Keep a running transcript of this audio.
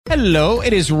Hello,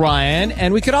 it is Ryan,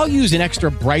 and we could all use an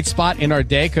extra bright spot in our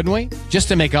day, couldn't we? Just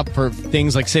to make up for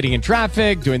things like sitting in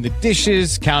traffic, doing the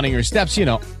dishes, counting your steps, you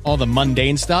know, all the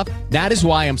mundane stuff. That is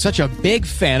why I'm such a big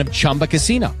fan of Chumba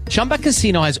Casino. Chumba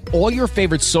Casino has all your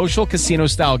favorite social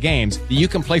casino-style games that you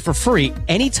can play for free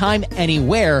anytime,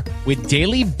 anywhere with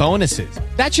daily bonuses.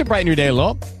 That should brighten your day a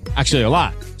little. Actually, a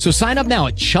lot. So sign up now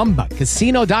at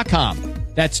ChumbaCasino.com.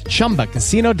 That's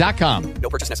ChumbaCasino.com. No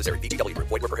purchase necessary. VGW Group.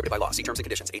 Void where prohibited by law. See terms and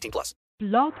conditions. 18 plus.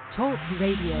 Blog Talk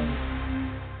Radio.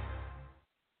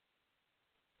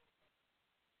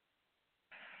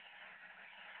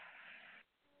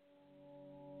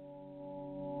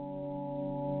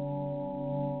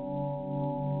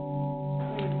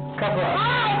 Cover up.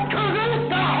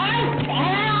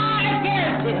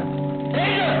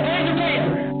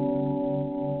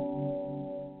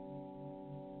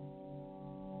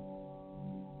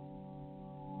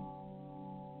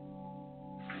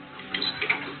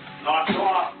 Knock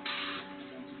off.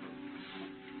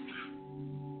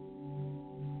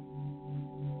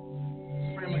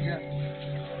 Frame again.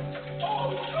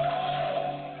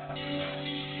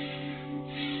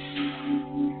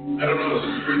 I don't know if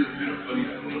it's pretty funny. I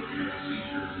don't know if you're a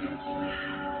seizure or not.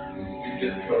 We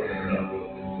get covered or not.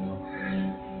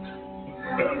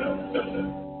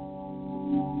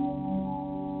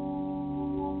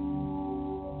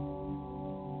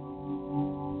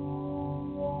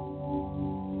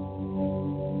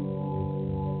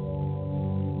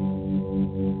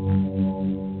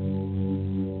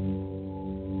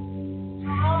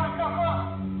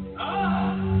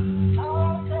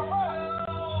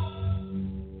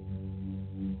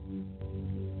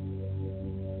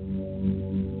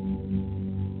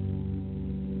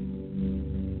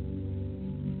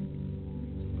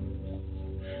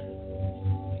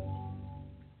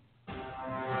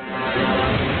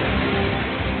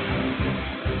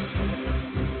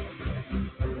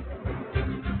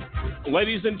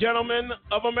 Ladies and gentlemen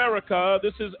of America,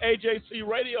 this is AJC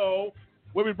Radio,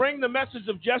 where we bring the message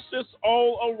of justice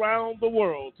all around the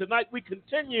world. Tonight we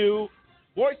continue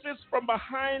Voices from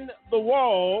Behind the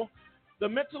Wall, the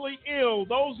mentally ill,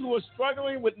 those who are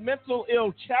struggling with mental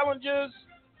ill challenges,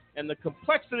 and the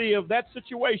complexity of that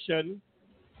situation.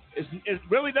 It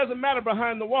really doesn't matter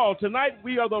behind the wall. Tonight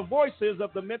we are the voices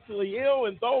of the mentally ill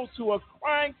and those who are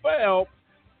crying for help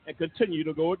and continue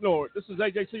to go ignored. This is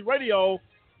AJC Radio.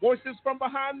 Voices from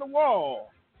Behind the Wall,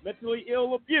 mentally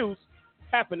ill abuse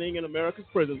happening in America's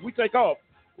prisons. We take off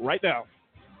right now.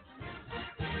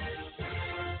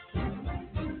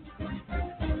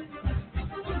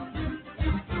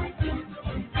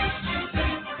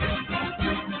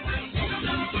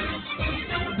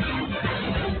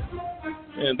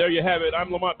 And there you have it.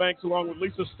 I'm Lamont Banks along with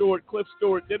Lisa Stewart, Cliff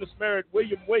Stewart, Dennis Merritt,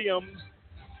 William Williams,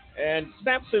 and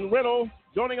Samson Riddle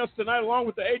joining us tonight along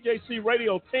with the AJC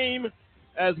Radio team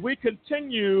as we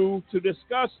continue to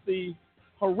discuss the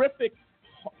horrific,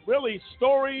 really,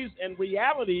 stories and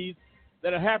realities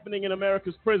that are happening in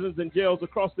America's prisons and jails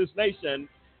across this nation.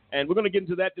 And we're going to get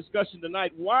into that discussion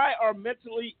tonight. Why are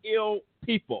mentally ill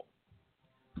people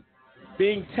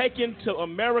being taken to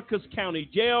America's county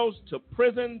jails, to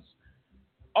prisons,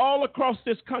 all across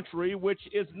this country, which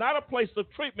is not a place of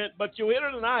treatment, but you'll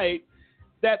hear tonight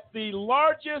that the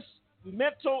largest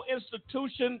mental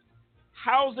institution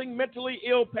housing mentally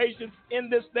ill patients in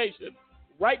this nation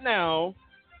right now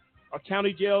are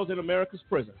county jails and America's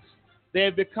prisons. They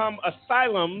have become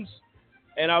asylums,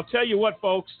 and I'll tell you what,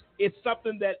 folks, it's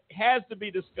something that has to be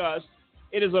discussed.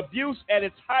 It is abuse at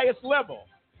its highest level.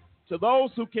 To those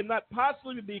who cannot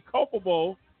possibly be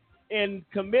culpable in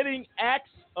committing acts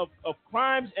of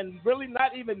crimes and really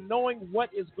not even knowing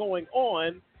what is going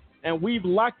on, and we've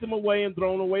locked them away and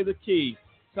thrown away the key.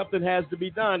 Something has to be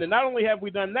done. And not only have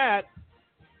we done that,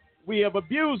 we have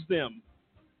abused them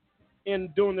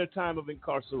during their time of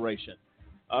incarceration.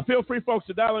 Feel free, folks,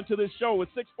 to dial into this show at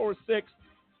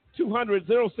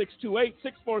 646-200-0628,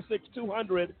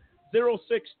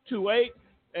 646-200-0628.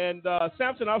 And,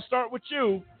 Samson, I'll start with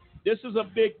you. This is a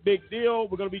big, big deal.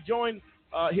 We're going to be joined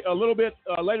a little bit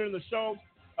later in the show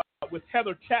with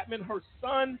Heather Chapman. Her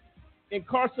son,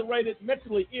 incarcerated,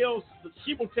 mentally ill.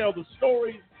 She will tell the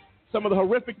stories, some of the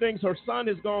horrific things her son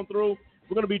has gone through.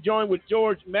 We're going to be joined with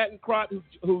George Mattencrot,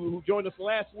 who joined us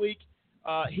last week.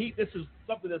 This is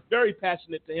something that's very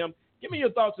passionate to him. Give me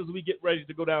your thoughts as we get ready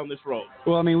to go down this road.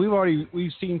 Well, I mean,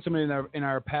 we've seen some in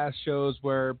our past shows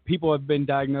where people have been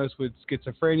diagnosed with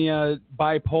schizophrenia,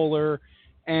 bipolar,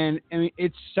 and I mean,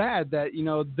 it's sad that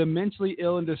the mentally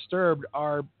ill and disturbed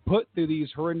are put through these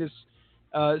horrendous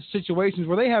situations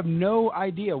where they have no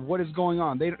idea what is going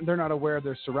on. They're not aware of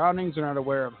their surroundings. They're not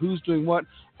aware of who's doing what.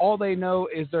 All they know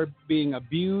is they're being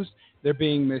abused. They're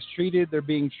being mistreated. They're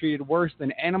being treated worse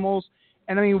than animals.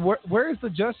 And, I mean, where is the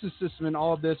justice system in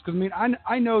all of this? Because, I mean,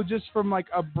 I know just from, like,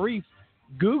 a brief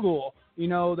Google, you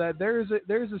know, that there's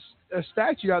a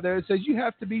statute out there that says you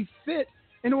have to be fit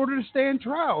in order to stand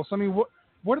trial. So, I mean,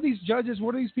 what are these judges,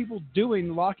 what are these people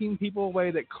doing, locking people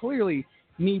away that clearly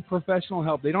need professional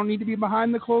help? They don't need to be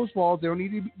behind the closed walls. They don't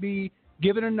need to be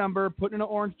given a number, put in an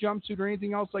orange jumpsuit or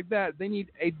anything else like that. They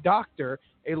need a doctor,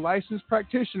 a licensed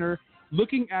practitioner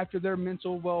looking after their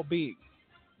mental well-being.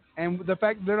 And the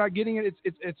fact that they're not getting it,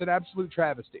 it's an absolute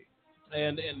travesty.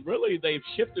 And really, they've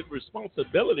shifted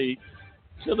responsibility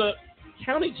to the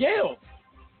county jail.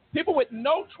 People with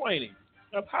no training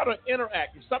of how to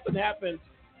interact. If something happens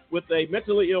with a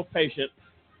mentally ill patient,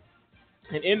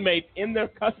 an inmate in their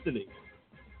custody,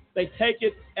 they take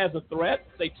it as a threat.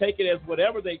 They take it as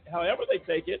however they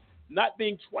take it, not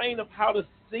being trained of how to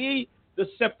see the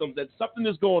symptoms, that something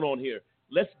is going on here.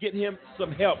 Let's get him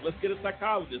some help. Let's get a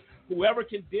psychologist, whoever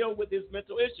can deal with his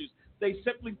mental issues. They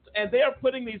are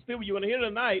putting these people, you're going to hear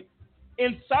tonight,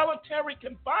 in solitary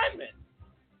confinement.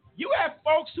 You have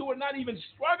folks who are not even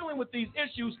struggling with these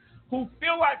issues who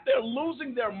feel like they're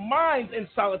losing their minds in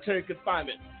solitary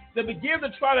confinement. They begin to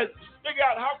try to figure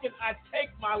out, how can I take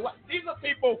my life? These are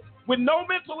people with no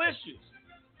mental issues.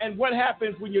 And what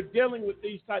happens when you're dealing with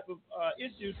these type of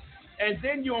issues, and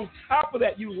then you, on top of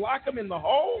that, you lock them in the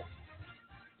hole?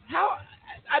 How?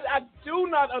 I do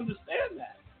not understand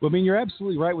that. Well, I mean, you're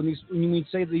absolutely right when you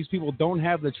say that these people don't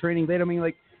have the training. They don't mean,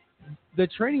 like, the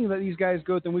training that these guys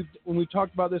go through. When we've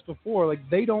talked about this before, like,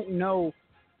 they don't know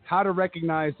how to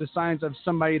recognize the signs of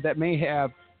somebody that may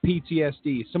have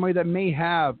PTSD, somebody that may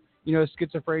have, you know,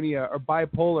 schizophrenia or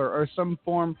bipolar or some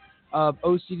form of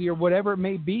OCD or whatever it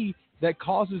may be that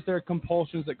causes their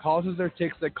compulsions, that causes their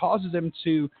tics, that causes them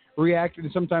to react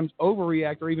and sometimes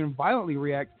overreact or even violently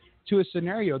react to a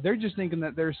scenario. They're just thinking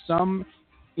that there's some,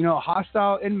 you know,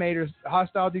 hostile inmate or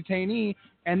hostile detainee,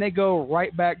 and they go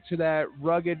right back to that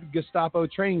rugged Gestapo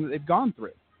training that they've gone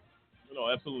through. No,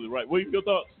 absolutely right. William, your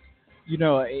thoughts? You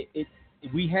know,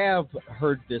 we have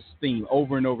heard this theme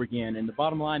over and over again, and the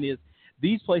bottom line is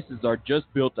these places are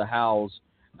just built to house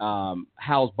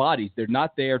bodies. They're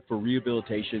not there for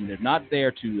rehabilitation. They're not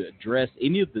there to address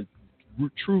any of the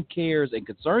true cares and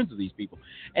concerns of these people.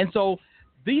 And so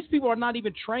these people are not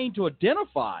even trained to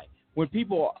identify when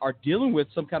people are dealing with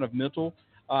some kind of mental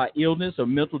illness or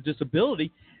mental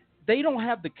disability. They don't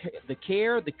have the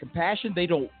care, the compassion. They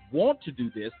don't want to do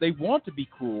this. They want to be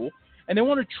cruel, and they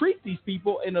want to treat these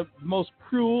people in the most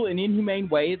cruel and inhumane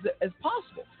way as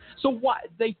possible. So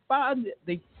they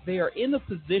are in a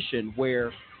position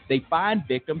where they find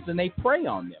victims and they prey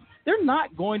on them. They're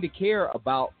not going to care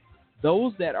about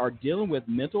those that are dealing with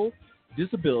mental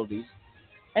disabilities,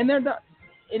 and they're not.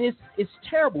 And it's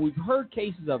terrible. We've heard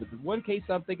cases of it. The one case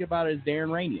I'm thinking about is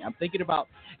Darren Rainey. I'm thinking about,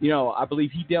 I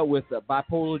believe he dealt with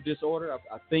bipolar disorder.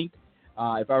 I think,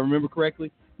 if I remember correctly,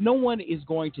 no one is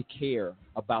going to care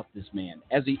about this man.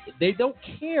 They don't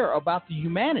care about the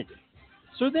humanity.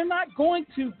 So they're not going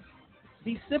to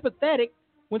be sympathetic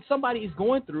when somebody is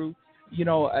going through,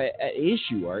 an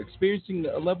issue or experiencing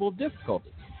a level of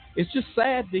difficulty. It's just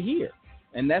sad to hear.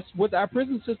 And that's what our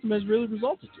prison system has really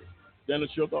resulted to. Dennis,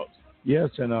 your thoughts?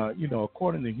 Yes, and,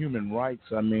 according to human rights,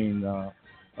 I mean,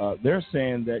 they're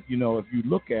saying that, if you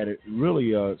look at it,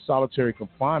 really solitary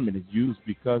confinement is used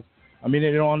because, they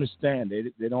don't understand.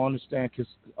 They don't understand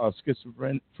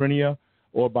schizophrenia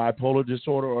or bipolar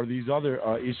disorder or these other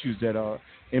issues that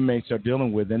inmates are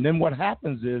dealing with. And then what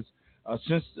happens is,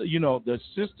 since, the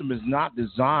system is not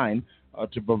designed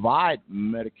to provide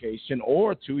medication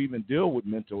or to even deal with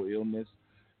mental illness,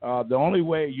 the only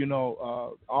way,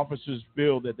 officers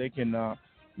feel that they can,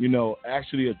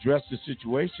 actually address the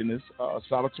situation is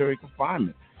solitary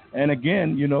confinement. And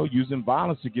again, using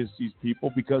violence against these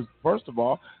people because, first of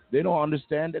all, they don't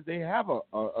understand that they have a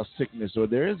sickness or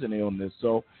there is an illness.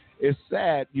 So it's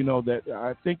sad, that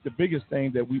I think the biggest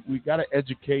thing that we got to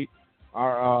educate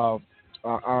our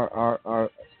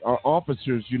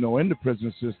officers, in the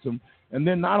prison system. And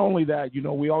then not only that,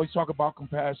 we always talk about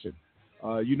compassion.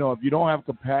 If you don't have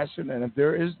compassion and if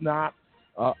there is not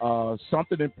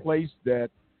something in place that,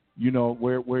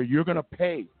 where you're going to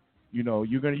pay,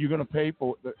 you're going to pay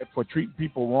for treating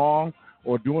people wrong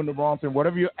or doing the wrong thing,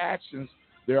 whatever your actions,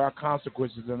 there are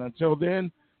consequences. And until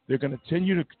then, they're going to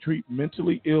continue to treat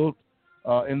mentally ill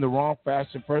in the wrong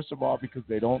fashion, first of all, because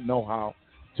they don't know how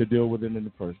to deal with it in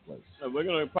the first place. We're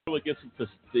going to probably get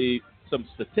some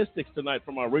statistics tonight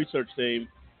from our research team.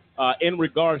 in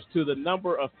regards to the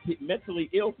number of mentally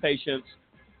ill patients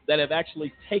that have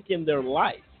actually taken their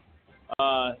life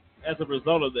as a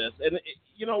result of this. And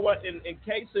you know what? In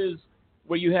cases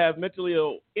where you have mentally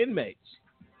ill inmates,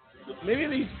 many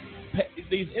of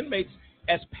these inmates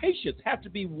as patients have to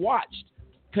be watched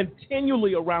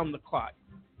continually around the clock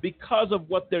because of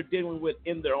what they're dealing with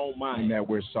in their own mind. And that's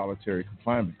where solitary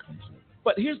confinement comes in.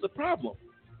 But here's the problem.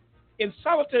 In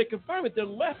solitary confinement, they're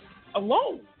left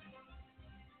alone,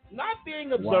 not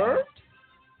being observed,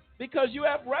 because you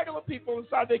have regular people in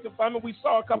solitary confinement. We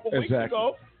saw a couple weeks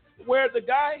ago where the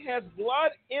guy has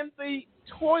blood in the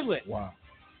toilet. Wow.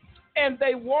 And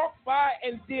they walked by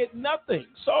and did nothing.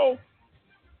 So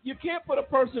you can't put a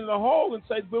person in a hole and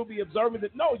say we'll be observing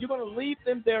it. No, you're going to leave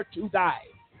them there to die.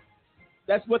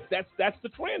 That's the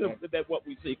trend of that what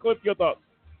we see. Cliff, your thoughts?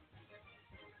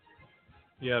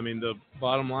 Yeah, I mean the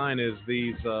bottom line is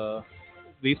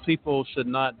these people should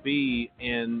not be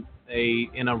in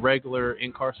a regular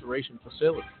incarceration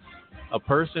facility. A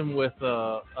person with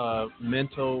a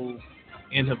mental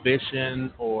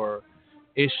inhibition or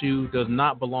issue does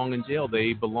not belong in jail.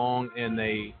 They belong in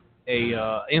a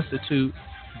institute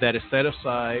that is set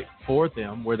aside for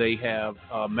them, where they have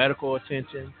medical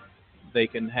attention. They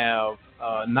can have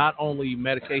not only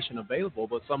medication available,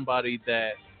 but somebody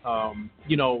that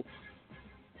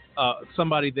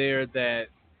somebody there that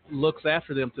looks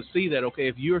after them to see that, okay,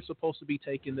 if you're supposed to be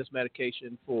taking this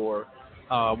medication for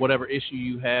whatever issue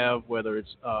you have, whether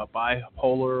it's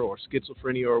bipolar or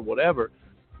schizophrenia or whatever,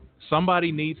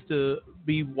 somebody needs to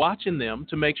be watching them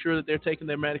to make sure that they're taking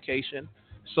their medication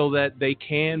so that they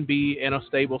can be in a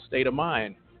stable state of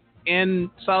mind. In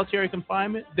solitary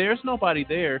confinement, there's nobody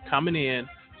there coming in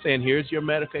saying, here's your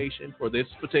medication for this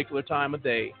particular time of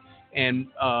day, and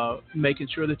making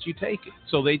sure that you take it.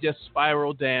 So they just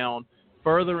spiral down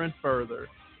further and further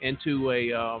into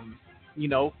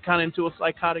into a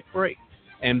psychotic break.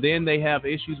 And then they have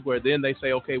issues where then they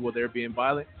say, okay, well, they're being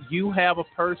violent. You have a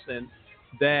person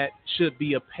that should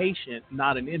be a patient,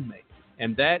 not an inmate.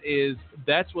 And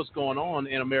that's what's going on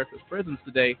in America's prisons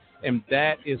today, and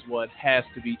that is what has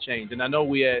to be changed. And I know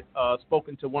we had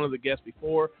spoken to one of the guests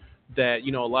before that,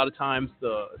 a lot of times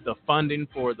the funding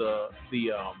for the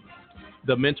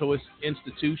mental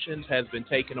institutions has been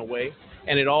taken away,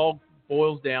 and it all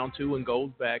boils down to and goes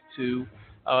back to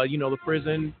the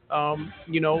prison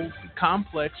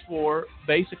complex for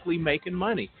basically making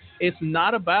money. It's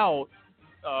not about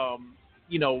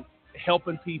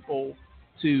helping people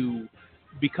to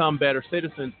become better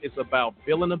citizens. It's about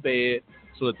filling a bed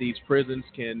so that these prisons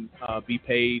can be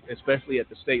paid, especially at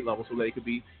the state level, so they can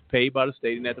be paid by the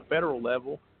state, and at the federal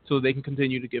level so they can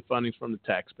continue to get funding from the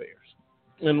taxpayers.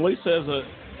 And Lisa,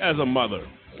 as a mother,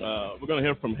 we're going to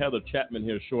hear from Heather Chapman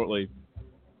here shortly.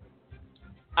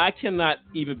 I cannot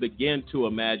even begin to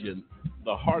imagine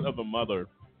the heart of a mother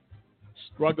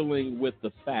struggling with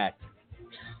the fact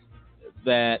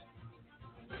that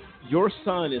your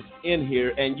son is in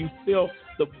here, and you feel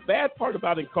the bad part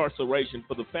about incarceration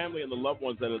for the family and the loved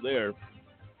ones that are there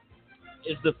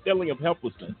is the feeling of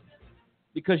helplessness,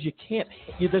 because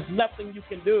there's nothing you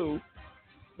can do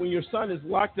when your son is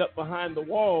locked up behind the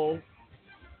wall.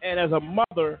 And as a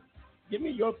mother, give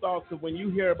me your thoughts of when you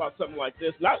hear about something like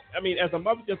this. As a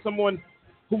mother, just someone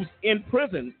who's in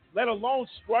prison, let alone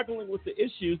struggling with the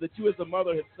issues that you as a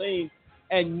mother have seen,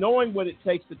 and knowing what it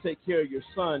takes to take care of your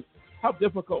son. How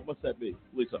difficult must that be,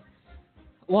 Lisa?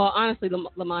 Well, honestly,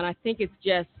 Lamont, I think it's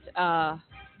just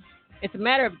it's a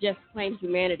matter of just plain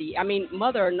humanity. I mean,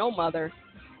 mother or no mother,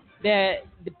 they're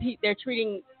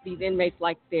treating these inmates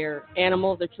like they're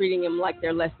animals. They're treating them like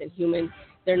they're less than human.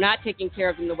 They're not taking care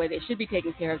of them the way they should be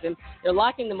taking care of them. They're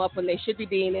locking them up when they should be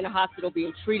being in a hospital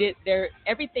being treated.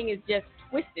 Everything is just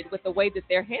twisted with the way that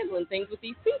they're handling things with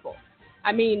these people.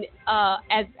 You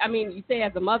say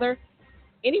as a mother,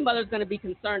 any mother's going to be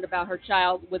concerned about her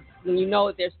child when you know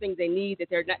that there's things they need that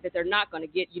they're not going to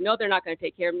get. You know they're not going to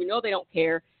take care of them. You know they don't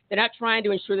care. They're not trying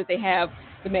to ensure that they have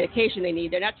the medication they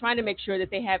need. They're not trying to make sure that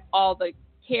they have all the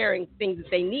caring things that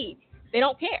they need. They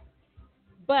don't care.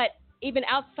 But even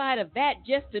outside of that,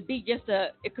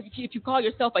 if you call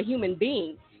yourself a human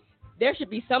being, there should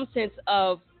be some sense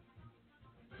of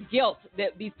guilt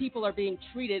that these people are being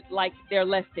treated like they're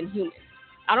less than human.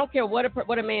 I don't care what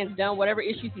a man's done, whatever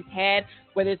issues he's had,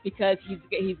 whether it's because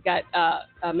he's got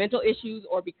mental issues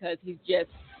or because he's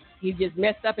just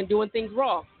messed up and doing things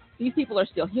wrong. These people are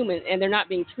still human, and they're not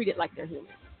being treated like they're human.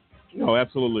 No,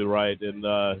 absolutely right. And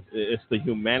it's the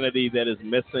humanity that is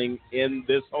missing in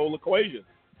this whole equation.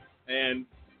 And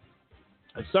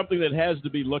it's something that has to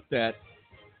be looked at.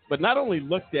 But not only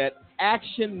looked at,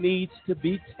 action needs to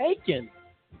be taken.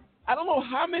 I don't know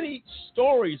how many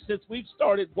stories since we've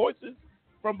started Voices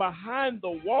from Behind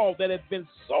the Wall that have been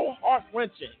so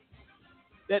heart-wrenching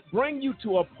that bring you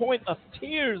to a point of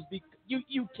tears.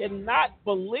 You cannot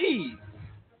believe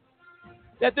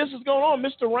that this is going on.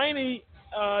 Mr. Rainey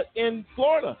in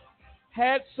Florida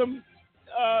had some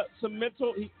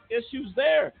mental issues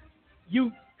there.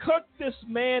 You cooked this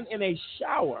man in a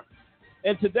shower.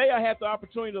 And today I had the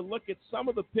opportunity to look at some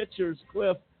of the pictures,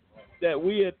 Cliff, that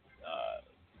we had.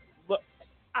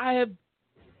 I have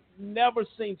never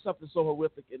seen something so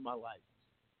horrific in my life.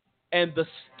 And the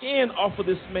skin off of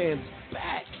this man's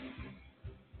back.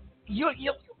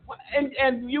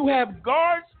 And you have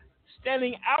guards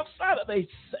standing outside of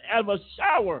a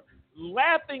shower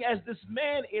laughing as this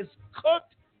man is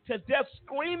cooked to death,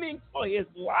 screaming for his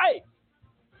life.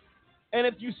 And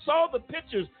if you saw the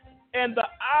pictures and the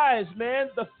eyes, man,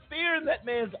 the fear in that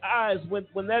man's eyes when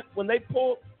they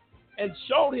pulled and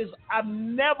showed I've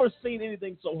never seen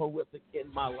anything so horrific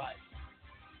in my life.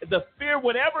 The fear,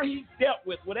 whatever he dealt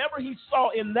with, whatever he saw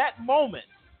in that moment,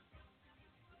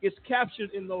 is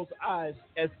captured in those eyes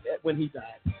when he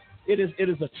died. It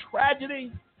is a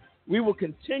tragedy. We will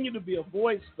continue to be a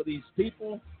voice for these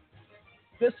people.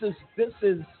 This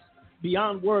is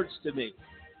beyond words to me.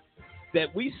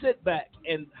 That we sit back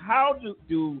and how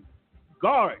do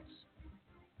guards,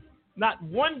 not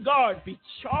one guard, be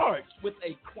charged with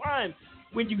a crime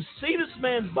when you see this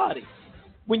man's body,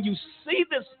 when you see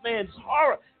this man's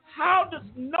horror? How does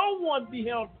no one be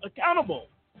held accountable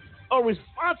or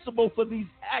responsible for these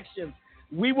actions?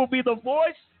 We will be the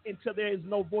voice until there is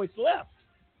no voice left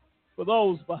for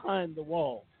those behind the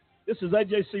wall. This is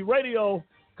AJC Radio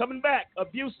coming back.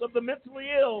 Abuse of the mentally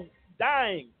ill,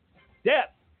 dying,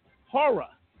 death, horror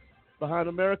behind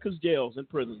America's jails and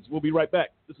prisons. We'll be right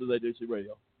back. This is AJC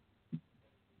Radio.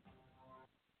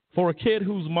 For a kid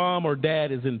whose mom or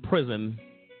dad is in prison,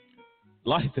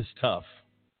 life is tough.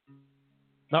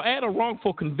 Now add a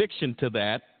wrongful conviction to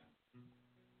that.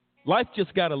 Life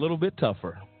just got a little bit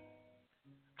tougher.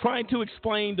 Trying to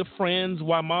explain to friends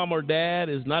why mom or dad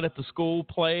is not at the school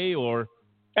play or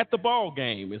at the ball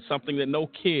game is something that no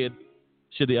kid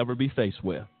should ever be faced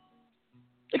with.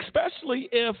 Especially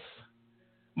if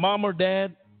mom or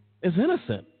dad is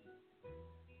innocent.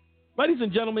 Ladies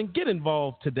and gentlemen, get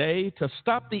involved today to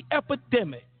stop the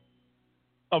epidemic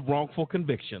of wrongful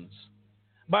convictions.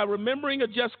 By remembering a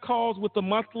Just Cause with a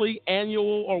monthly,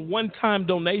 annual, or one-time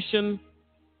donation,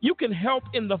 you can help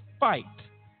in the fight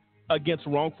against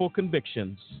wrongful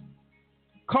convictions.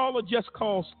 Call a Just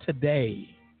Cause today.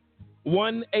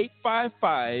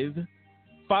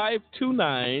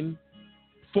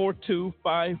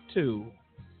 1-855-529-4252.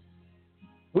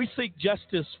 We seek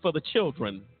justice for the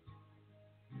children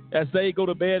as they go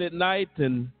to bed at night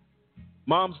and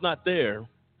mom's not there,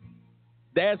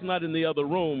 dad's not in the other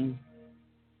room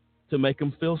to make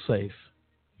them feel safe.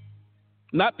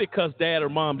 Not because dad or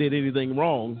mom did anything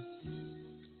wrong,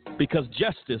 because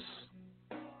justice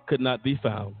could not be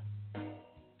found.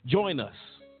 Join us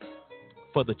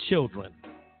for the children,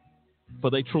 for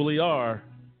they truly are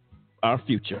our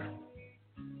future.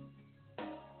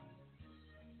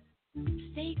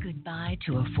 Say goodbye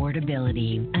to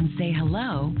affordability and say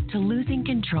hello to losing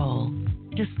control.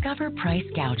 Discover Price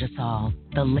Gougasol,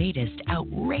 the latest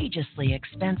outrageously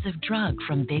expensive drug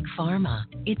from Big Pharma.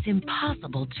 It's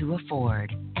impossible to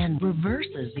afford and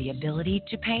reverses the ability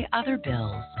to pay other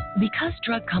bills. Because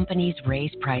drug companies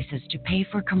raise prices to pay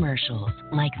for commercials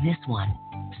like this one,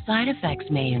 side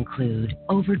effects may include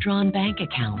overdrawn bank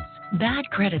accounts, bad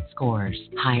credit scores,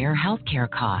 higher healthcare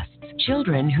costs,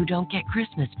 children who don't get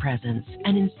Christmas presents,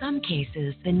 and in some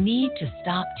cases, the need to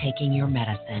stop taking your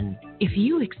medicine. If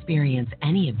you experience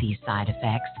any of these side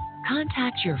effects,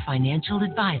 contact your financial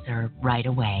advisor right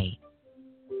away.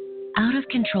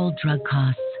 Out-of-control drug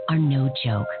costs are no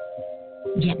joke.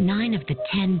 Yet 9 of the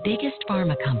 10 biggest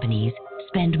pharma companies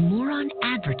spend more on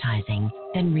advertising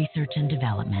than research and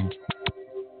development.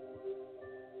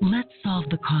 Let's solve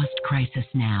the cost crisis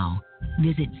now.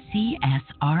 Visit csrxp.org.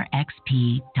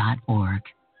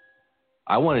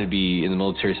 I wanted to be in the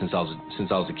military since I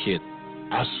was a kid.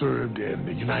 I served in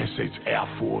the United States Air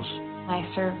Force. I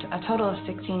served a total of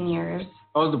 16 years.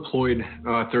 I was deployed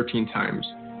 13 times.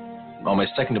 On my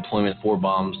second deployment, 4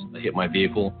 bombs hit my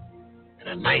vehicle. And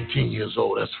at 19 years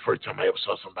old, that's the first time I ever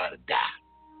saw somebody die.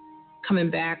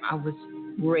 Coming back, I was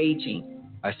raging.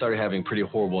 I started having pretty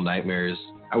horrible nightmares.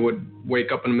 I would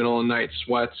wake up in the middle of the night,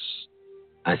 sweats.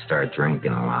 I started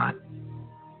drinking a lot.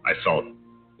 I felt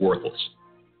worthless.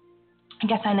 I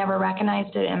guess I never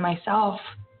recognized it in myself.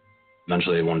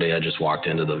 Eventually, one day I just walked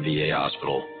into the VA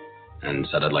hospital and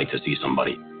said I'd like to see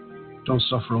somebody. Don't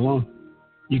suffer alone.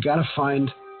 You got to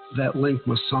find that link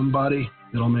with somebody,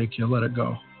 it'll make you let it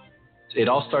go. It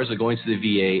all starts with going to the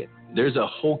VA. There's a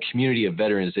whole community of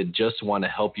veterans that just want to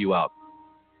help you out.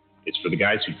 It's for the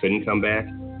guys who couldn't come back,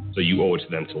 so you owe it to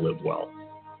them to live well,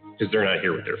 because they're not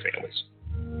here with their families.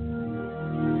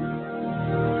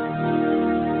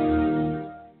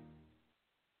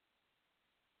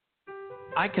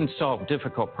 I can solve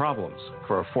difficult problems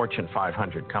for a Fortune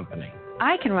 500 company.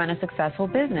 I can run a successful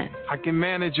business. I can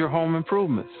manage your home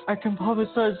improvements. I can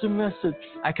publicize your message.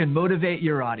 I can motivate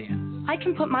your audience. I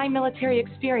can put my military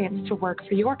experience to work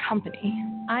for your company.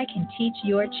 I can teach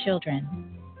your children.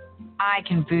 I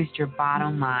can boost your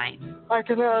bottom line. I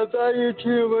can add value to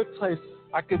your workplace.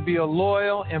 I could be a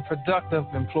loyal and productive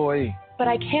employee. But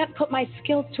I can't put my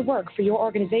skills to work for your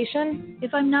organization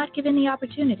if I'm not given the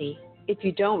opportunity. If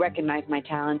you don't recognize my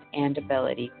talents and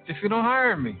ability. If you don't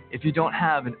hire me. If you don't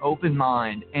have an open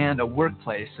mind and a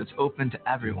workplace that's open to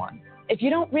everyone. If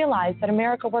you don't realize that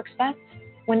America works best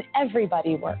when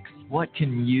everybody works. What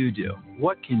can you do?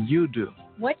 What can you do?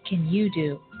 What can you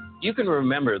do? You can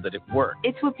remember that it worked.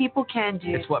 It's what people can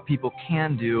do. It's what people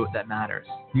can do that matters.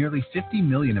 Nearly 50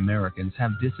 million Americans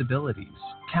have disabilities.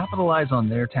 Capitalize on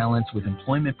their talents with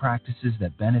employment practices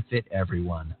that benefit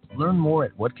everyone. Learn more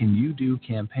at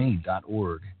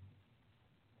whatcanyoudocampaign.org.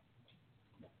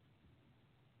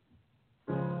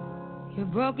 You're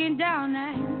broken down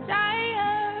and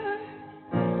tired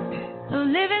of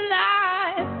living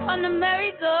life on the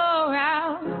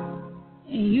merry-go-round,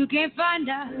 and you can't find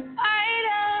a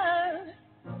fighter,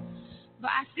 but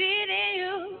I see it in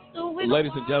you. So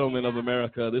ladies and gentlemen of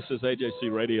America, this is AJC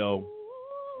Radio.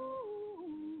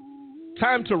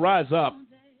 Time to rise up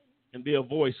and be a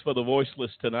voice for the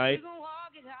voiceless tonight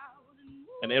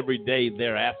and every day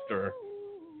thereafter,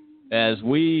 as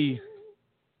we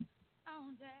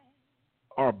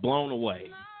are blown away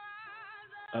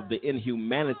of the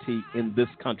inhumanity in this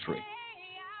country,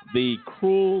 the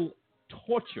cruel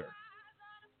torture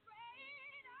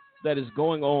that is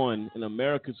going on in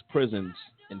America's prisons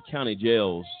and county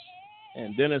jails.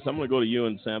 And Dennis, I'm going to go to you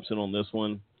and Sampson on this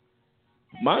one.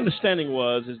 My understanding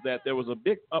is that there was a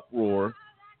big uproar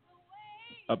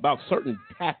about certain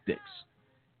tactics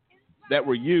that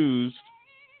were used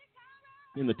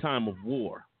in the time of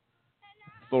war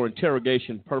for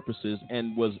interrogation purposes,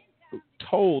 and was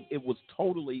told it was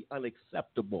totally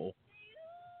unacceptable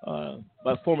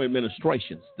by former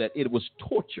administrations, that it was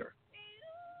torture.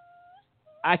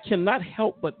 I cannot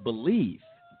help but believe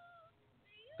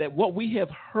that what we have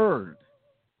heard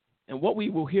and what we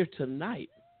will hear tonight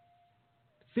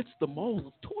fits the mold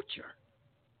of torture.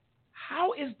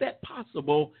 How is that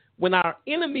possible when our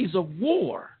enemies of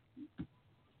war,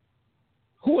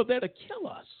 who are there to kill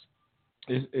us?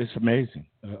 It's amazing.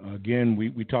 Again,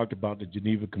 we talked about the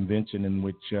Geneva Convention, in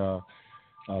which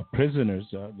prisoners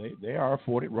they are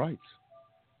afforded rights.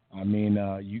 I mean,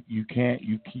 you can't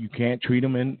treat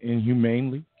them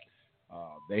inhumanely.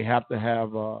 They have to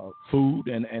have food,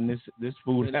 and this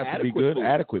food has to be good,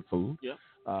 adequate food. Yeah.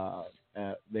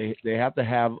 They have to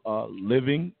have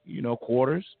living,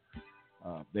 quarters.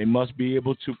 They must be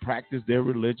able to practice their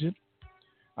religion.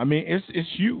 I mean, it's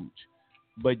huge.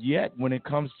 But yet, when it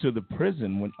comes to the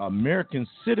prison, when American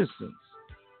citizens,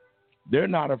 they're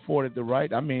not afforded the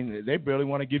right. I mean, they barely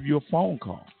want to give you a phone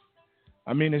call.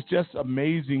 I mean, it's just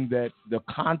amazing that the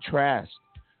contrast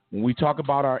when we talk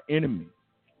about our enemy.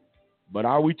 But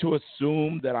are we to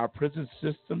assume that our prison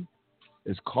system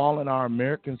is calling our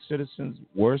American citizens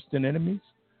worse than enemies?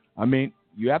 I mean,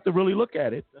 you have to really look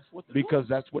at it, because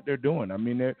that's what they're doing. I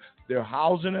mean, they're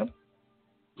housing them,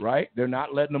 right? They're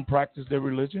not letting them practice their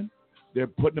religion. They're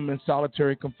putting them in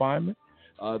solitary confinement.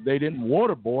 They didn't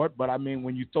waterboard, but I mean,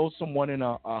 when you throw someone in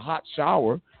a hot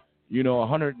shower,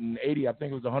 180, I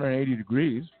think it was 180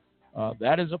 degrees,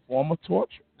 that is a form of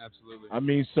torture. Absolutely. I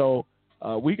mean, so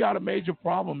we got a major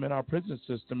problem in our prison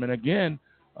system. And again,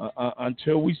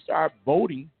 until we start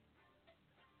voting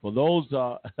for those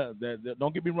that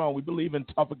don't get me wrong, we believe in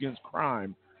tough against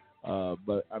crime.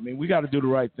 But, I mean, we got to do the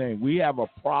right thing. We have a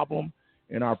problem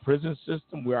in our prison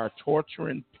system. We are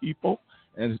torturing people,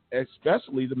 and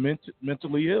especially the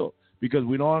mentally ill, because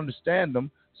we don't understand them.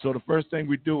 So the first thing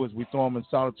we do is we throw them in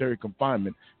solitary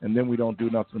confinement, and then we don't do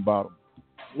nothing about them.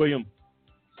 William.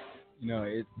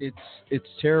 It's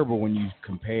terrible when you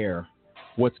compare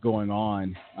what's going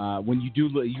on. When you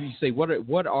say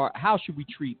how should we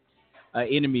treat an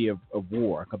enemy of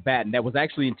war, a combatant that was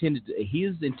actually intended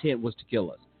his intent was to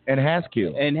kill us and has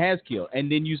killed,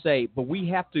 and then you say, but we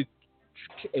have to,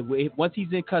 once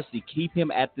he's in custody, keep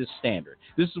him at this standard.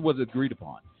 This is what's agreed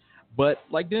upon. But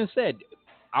like Dennis said,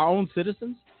 our own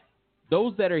citizens,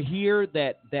 those that are here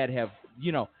that have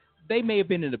they may have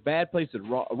been in a bad place at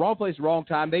wrong place, wrong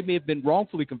time. They may have been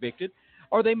wrongfully convicted,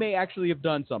 or they may actually have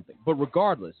done something. But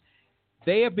regardless,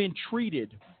 they have been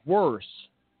treated worse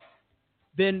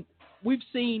than we've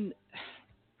seen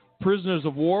prisoners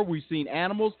of war. We've seen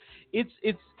animals.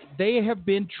 They have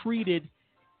been treated.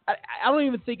 I don't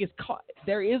even think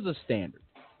there is a standard.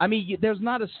 I mean, there's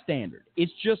not a standard.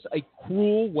 It's just a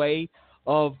cruel way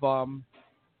of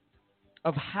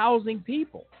housing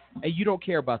people, and you don't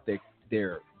care about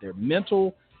their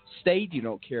mental state. You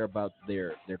don't care about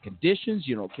their conditions.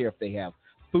 You don't care if they have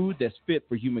food that's fit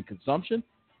for human consumption.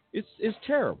 It's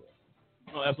terrible.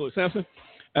 Oh, absolutely, Samson.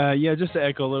 Yeah, just to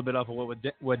echo a little bit off of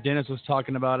what Dennis was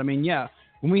talking about. I mean, yeah,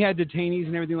 when we had detainees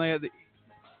and everything like that,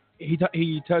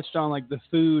 he touched on like the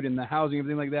food and the housing,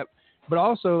 everything like that. But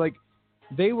also, like,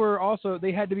 they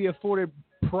had to be afforded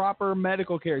proper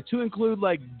medical care, to include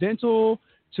like dental,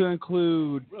 to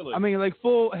include, really? I mean, like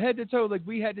full head to toe. Like,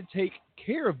 we had to take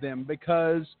care of them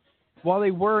because while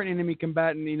they were an enemy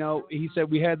combatant, you know, he said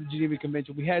we had the Geneva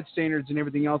Convention, we had standards and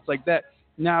everything else like that.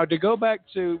 Now, to go back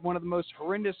to one of the most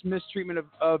horrendous mistreatment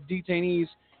of detainees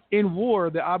in war,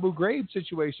 the Abu Ghraib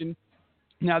situation.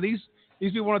 Now, these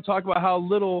people want to talk about how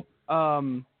little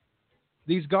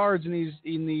these guards in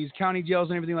these county jails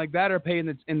and everything like that are paid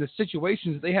in the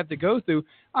situations that they have to go through.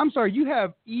 I'm sorry, you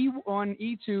have E1,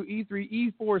 E2,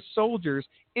 E3, E4 soldiers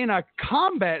in a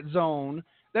combat zone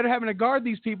that are having to guard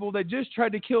these people that just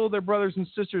tried to kill their brothers and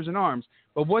sisters in arms.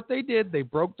 But what they did, they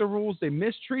broke the rules, they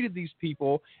mistreated these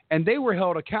people, and they were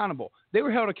held accountable. They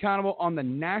were held accountable on the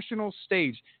national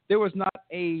stage. There was not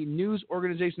a news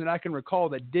organization that I can recall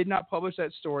that did not publish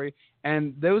that story,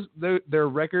 and their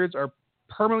records are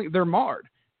permanently, they're marred,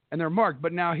 and they're marked.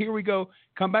 But now here we go,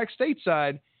 come back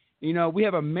stateside. You know, we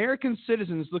have American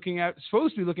citizens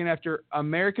supposed to be looking after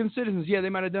American citizens. Yeah, they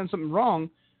might have done something wrong,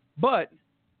 but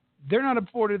they're not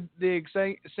afforded the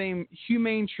same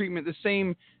humane treatment, the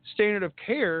same standard of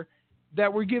care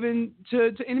that we're given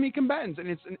to enemy combatants, and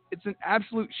it's an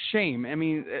absolute shame. I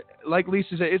mean, like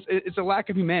Lisa said, it's a lack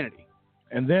of humanity.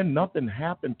 And then nothing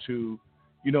happened to,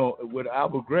 you know, with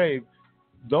Abu Ghraib.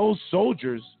 Those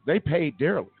soldiers, they paid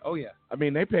dearly. Oh yeah, I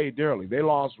mean, they paid dearly. They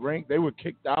lost rank. They were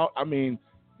kicked out. I mean,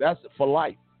 that's for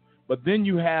life. But then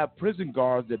you have prison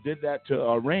guards that did that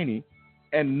to Rainey,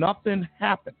 and nothing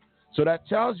happened. So that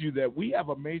tells you that we have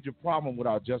a major problem with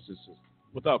our justice system.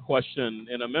 Without question,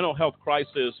 in a mental health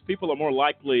crisis, people are more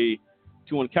likely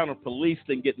to encounter police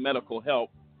than get medical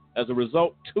help. As a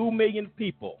result, 2 million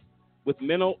people with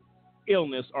mental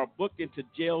illness are booked into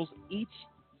jails each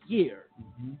year.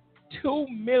 Mm-hmm. 2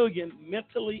 million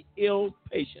mentally ill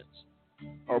patients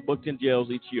are booked in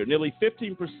jails each year. Nearly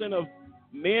 15% of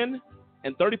men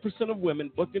and 30% of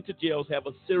women booked into jails have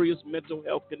a serious mental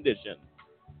health condition.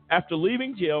 After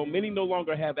leaving jail, many no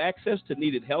longer have access to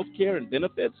needed health care and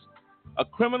benefits. A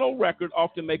criminal record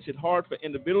often makes it hard for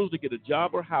individuals to get a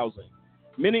job or housing.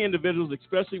 Many individuals,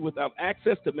 especially without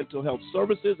access to mental health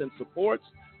services and supports,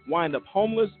 wind up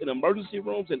homeless in emergency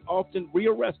rooms and often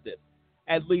rearrested.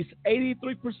 At least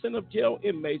 83% of jail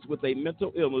inmates with a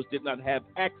mental illness did not have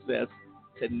access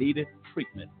to needed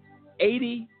treatment.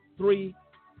 83%.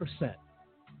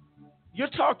 You're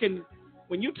talking,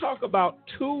 when you talk about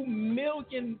 2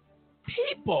 million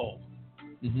people,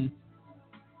 mm-hmm.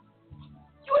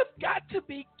 You have got to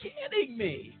be kidding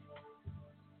me.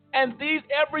 And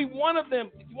every one of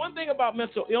them, one thing about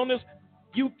mental illness,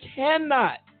 you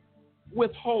cannot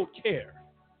withhold care.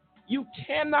 You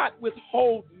cannot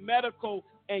withhold medical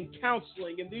and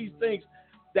counseling and these things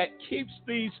that keeps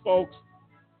these folks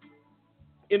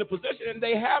in a position, and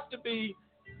they have to be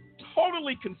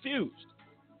totally confused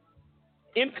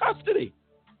in custody.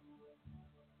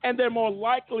 And they're more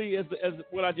likely, as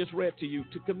what I just read to you,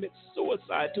 to commit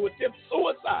suicide, to attempt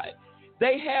suicide.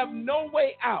 They have no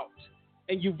way out,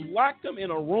 and you've locked them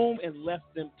in a room and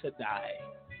left them to die.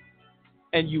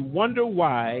 And you wonder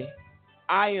why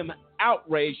I am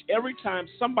outraged every time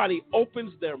somebody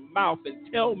opens their mouth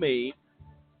and tell me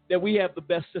that we have the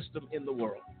best system in the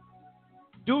world.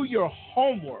 Do your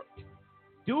homework.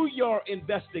 Do your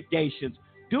investigations.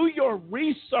 Do your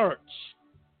research.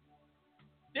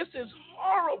 This is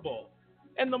horrible.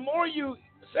 And the more you,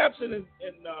 Samson and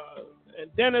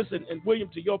Dennis and William,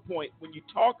 to your point, when you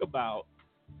talk about,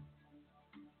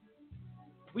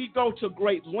 we go to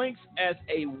great lengths as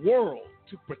a world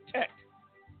to protect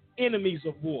enemies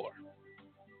of war.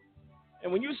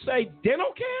 And when you say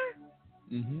dental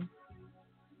care, mm-hmm.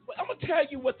 I'm going to tell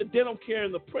you what the dental care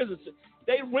in the prisons,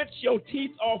 they rinse your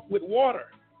teeth off with water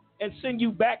and send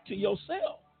you back to your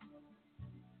cell.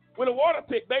 With a water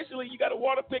pick, basically you got a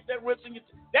water pick that rinsing your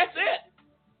teeth. That's it.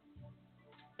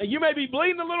 And you may be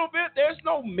bleeding a little bit. There's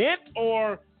no mint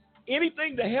or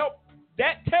anything to help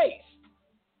that case,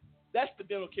 that's the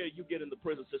dental care you get in the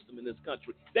prison system in this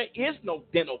country. There is no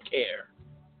dental care.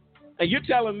 And you're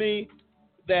telling me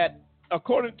that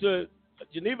according to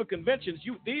Geneva Conventions,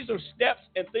 these are steps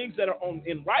and things that are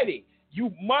in writing.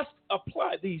 You must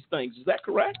apply these things. Is that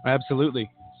correct? Absolutely.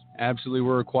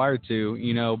 We're required to,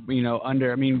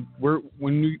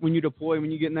 when you deploy, when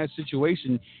you get in that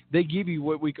situation, they give you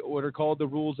what are called the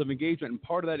rules of engagement. And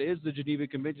part of that is the Geneva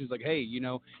Conventions. Like, hey,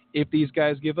 if these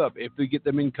guys give up, if we get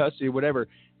them in custody or whatever,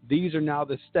 these are now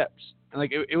the steps. And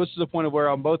like, it was to the point of where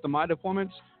on both of my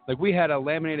deployments, like we had a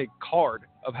laminated card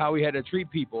of how we had to treat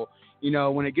people,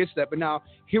 when it gets to that. But now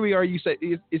here we are, you said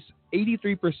it's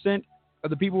 83% of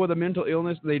the people with a mental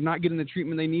illness, they're not getting the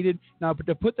treatment they needed. Now, but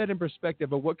to put that in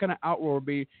perspective of what kind of outroar would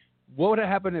be, what would have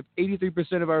happened if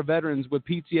 83% of our veterans with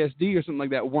PTSD or something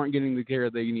like that weren't getting the care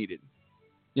they needed?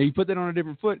 You put that on a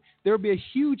different foot, there would be a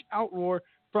huge outroar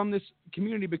from this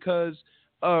community because,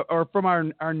 or from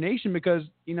our nation because,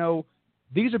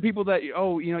 these are people that,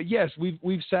 yes,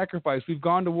 we've sacrificed, we've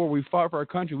gone to war, we've fought for our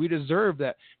country, we deserve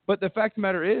that. But the fact of the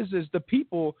matter is the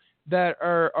people that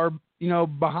are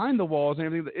behind the walls and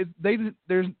everything,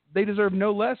 they deserve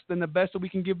no less than the best that we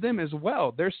can give them as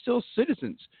well. They're still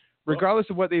citizens, regardless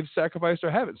of what they've sacrificed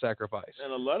or haven't sacrificed.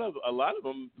 And a lot of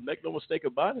them, make no mistake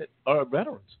about it, are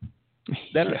veterans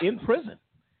that are in prison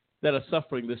that are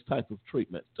suffering this type of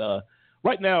treatment.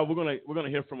 Right now, we're gonna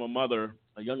hear from a mother,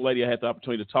 a young lady I had the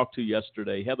opportunity to talk to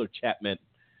yesterday, Heather Chapman.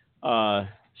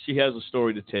 She has a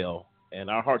story to tell, and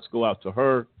our hearts go out to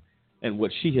her and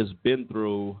what she has been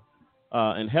through.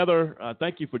 And Heather,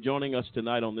 thank you for joining us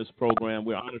tonight on this program.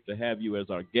 We're honored to have you as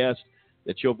our guest,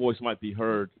 that your voice might be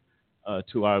heard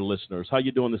to our listeners. How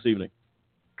you doing this evening?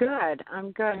 Good.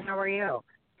 I'm good. How are you?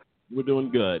 We're doing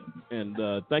good. And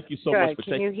thank you so good. much for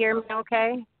taking. Can you hear me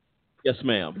okay? Yes,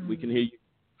 ma'am. Mm-hmm. We can hear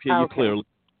you clearly.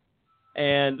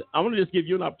 And I want to just give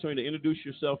you an opportunity to introduce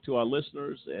yourself to our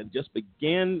listeners and just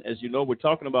begin. As you know, we're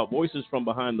talking about Voices from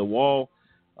Behind the Wall,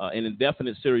 an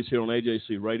indefinite series here on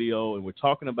AJC Radio, and we're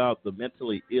talking about the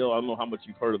mentally ill. I don't know how much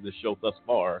you've heard of this show thus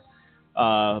far,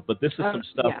 but this is some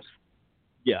stuff.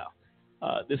 Yes.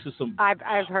 Yeah. This is some.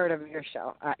 I've heard of your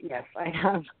show. Yes, I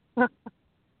have.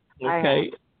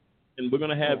 Okay. And we're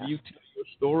going to have you tell your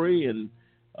story, and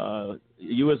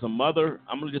you as a mother,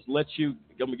 I'm going to just I'm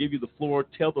going to give you the floor.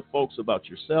 Tell the folks about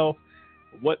yourself,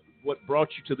 what brought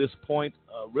you to this point,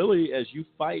 really, as you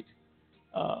fight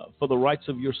for the rights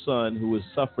of your son who is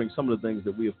suffering some of the things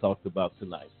that we have talked about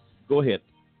tonight. Go ahead.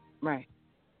 Right.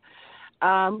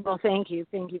 Well, thank you.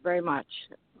 Thank you very much.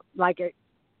 My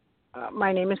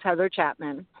name is Heather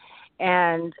Chapman,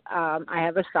 and I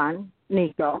have a son,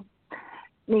 Nico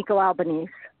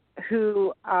Albanese,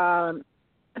 who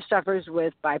suffers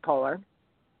with bipolar.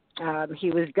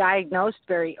 He was diagnosed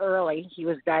very early. He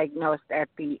was diagnosed at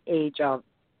the age of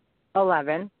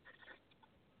 11.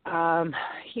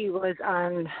 He was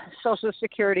on Social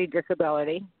Security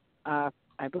disability, I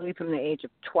believe from the age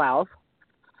of 12.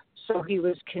 So he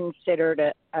was considered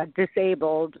a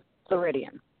disabled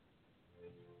Floridian.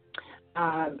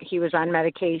 He was on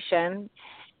medication,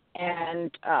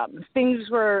 and things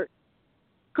were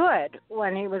good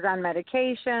when he was on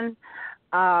medication.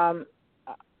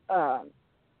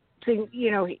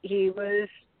 He was,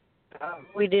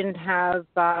 we didn't have,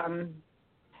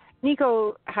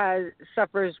 Nico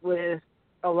suffers with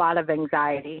a lot of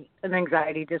anxiety, an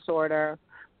anxiety disorder,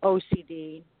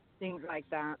 OCD, things like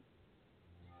that.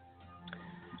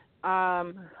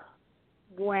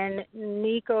 When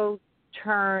Nico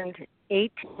turned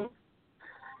 18,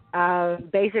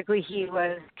 basically he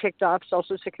was kicked off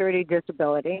Social Security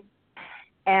disability,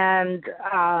 and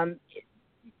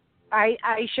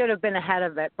I should have been ahead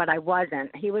of it, but I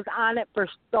wasn't. He was on it for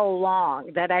so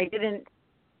long that I didn't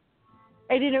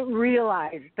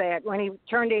realize that when he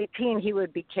turned 18, he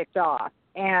would be kicked off.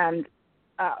 And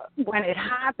when it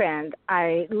happened,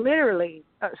 I literally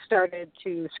started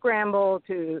to scramble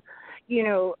to,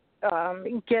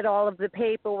 get all of the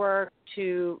paperwork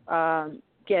to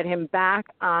get him back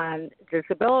on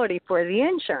disability for the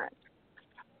insurance.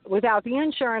 Without the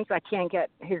insurance, I can't get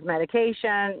his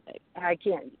medication.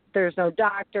 There's no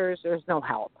doctors. There's no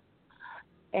help.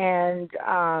 And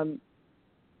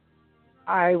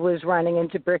I was running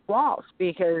into brick walls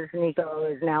because Nico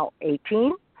is now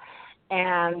 18,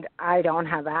 and I don't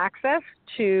have access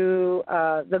to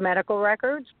the medical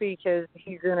records because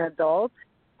he's an adult.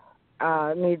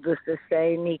 Needless to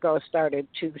say, Nico started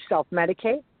to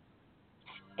self-medicate,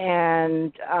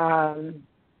 and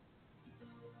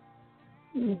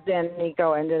then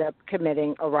Nico ended up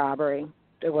committing a robbery.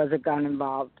 There was a gun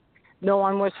involved. No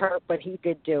one was hurt, but he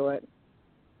did do it.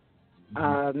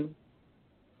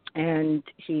 and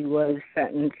he was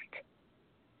sentenced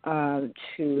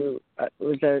to it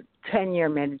was a 10-year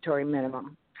mandatory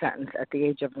minimum sentence at the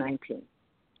age of 19.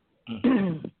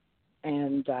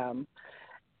 And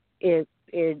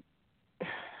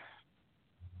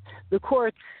the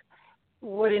courts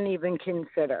wouldn't even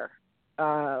consider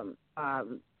that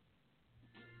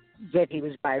he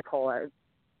was bipolar.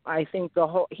 I think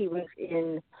he was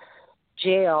in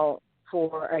jail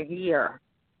for a year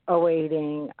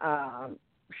awaiting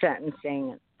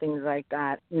sentencing, things like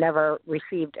that. Never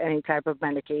received any type of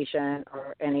medication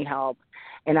or any help,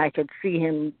 and I could see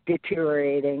him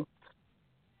deteriorating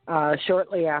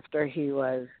shortly after he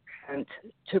was sent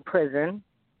to prison.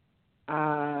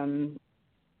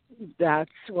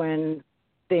 That's when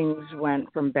things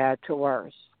went from bad to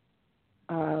worse.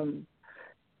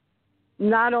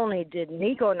 Not only did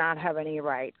Nico not have any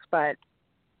rights, but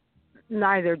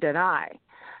neither did I.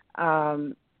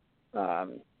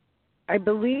 I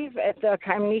believe at the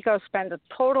time Nico spent a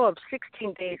total of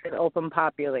 16 days in open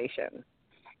population,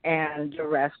 and the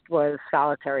rest was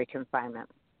solitary confinement.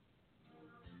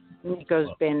 Nico's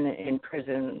been in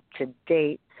prison to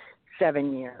date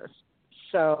 7 years.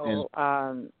 So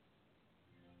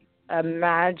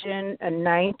imagine a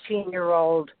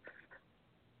 19-year-old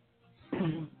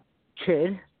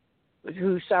kid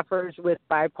who suffers with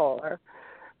bipolar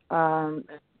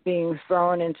being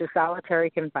thrown into solitary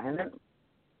confinement,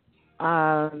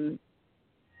 no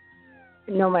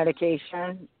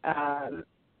medication,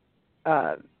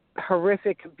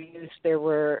 horrific abuse. There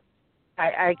were,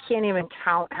 I can't even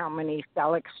count how many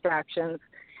cell extractions.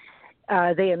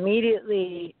 They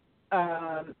immediately,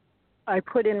 I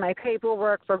put in my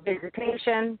paperwork for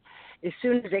visitation. As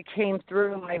soon as it came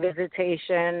through my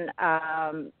visitation,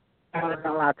 I wasn't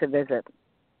allowed to visit.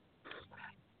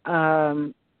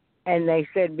 And they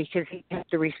said because he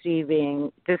kept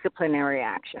receiving disciplinary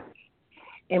actions.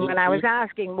 And when I was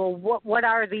asking, well, what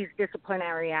are these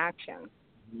disciplinary actions?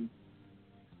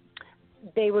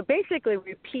 They would basically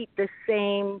repeat the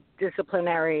same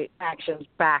disciplinary actions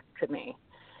back to me.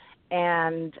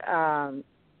 And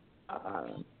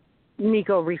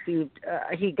Nico received,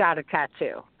 he got a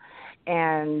tattoo.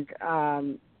 And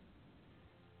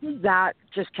that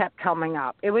just kept coming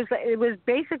up. It was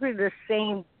basically the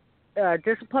same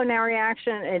disciplinary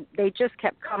action, and they just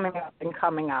kept coming up and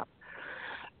coming up.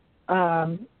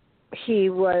 He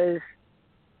was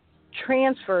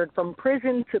transferred from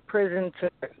prison to prison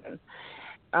to prison.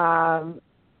 I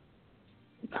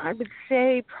would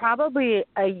say probably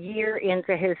a year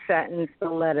into his sentence, the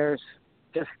letters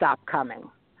just stopped coming.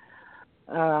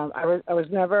 I was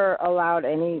never allowed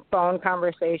any phone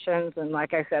conversations, and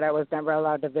like I said, I was never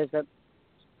allowed to visit.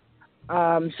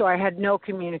 So I had no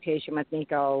communication with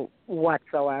Nico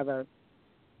whatsoever.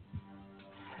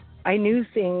 I knew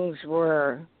things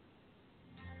were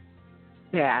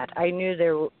bad. I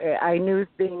knew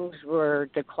things were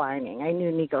declining. I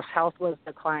knew Nico's health was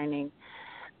declining.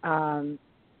 But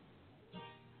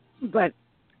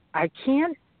I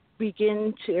can't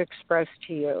begin to express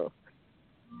to you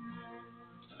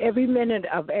every minute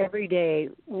of every day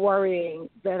worrying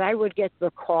that I would get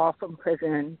the call from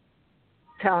prison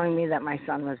telling me that my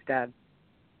son was dead.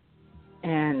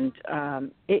 And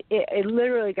it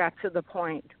literally got to the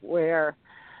point where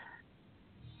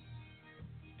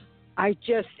I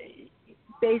just,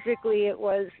 basically it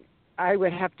was, I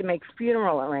would have to make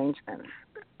funeral arrangements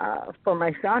for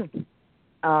my son.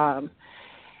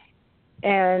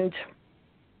 And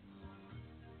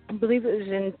I believe it was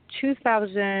in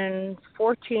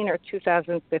 2014 or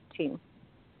 2015.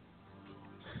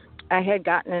 I had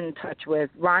gotten in touch with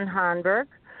Ron Hornberg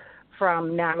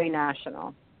from NAMI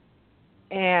National.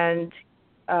 And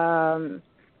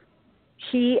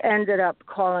he ended up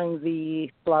calling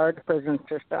the Florida prison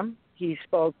system. He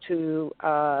spoke to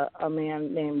a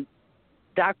man named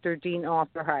Dr. Dean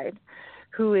Offerheide,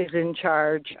 who is in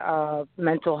charge of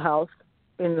mental health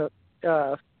in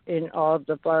all of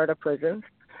the Florida prisons.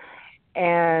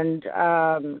 And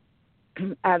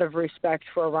out of respect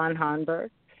for Ron Hornberg,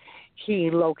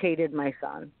 he located my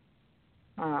son.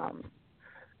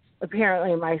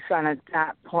 Apparently, my son at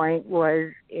that point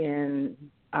was in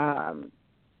a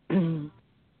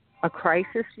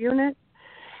crisis unit.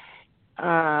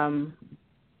 And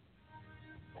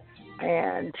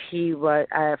he was,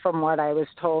 from what I was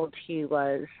told, he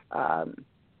was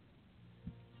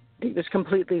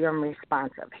completely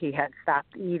unresponsive. He had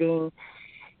stopped eating.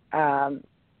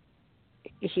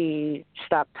 He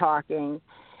stopped talking,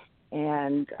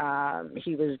 and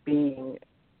he was being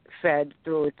fed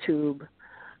through a tube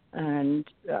and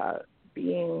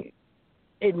being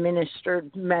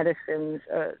administered medicines,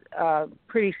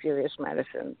 pretty serious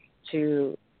medicines,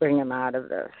 to bring him out of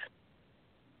this.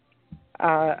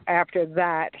 After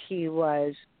that, he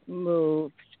was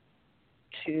moved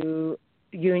to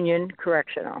Union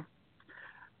Correctional.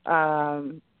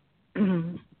 And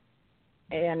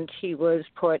he was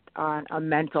put on a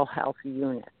mental health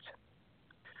unit.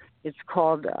 It's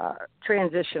called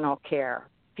Transitional Care,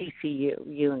 TCU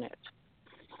unit.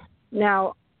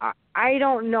 Now, I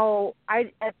don't know.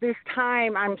 At this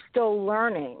time, I'm still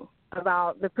learning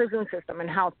about the prison system and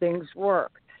how things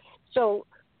work. So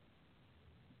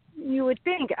you would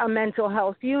think a mental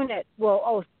health unit, well,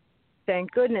 oh,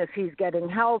 thank goodness he's getting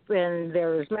help and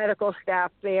there's medical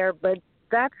staff there, but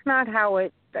that's not how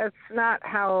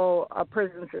a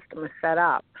prison system is set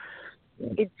up.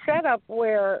 It's set up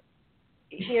where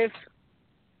if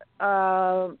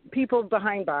people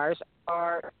behind bars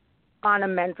are on a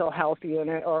mental health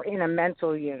unit or in a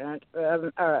mental unit,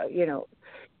 the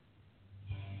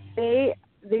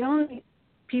only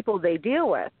people they deal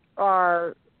with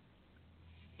are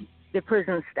the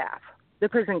prison staff, the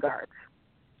prison guards.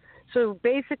 So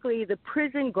basically the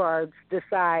prison guards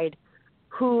decide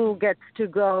who gets to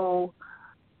go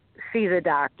see the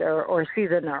doctor or see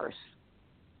the nurse.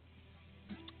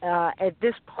 At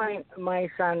this point, my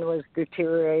son was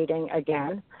deteriorating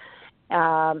again.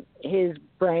 His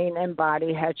brain and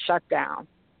body had shut down.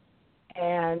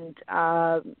 And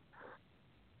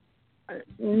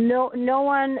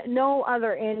no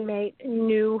other inmate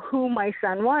knew who my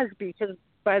son was, because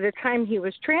by the time he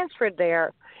was transferred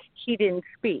there, he didn't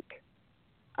speak.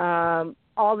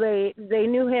 All they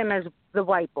knew him as the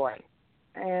white boy.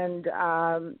 And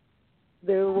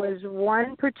there was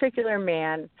one particular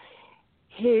man,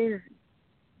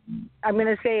 I'm going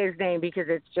to say his name because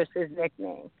it's just his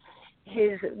nickname.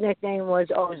 His nickname was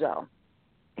Ozo.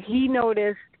 He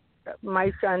noticed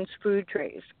my son's food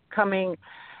trays coming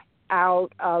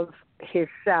out of his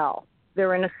cell.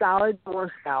 They're in a solid door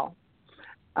cell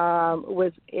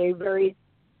with a very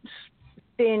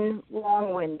thin,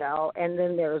 long window, and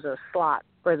then there's a slot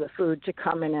for the food to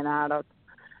come in and out of.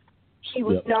 He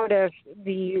would notice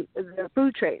the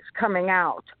food trays coming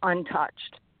out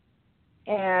untouched.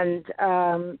 And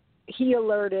he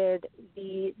alerted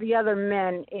the other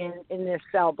men in this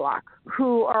cell block,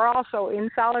 who are also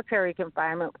in solitary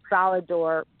confinement, solid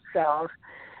door cells,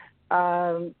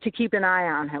 to keep an eye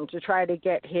on him, to try to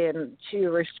get him to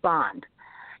respond,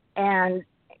 and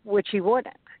which he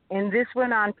wouldn't. And this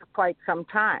went on for quite some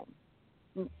time.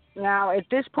 Now, at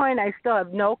this point, I still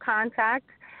have no contact.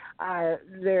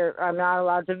 I'm not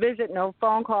allowed to visit, no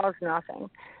phone calls,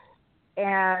 nothing.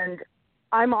 And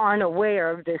I'm unaware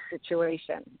of this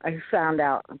situation. I found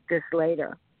out this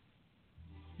later.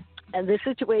 And this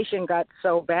situation got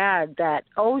so bad that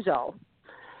Ozo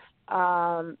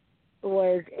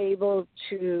was able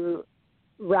to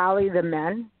rally the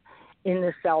men in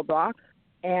the cell block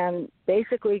and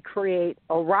basically create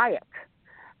a riot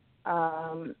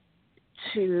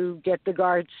to get the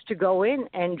guards to go in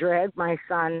and drag my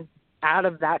son out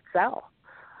of that cell.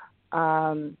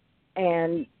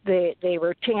 And they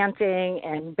were chanting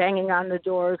and banging on the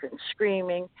doors and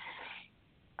screaming.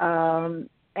 And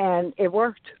it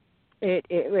worked.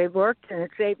 It worked, and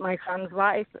it saved my son's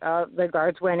life. The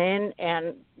guards went in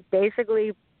and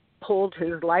basically pulled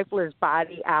his lifeless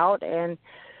body out and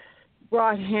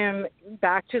brought him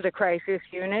back to the crisis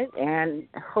unit and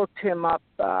hooked him up.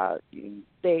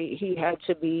 He had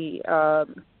to be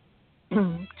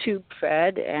tube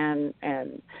fed, and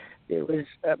there was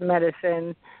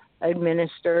medicine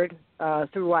administered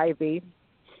through IV.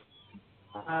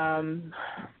 And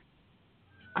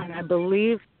I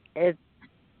believe at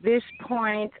this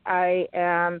point I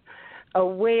am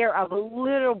aware of a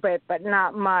little bit, but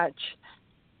not much.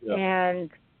 Yeah.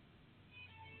 And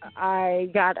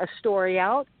I got a story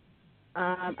out.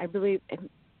 I believe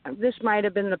this might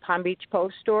have been the Palm Beach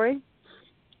Post story.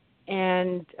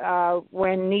 And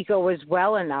when Nico was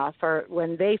well enough, or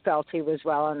when they felt he was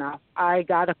well enough, I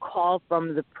got a call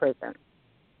from the prison.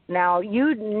 Now,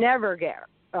 you'd never get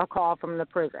a call from the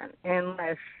prison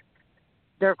unless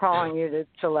they're calling you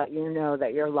to let you know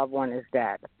that your loved one is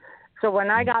dead. So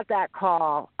when I got that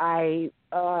call, my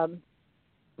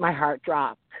heart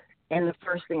dropped. And the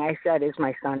first thing I said is,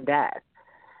 my son dead.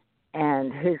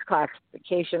 And his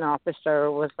classification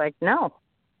officer was like, no,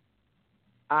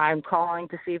 I'm calling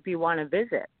to see if you want to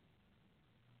visit.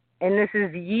 And this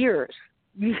is years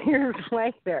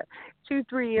later,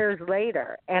 2-3 years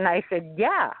later. And I said,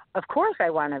 yeah, of course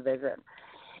I want to visit.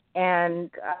 And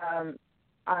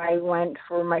I went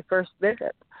for my first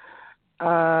visit.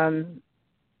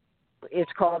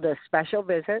 It's called a special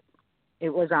visit. It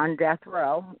was on death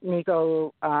row.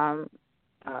 Nico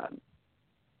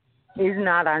is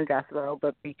not on death row,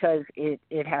 but because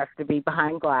it has to be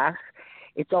behind glass,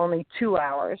 it's only 2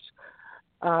 hours.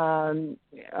 I'll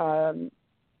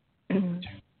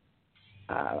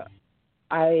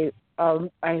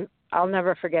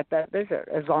never forget that visit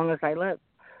as long as I live.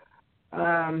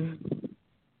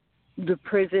 The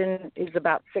prison is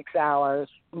about 6 hours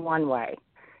one way.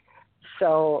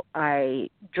 So I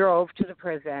drove to the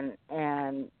prison,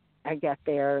 and I get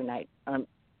there, and I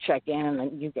check in,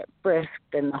 and you get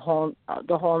brisked and the whole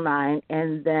nine.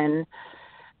 And then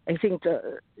I think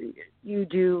you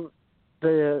do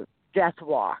the death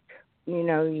walk. You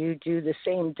know, you do the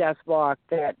same death walk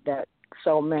that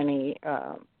so many,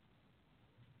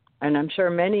 and I'm sure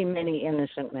many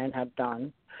innocent men have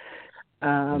done,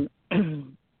 down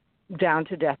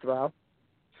to death row.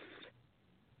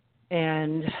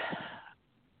 And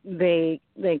they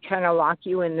kind of lock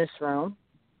you in this room,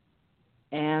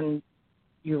 and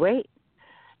you wait.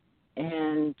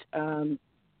 And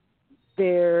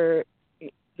there's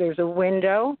a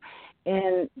window,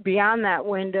 and beyond that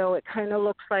window, it kind of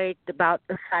looks like about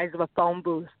the size of a phone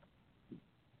booth.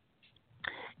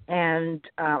 And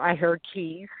I heard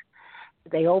keys.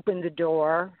 They opened the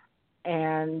door,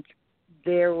 and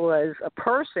there was a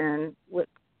person with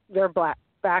their back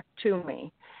to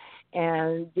me.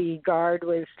 And the guard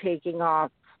was taking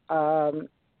off,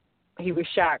 he was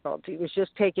shackled. He was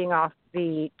just taking off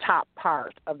the top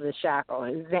part of the shackle.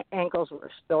 His ankles were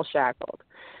still shackled.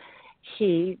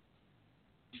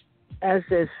 As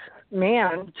this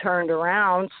man turned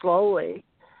around slowly,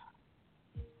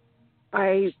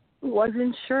 I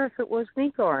wasn't sure if it was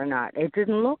Nico or not. It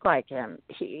didn't look like him.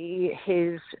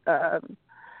 His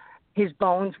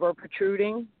bones were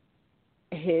protruding.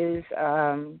 He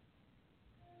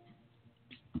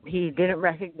didn't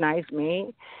recognize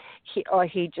me.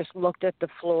 He just looked at the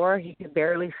floor. He could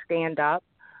barely stand up.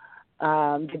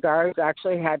 The guards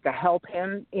actually had to help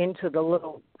him into the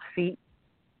little seat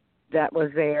that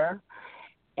was there.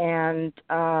 And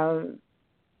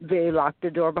they locked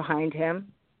the door behind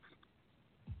him.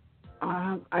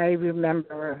 I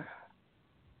remember,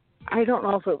 I don't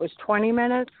know if it was 20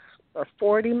 minutes or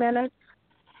 40 minutes,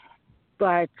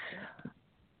 but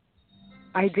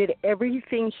I did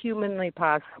everything humanly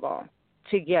possible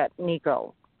to get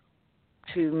Nico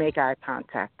to make eye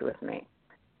contact with me.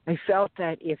 I felt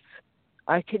that if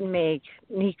I could make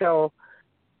Nico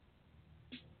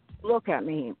look at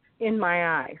me in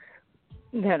my eyes,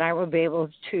 that I would be able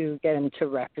to get him to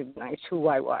recognize who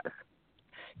I was.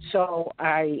 So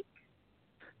I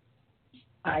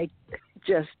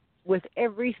just, with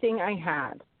everything I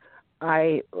had,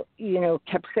 I,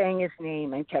 kept saying his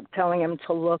name and kept telling him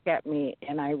to look at me,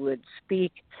 and I would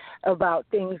speak about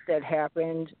things that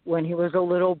happened when he was a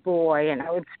little boy, and I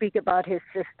would speak about his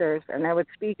sisters, and I would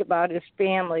speak about his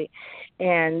family,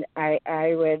 and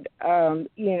I would, I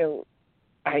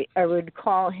would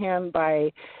call him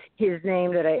by his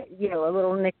name that a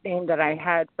little nickname that I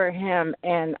had for him,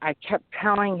 and I kept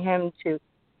telling him to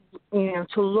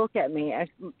look at me.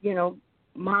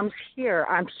 Mom's here.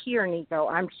 I'm here, Nico.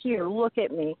 I'm here. Look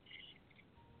at me.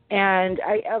 And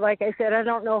I, like I said, I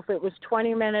don't know if it was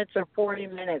 20 minutes or 40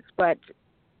 minutes, but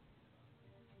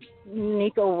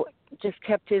Nico just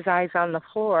kept his eyes on the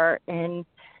floor, and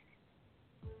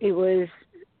it was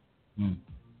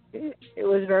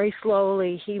very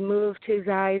slowly. He moved his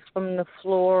eyes from the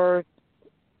floor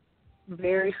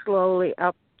very slowly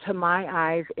up to my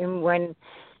eyes, and when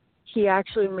he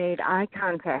actually made eye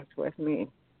contact with me,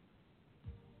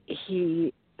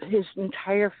 his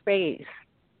entire face,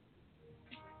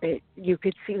 you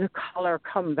could see the color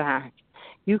come back.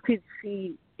 You could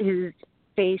see his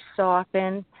face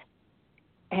soften,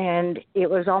 and it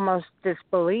was almost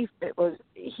disbelief.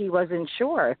 He wasn't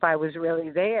sure if I was really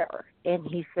there. And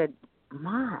he said,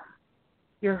 "Mom,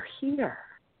 you're here."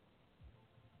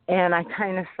 And I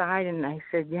kind of sighed, and I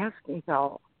said, "Yes,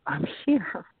 Nico, I'm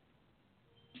here."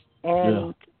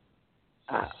 And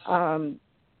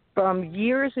from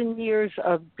years and years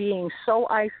of being so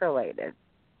isolated,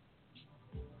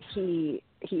 his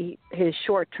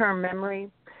short-term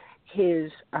memory, his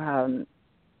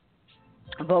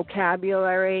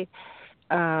vocabulary,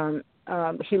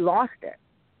 he lost it.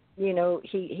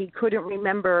 He couldn't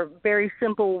remember very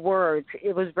simple words.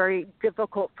 It was very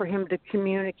difficult for him to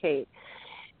communicate.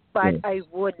 But I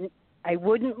wouldn't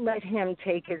let him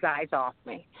take his eyes off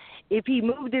me. If he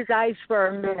moved his eyes for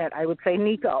a minute, I would say,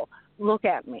 "Nico, look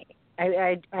at me."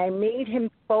 I made him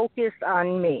focus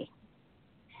on me.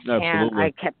 Absolutely. And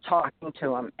I kept talking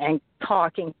to him and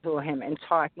talking to him and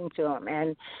talking to him.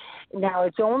 And now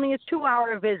it's only a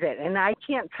 2-hour visit, and I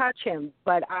can't touch him,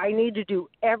 but I need to do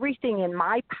everything in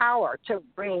my power to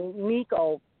bring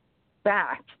Nico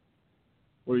back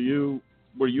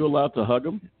Were you allowed to hug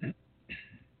him?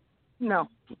 No,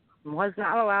 was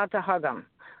not allowed to hug him.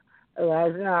 I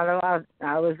was not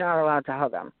allowed to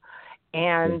hug him.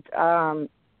 And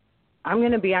I'm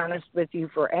going to be honest with you,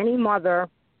 for any mother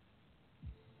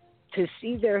to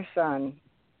see their son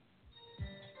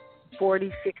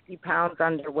 40, 60 pounds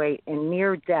underweight and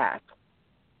near death,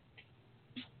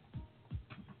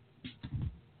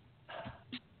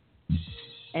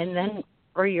 and then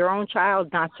for your own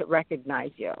child not to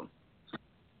recognize you,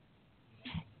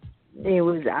 it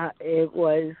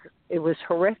was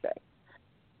horrific.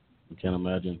 I can't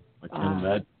imagine.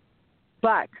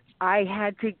 But I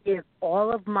had to give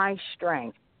all of my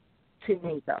strength to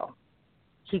Nico.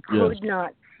 He could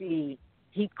not see.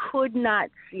 He could not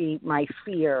see my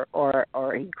fear, or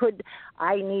he could.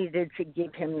 I needed to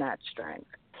give him that strength.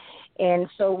 And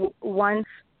so once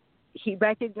he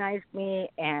recognized me,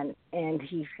 and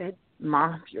he said,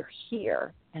 "Mom, you're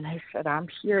here." And I said, "I'm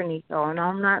here, Nico, and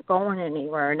I'm not going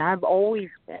anywhere, and I've always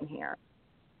been here."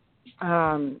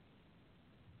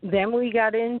 Then we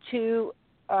got into,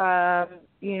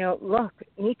 look,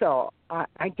 Nico,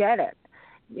 I get it.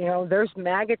 There's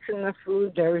maggots in the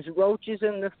food. There's roaches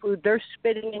in the food. They're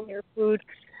spitting in your food.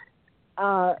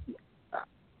 I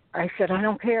said, I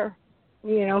don't care.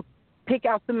 Pick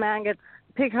out the maggots,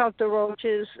 pick out the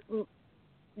roaches.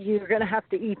 You're going to have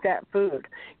to eat that food.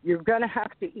 You're going to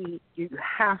have to eat. You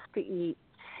have to eat.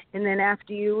 And then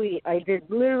after you eat, I did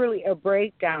literally a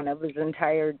breakdown of his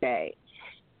entire day.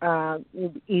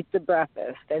 You eat the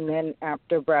breakfast, and then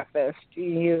after breakfast,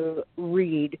 you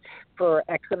read for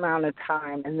X amount of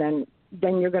time, and then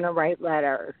you're going to write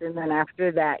letters, and then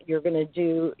after that, you're going to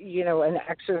do, an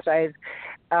exercise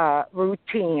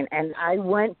routine. And I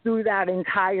went through that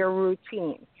entire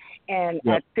routine. And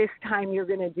at this time, you're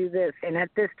going to do this, and at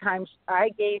this time, I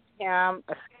gave him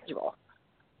a schedule.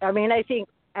 I mean, I think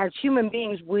as human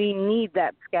beings, we need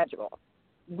that schedule.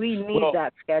 We need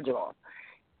that schedule.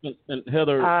 And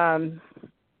Heather,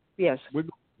 yes,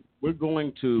 we're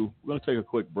going to take a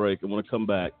quick break. I want to come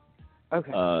back.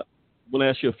 Okay. I want to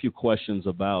ask you a few questions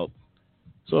about.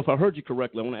 So, if I heard you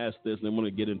correctly, I want to ask this, and then I want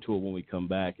to get into it when we come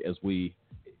back.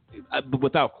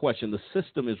 Without question, the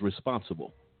system is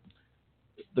responsible.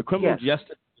 The criminal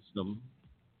justice system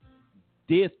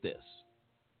did this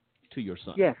to your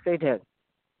son. Yes, they did.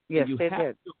 Yes, they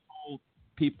did. To hold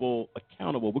people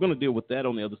accountable. We're going to deal with that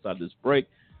on the other side of this break.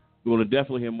 We want to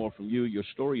definitely hear more from you. Your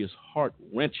story is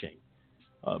heart-wrenching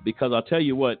because I'll tell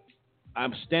you what,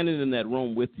 I'm standing in that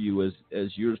room with you as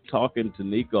you're talking to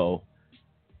Nico,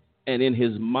 and in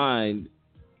his mind,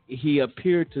 he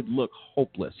appeared to look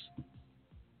hopeless,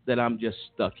 that I'm just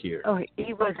stuck here. Oh,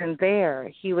 he wasn't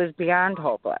there. He was beyond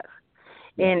hopeless.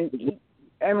 And,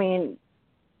 I mean,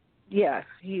 yes,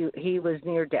 he was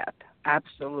near death.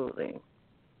 Absolutely.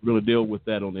 We're going to deal with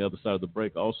that on the other side of the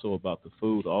break, also about the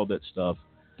food, all that stuff.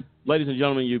 Ladies and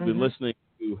gentlemen, you've been listening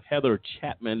to Heather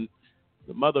Chapman,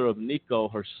 the mother of Nico,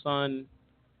 her son.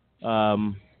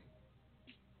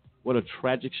 What a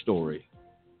tragic story.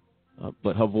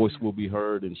 But her voice will be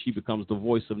heard, and she becomes the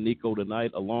voice of Nico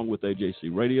tonight, along with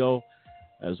AJC Radio,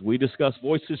 as we discuss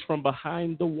voices from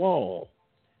behind the wall,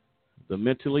 the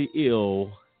mentally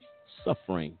ill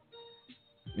suffering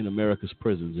in America's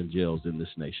prisons and jails in this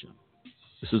nation.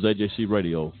 This is AJC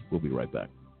Radio. We'll be right back.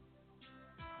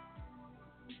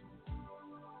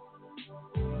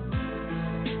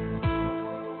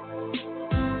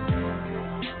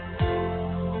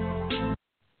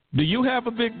 Do you have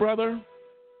a big brother?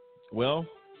 Well,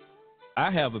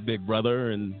 I have a big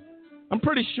brother, and I'm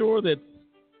pretty sure that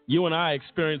you and I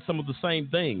experience some of the same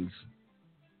things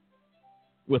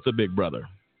with a big brother.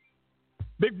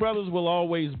 Big brothers will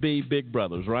always be big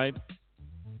brothers, right?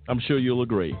 I'm sure you'll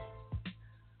agree.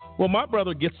 Well, my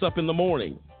brother gets up in the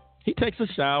morning. He takes a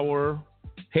shower,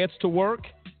 heads to work,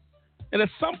 and at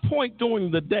some point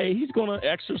during the day, he's going to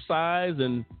exercise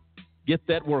and get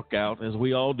that workout, as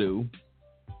we all do.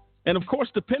 And, of course,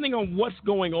 depending on what's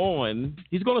going on,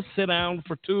 he's going to sit down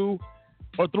for 2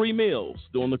 or 3 meals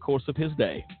during the course of his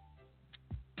day.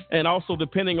 And also,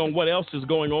 depending on what else is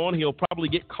going on, he'll probably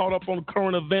get caught up on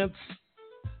current events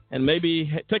and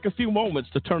maybe take a few moments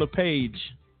to turn a page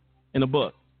in a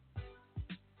book.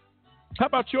 How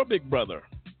about your big brother?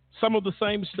 Some of the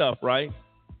same stuff, right?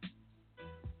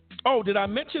 Oh, did I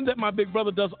mention that my big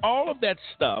brother does all of that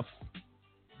stuff,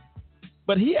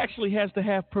 but he actually has to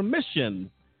have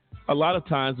permission a lot of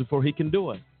times before he can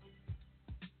do it?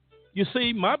 You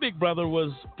see, my big brother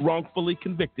was wrongfully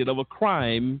convicted of a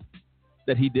crime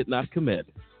that he did not commit.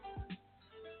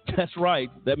 That's right.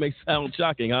 That may sound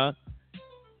shocking, huh?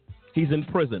 He's in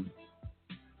prison.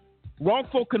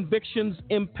 Wrongful convictions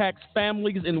impacts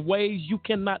families in ways you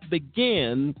cannot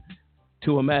begin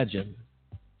to imagine.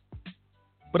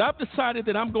 But I've decided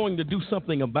that I'm going to do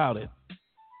something about it.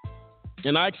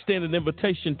 And I extend an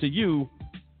invitation to you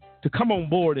to come on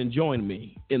board and join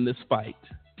me in this fight.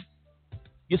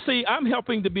 You see, I'm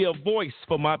helping to be a voice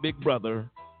for my big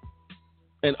brother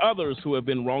and others who have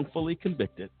been wrongfully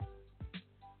convicted.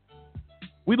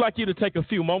 We'd like you to take a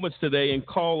few moments today and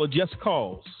call a Just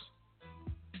Cause,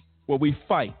 where we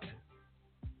fight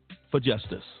for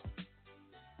justice.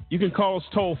 You can call us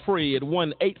toll free at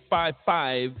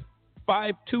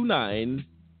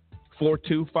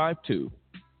 1-855-529-4252.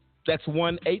 That's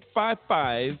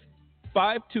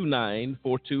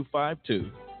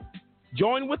 1-855-529-4252.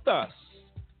 Join with us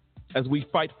as we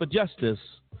fight for justice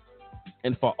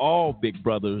and for all big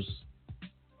brothers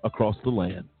across the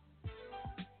land.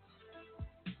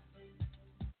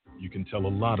 You can tell a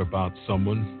lot about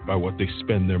someone by what they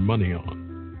spend their money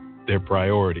on, their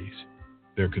priorities,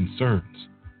 their concerns,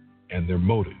 and their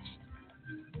motives.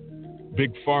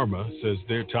 Big Pharma says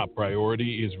their top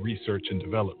priority is research and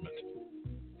development.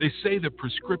 They say that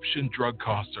prescription drug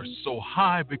costs are so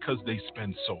high because they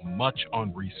spend so much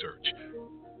on research.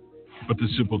 But the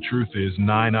simple truth is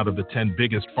 9 out of the 10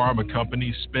 biggest pharma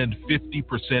companies spend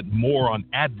 50% more on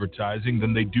advertising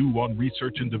than they do on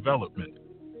research and development.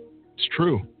 It's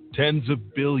true. Tens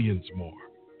of billions more.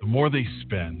 The more they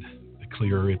spend, the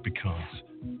clearer it becomes.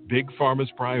 Big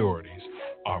Pharma's priorities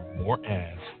are more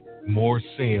ads, more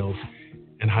sales,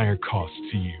 and higher costs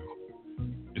to you.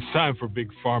 It's time for Big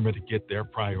Pharma to get their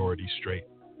priorities straight.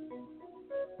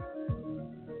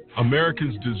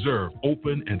 Americans deserve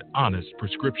open and honest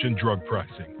prescription drug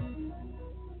pricing.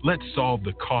 Let's solve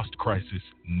the cost crisis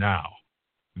now.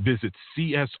 Visit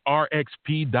csrxp.org.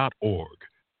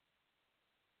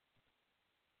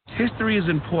 History is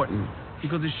important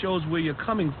because it shows where you're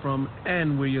coming from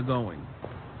and where you're going.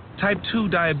 Type 2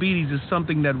 diabetes is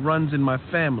something that runs in my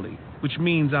family, which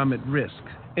means I'm at risk.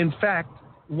 In fact,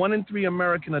 1 in 3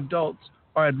 American adults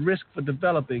are at risk for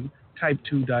developing type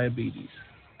 2 diabetes.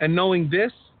 And knowing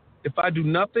this, if I do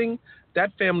nothing,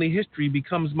 that family history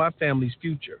becomes my family's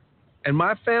future. And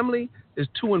my family is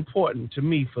too important to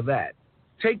me for that.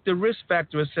 Take the risk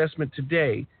factor assessment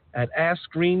today at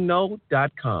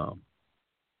AskScreenKnow.com.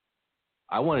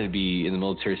 I wanted to be in the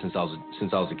military since I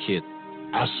was a kid.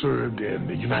 I served in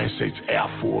the United States Air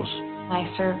Force.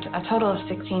 I served a total of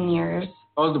 16 years.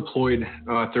 I was deployed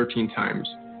 13 times.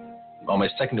 On my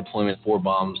second deployment, 4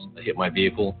 bombs hit my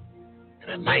vehicle.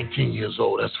 And at 19 years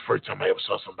old, that's the first time I ever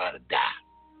saw somebody die.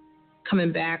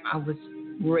 Coming back, I was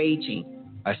raging.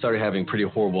 I started having pretty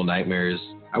horrible nightmares.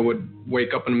 I would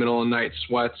wake up in the middle of the night,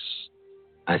 sweats.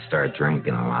 I started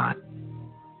drinking a lot.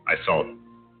 I felt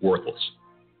worthless.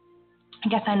 I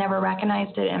guess I never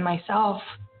recognized it in myself.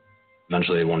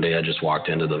 Eventually, one day I just walked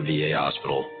into the VA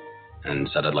hospital and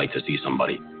said I'd like to see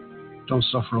somebody. Don't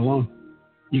suffer alone.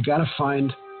 You got to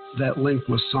find that link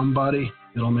with somebody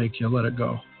that'll make you let it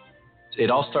go. It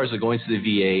all starts with going to the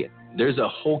VA. There's a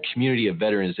whole community of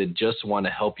veterans that just want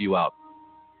to help you out.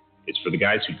 It's for the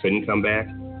guys who couldn't come back,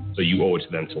 so you owe it to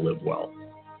them to live well,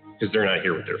 because they're not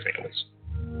here with their families.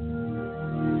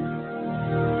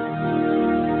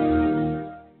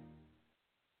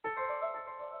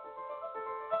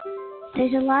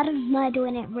 There's a lot of mud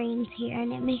when it rains here,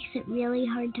 and it makes it really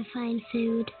hard to find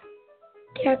food.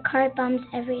 There are car bombs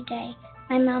every day.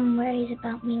 My mom worries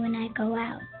about me when I go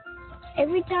out.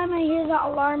 Every time I hear the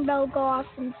alarm bell go off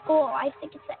in school, I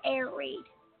think it's an air raid.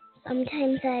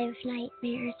 Sometimes I have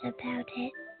nightmares about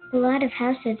it. A lot of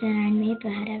houses in our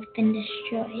neighborhood have been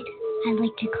destroyed. I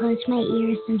like to close my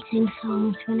ears and sing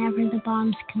songs whenever the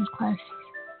bombs come close.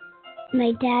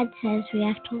 My dad says we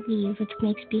have to leave, which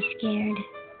makes me scared.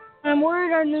 I'm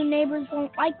worried our new neighbors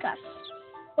won't like us.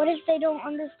 What if they don't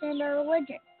understand our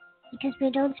religion? Because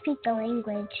we don't speak the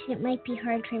language, it might be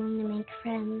hard for me to make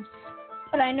friends.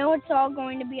 But I know it's all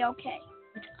going to be okay.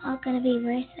 It's all going to be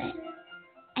worth it.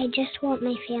 I just want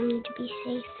my family to be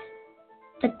safe.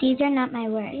 But these are not my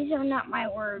words. These are not my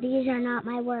words. These are not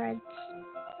my words.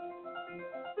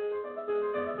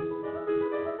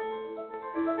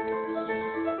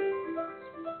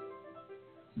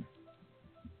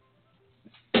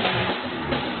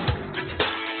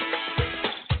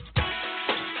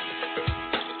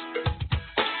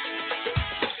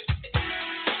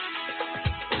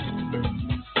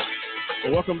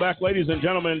 Welcome back, ladies and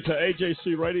gentlemen, to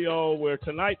AJC Radio, where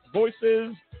tonight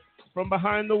Voices from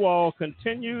Behind the Wall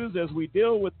continues as we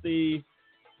deal with the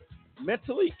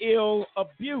mentally ill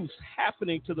abuse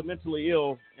happening to the mentally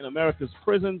ill in America's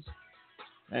prisons.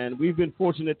 And we've been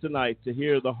fortunate tonight to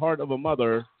hear the heart of a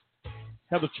mother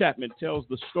Heather Chapman tells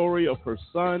the story of her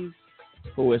son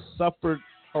who has suffered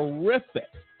horrific,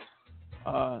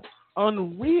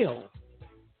 unreal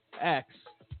acts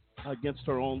against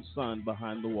her own son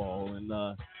behind the wall. And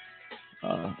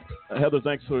Heather,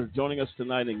 thanks for joining us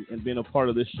tonight and being a part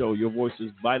of this show. Your voice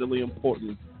is vitally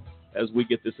important as we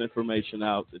get this information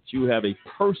out, that you have a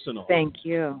personal Thank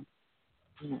you.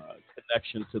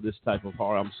 Connection to this type of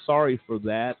horror. I'm sorry for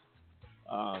that.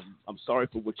 I'm sorry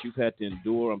for what you've had to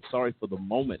endure. I'm sorry for the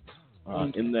moment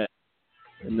in that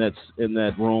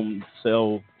room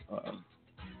cell.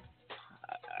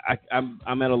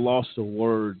 I'm at a loss of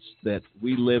words that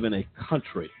we live in a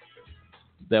country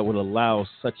that would allow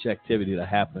such activity to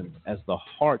happen, as the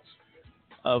hearts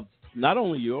of not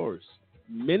only yours,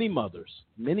 many mothers,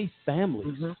 many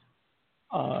families,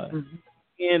 and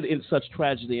in such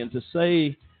tragedy. And to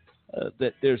say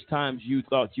that there's times you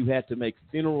thought you had to make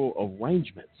funeral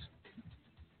arrangements.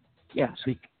 Yes.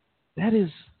 That is,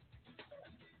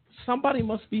 somebody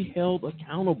must be held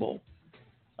accountable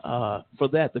for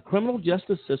that. The criminal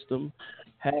justice system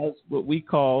has what we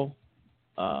call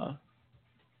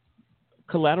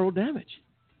collateral damage.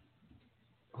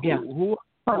 Yeah. Who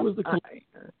is the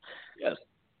yes.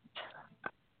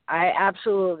 I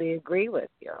absolutely agree with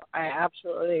you.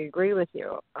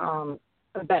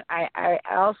 But I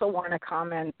also want to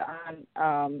comment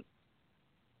on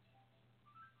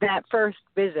that first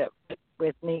visit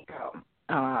with Nico.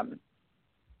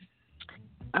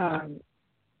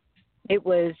 It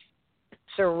was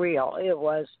surreal. It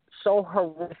was so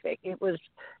horrific. It was,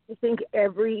 I think,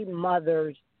 every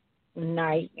mother's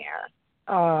nightmare.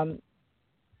 But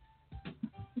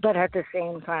at the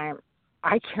same time,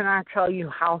 I cannot tell you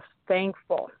how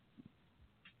thankful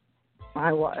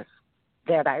I was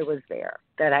that I was there,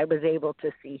 that I was able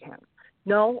to see him.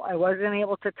 No, I wasn't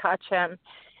able to touch him,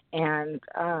 and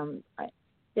I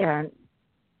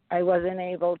wasn't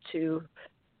able to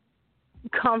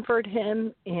comfort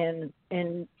him in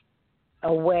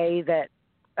a way that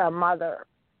a mother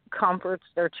comforts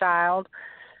their child.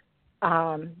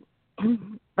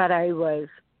 But I was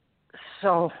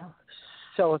so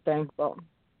thankful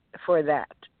for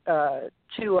that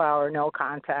 2-hour no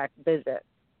contact visit.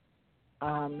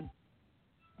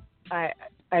 I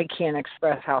can't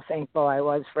express how thankful I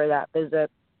was for that visit.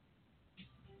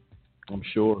 I'm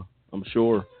sure.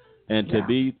 And to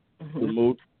be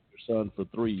removed from your son for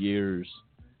 3 years,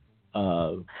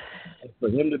 for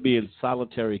him to be in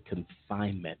solitary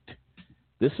confinement,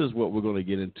 this is what we're going to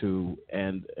get into.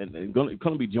 And going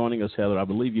to be joining us, Heather. I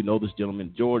believe you know this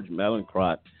gentleman, George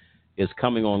Malincrot, is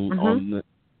coming on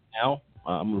now.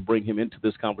 I'm going to bring him into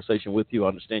this conversation with you. I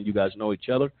understand you guys know each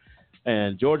other.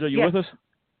 And George, are you with us?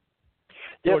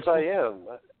 Yes, George, I am.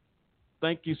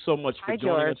 Thank you so much for Hi,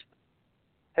 joining George. us.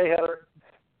 Hey,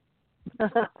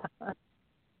 Heather.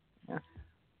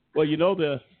 Well, you know,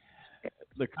 the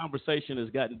conversation has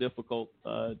gotten difficult,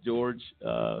 George,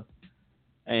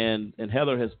 and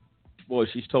Heather has,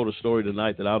 she's told a story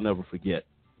tonight that I'll never forget.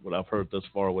 What I've heard thus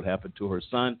far, what happened to her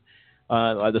son.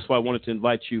 That's why I wanted to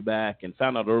invite you back, and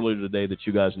found out earlier today that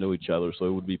you guys knew each other, so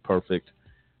it would be perfect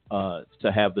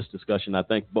to have this discussion. I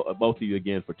thank both of you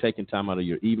again for taking time out of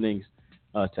your evenings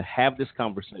to have this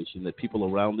conversation, that people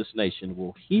around this nation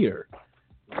will hear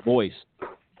the voice of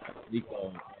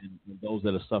Nico and those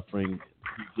that are suffering,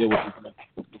 deal with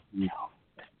these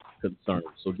concerns.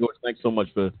 So, George, thanks so much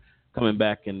for coming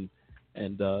back. And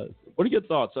what are your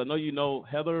thoughts? I know you know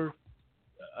Heather.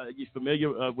 Are you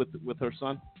familiar with her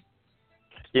son?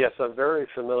 Yes, I'm very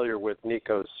familiar with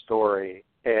Nico's story,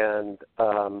 and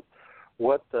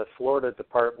what the Florida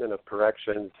Department of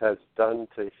Corrections has done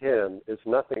to him is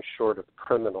nothing short of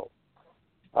criminal.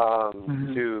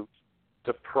 To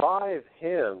deprive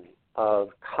him of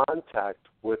contact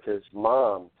with his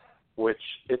mom, which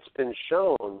it's been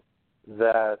shown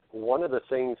that one of the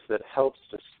things that helps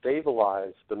to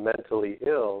stabilize the mentally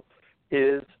ill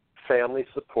is family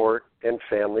support and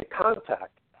family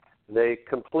contact. They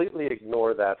completely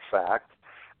ignore that fact.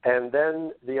 And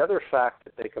then the other fact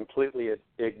that they completely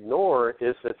ignore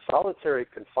is that solitary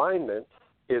confinement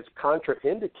is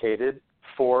contraindicated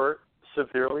for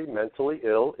severely mentally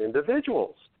ill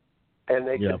individuals. And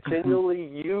they continually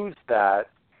use that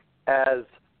as,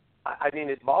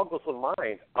 it boggles the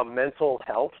mind, a mental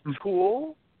health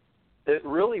tool. That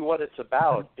really what it's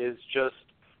about is just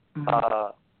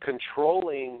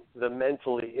controlling the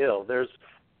mentally ill. There's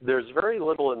very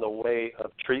little in the way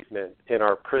of treatment in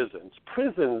our prisons.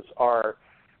 Prisons are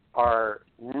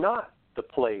not the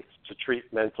place to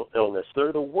treat mental illness.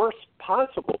 They're the worst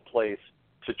possible place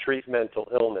to treat mental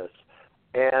illness,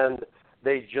 and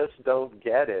they just don't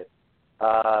get it.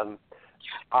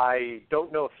 I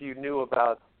don't know if you knew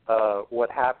about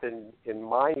what happened in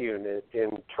my unit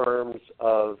in terms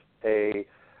of a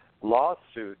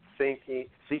lawsuit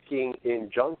seeking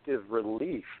injunctive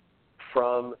relief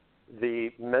from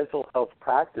the mental health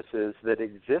practices that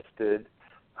existed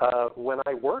when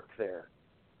I worked there.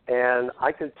 And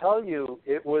I can tell you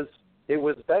it was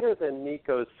better than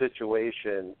Nico's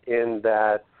situation in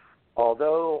that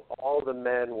although all the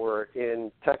men were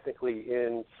technically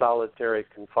in solitary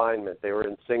confinement, they were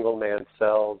in single-man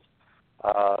cells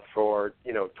for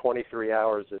 23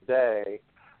 hours a day,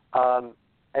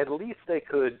 at least they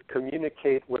could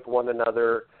communicate with one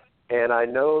another. And I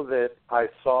know that I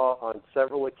saw on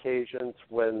several occasions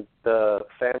when the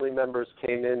family members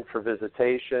came in for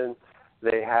visitation,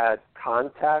 they had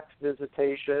contact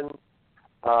visitation.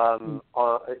 On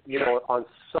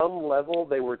some level,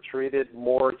 they were treated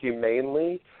more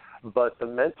humanely, but the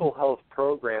mental health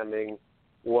programming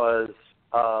was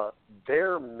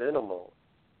bare minimal.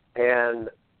 And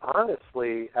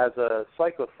honestly, as a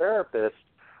psychotherapist,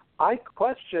 I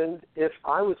questioned if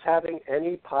I was having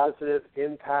any positive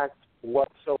impact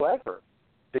whatsoever,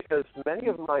 because many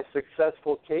of my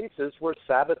successful cases were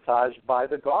sabotaged by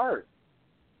the guard.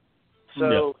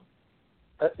 So,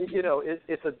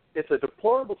 it's a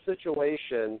deplorable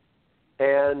situation,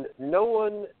 and no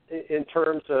one in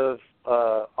terms of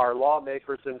our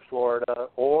lawmakers in Florida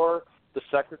or the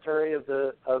Secretary of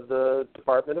the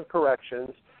Department of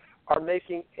Corrections are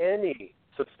making any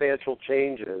substantial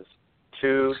changes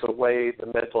to the way the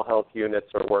mental health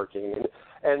units are working.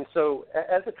 And so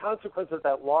as a consequence of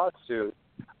that lawsuit,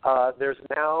 there's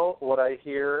now what I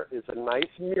hear is a nice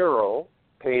mural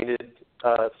painted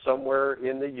somewhere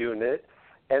in the unit,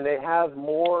 and they have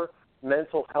more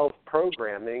mental health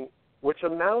programming, which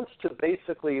amounts to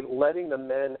basically letting the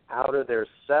men out of their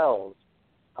cells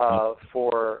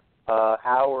for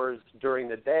hours during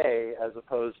the day as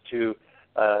opposed to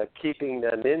keeping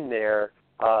them in there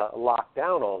locked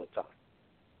down all the time.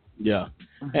 Yeah.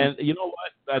 And you know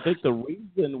what? I think the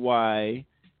reason why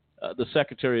the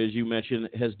Secretary, as you mentioned,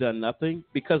 has done nothing,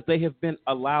 because they have been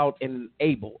allowed and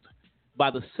enabled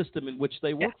by the system in which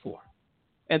they work for.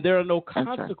 And there are no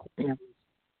consequences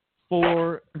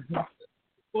for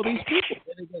these people.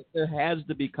 There has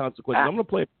to be consequences. I'm going to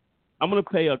play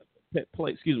a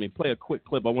quick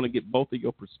clip. I want to get both of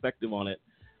your perspective on it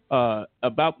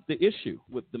about the issue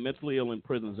with the mentally ill in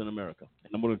prisons in America.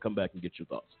 And I'm going to come back and get your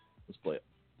thoughts. Let's play it.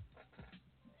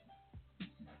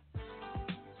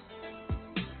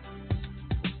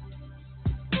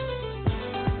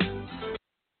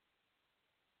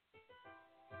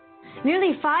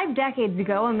 Nearly 5 decades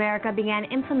ago, America began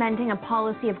implementing a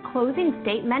policy of closing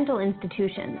state mental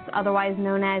institutions, otherwise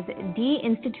known as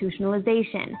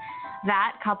deinstitutionalization.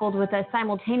 That, coupled with a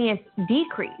simultaneous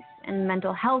decrease in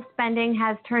mental health spending,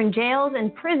 has turned jails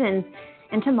and prisons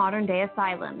into modern-day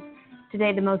asylums.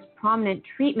 Today, the most prominent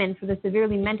treatment for the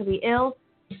severely mentally ill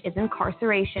is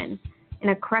incarceration. In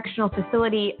a correctional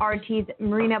facility, RT's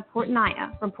Marina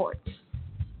Portnaya reports.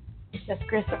 That's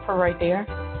Christopher right there.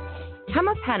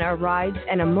 Hema Penna rides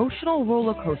an emotional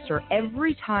roller coaster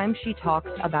every time she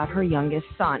talks about her youngest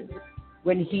son.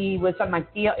 When he was at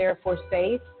MacDill Air Force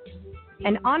Base,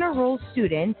 an honor roll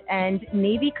student and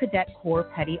Navy Cadet Corps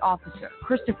petty officer,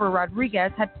 Christopher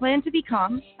Rodriguez had planned to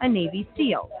become a Navy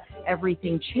SEAL.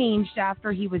 Everything changed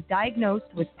after he was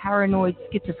diagnosed with paranoid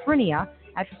schizophrenia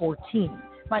at 14.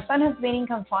 My son has been in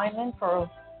confinement for,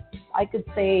 I could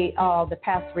say, the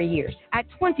past 3 years. At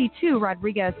 22,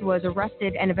 Rodriguez was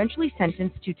arrested and eventually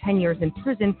sentenced to 10 years in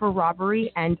prison for robbery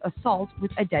and assault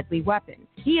with a deadly weapon.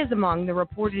 He is among the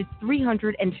reported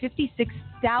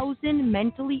 356,000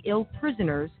 mentally ill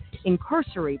prisoners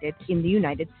incarcerated in the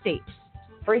United States.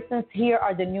 For instance, here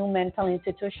are the new mental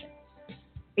institutions.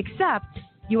 Except,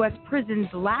 U.S. prisons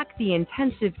lack the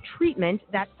intensive treatment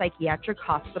that psychiatric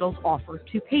hospitals offer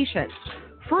to patients.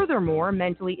 Furthermore,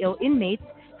 mentally ill inmates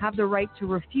have the right to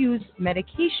refuse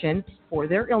medication for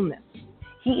their illness.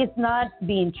 He is not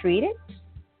being treated.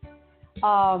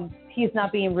 He is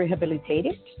not being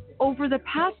rehabilitated. Over the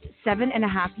past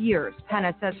 7.5 years,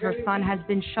 Penna says her son has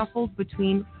been shuffled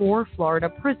between 4 Florida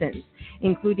prisons,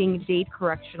 including Dade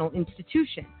Correctional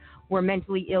Institution, where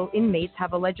mentally ill inmates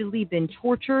have allegedly been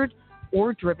tortured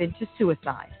or driven to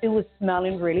suicide. He was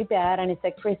smelling really bad, and he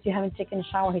said, "Chris, you haven't taken a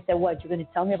shower." He said, "What, you're going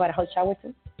to tell me about a hot shower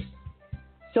too?"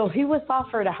 So he was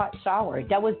offered a hot shower.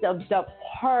 That was the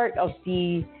part of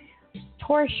the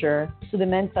torture to the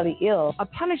mentally ill. A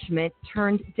punishment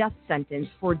turned death sentence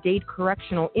for Dade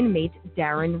Correctional inmate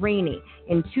Darren Rainey.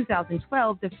 In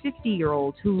 2012, the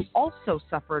 50-year-old, who also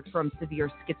suffered from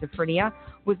severe schizophrenia,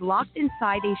 was locked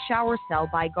inside a shower cell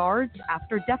by guards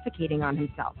after defecating on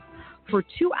himself. For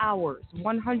 2 hours,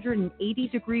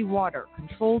 180-degree water,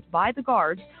 controlled by the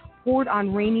guards, poured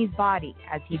on Rainey's body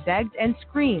as he begged and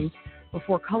screamed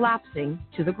before collapsing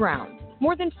to the ground.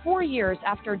 More than 4 years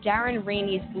after Darren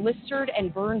Rainey's blistered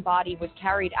and burned body was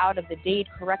carried out of the Dade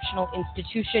Correctional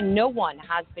Institution, no one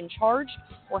has been charged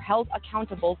or held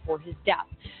accountable for his death.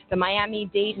 The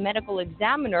Miami-Dade Medical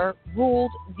Examiner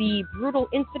ruled the brutal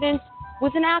incident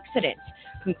was an accident,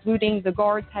 concluding the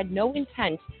guards had no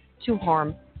intent to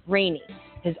harm Rainey.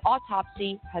 His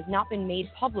autopsy has not been made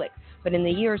public, but in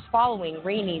the years following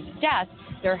Rainey's death,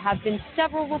 there have been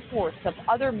several reports of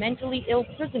other mentally ill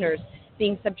prisoners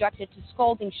being subjected to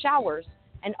scalding showers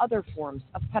and other forms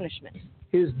of punishment.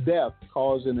 His death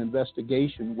caused an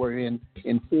investigation wherein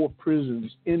in 4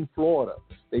 prisons in Florida,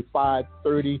 they fired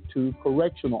 32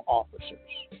 correctional officers.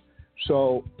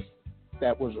 So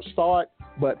that was a start,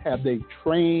 but have they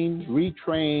trained,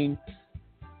 retrained,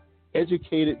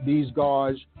 educated these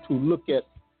guards to look at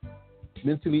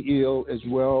mentally ill as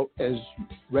well as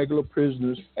regular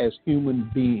prisoners as human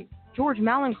beings? George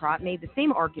Malincrot made the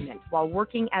same argument while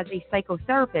working as a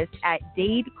psychotherapist at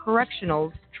Dade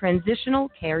Correctional's Transitional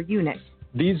Care Unit.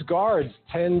 These guards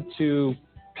tend to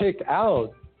pick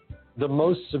out the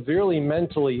most severely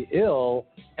mentally ill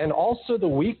and also the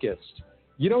weakest.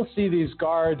 You don't see these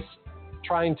guards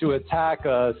trying to attack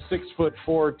a 6'4",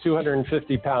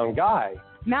 250-pound guy.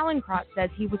 Malincrot says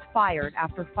he was fired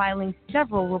after filing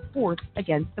several reports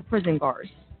against the prison guards.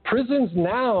 Prisons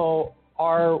now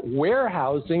are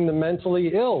warehousing the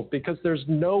mentally ill because there's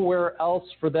nowhere else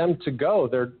for them to go.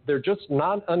 There are just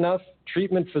not enough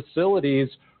treatment facilities,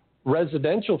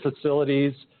 residential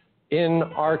facilities in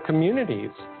our communities.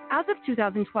 As of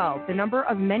 2012, the number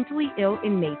of mentally ill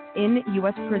inmates in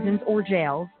U.S. prisons or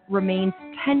jails remains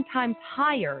 10 times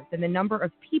higher than the number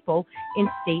of people in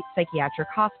state psychiatric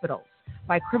hospitals.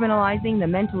 By criminalizing the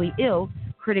mentally ill,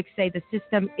 critics say the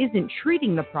system isn't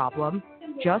treating the problem,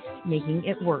 just making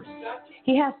it worse.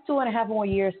 He has 2.5 more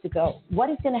years to go. What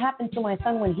is going to happen to my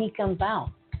son when he comes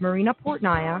out? Marina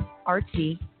Portnaya,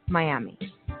 RT, Miami.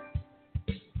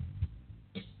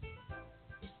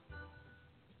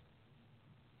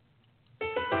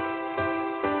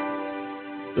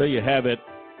 There you have it.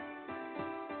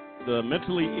 The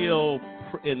mentally ill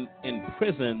in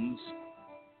prisons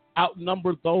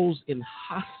outnumber those in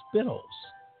hospitals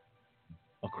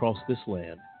across this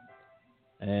land.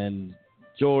 And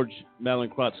George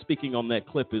Malincrot speaking on that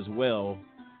clip as well.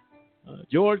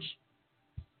 George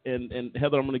and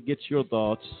Heather, I'm going to get your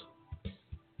thoughts.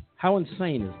 How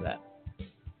insane is that?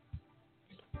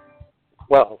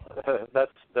 Well,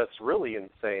 that's really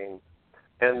insane.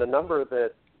 And the number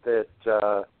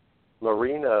that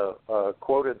Marina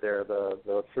quoted there,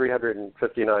 the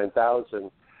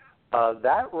 359,000,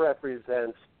 that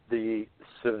represents the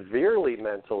severely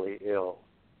mentally ill.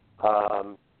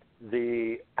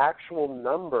 The actual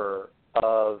number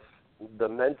of the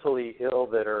mentally ill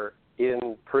that are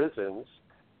in prisons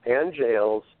and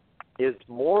jails is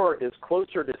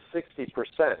closer to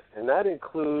 60%, and that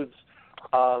includes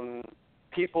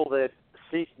people that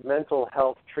seek mental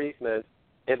health treatment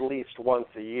at least once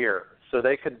a year. So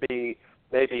they could be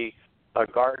maybe a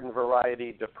garden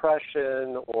variety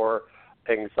depression or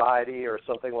anxiety or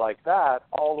something like that,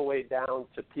 all the way down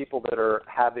to people that are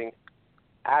having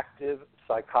active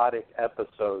psychotic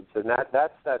episodes, and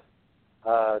that's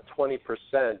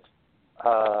 20%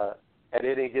 at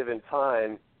any given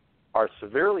time are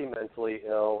severely mentally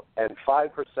ill, and 5%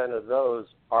 of those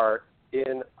are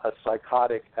in a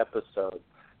psychotic episode.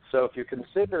 So if you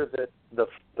consider that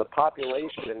the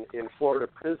population in Florida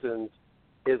prisons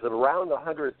is around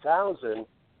 100,000,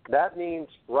 that means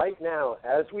right now,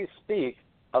 as we speak,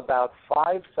 about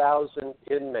 5,000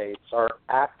 inmates are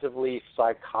actively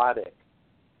psychotic.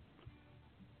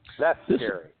 That's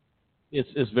scary.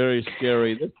 It's very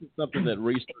scary. This is something that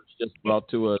research just brought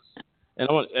to us.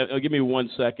 And give me 1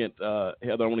 second,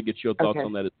 Heather. I want to get your thoughts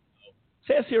on that as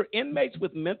well. It says here, inmates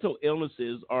with mental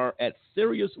illnesses are at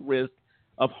serious risk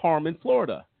of harm in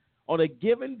Florida. On a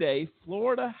given day,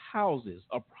 Florida houses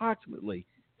approximately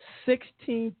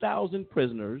 16,000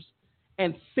 prisoners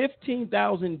and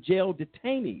 15,000 jail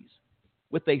detainees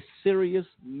with a serious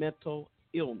mental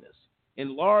illness.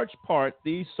 In large part,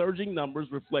 these surging numbers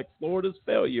reflect Florida's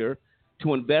failure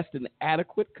to invest in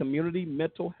adequate community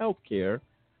mental health care.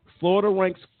 Florida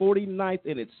ranks 49th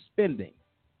in its spending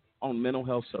on mental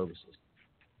health services.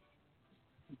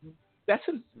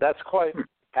 That's quite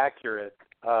accurate.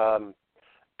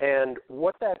 And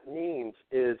what that means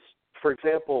is, for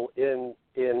example, in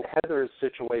Heather's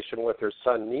situation with her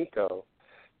son Nico,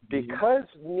 because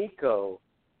Nico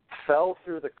fell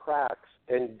through the cracks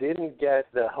and didn't get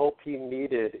the help he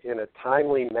needed in a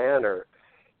timely manner,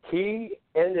 he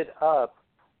ended up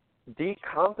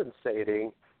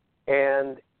decompensating,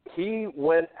 and he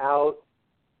went out,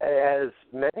 as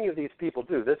many of these people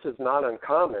do. This is not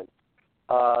uncommon.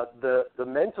 The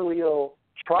mentally ill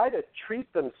try to treat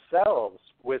themselves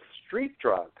with street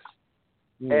drugs.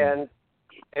 And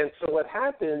so what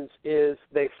happens is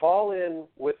they fall in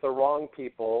with the wrong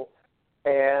people,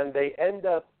 and they end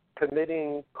up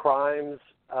committing crimes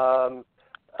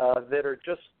that are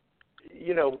just,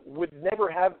 would never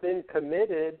have been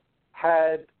committed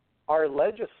had our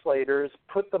legislators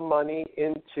put the money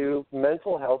into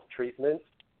mental health treatment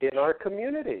in our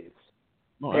communities.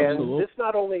 Oh, and this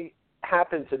not only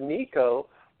happened to Nico,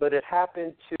 but it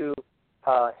happened to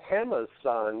Hema's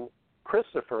son,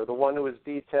 Christopher, the one who was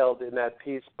detailed in that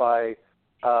piece by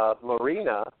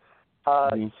Marina.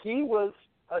 He was,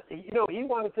 he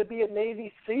wanted to be a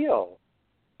Navy SEAL.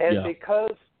 And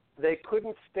because they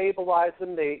couldn't stabilize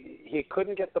him, he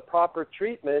couldn't get the proper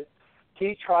treatment,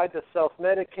 he tried to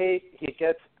self-medicate. He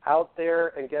gets out there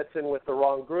and gets in with the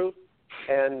wrong group,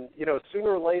 and,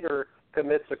 sooner or later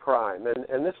commits a crime.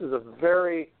 And this is a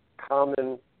very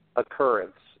common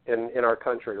occurrence in our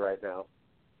country right now.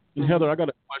 And Heather, I got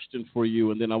a question for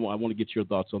you, and then I want to get your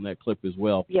thoughts on that clip as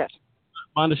well. Yes.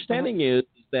 My understanding is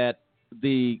that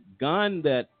the gun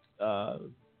that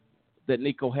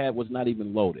Nico had was not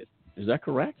even loaded. Is that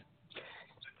correct?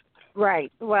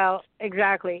 Right. Well,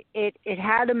 exactly. It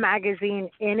had a magazine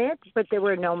in it, but there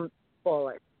were no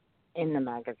bullets in the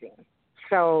magazine.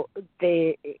 So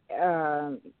the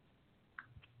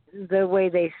way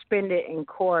they spinned it in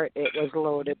court, it was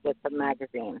loaded with the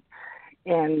magazine.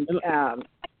 And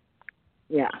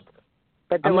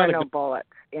but there were no bullets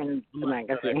in the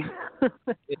magazine. But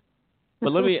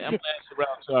I'm going to ask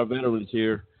around to our veterans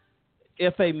here.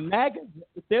 If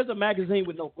there's a magazine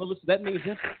with no bullets, that means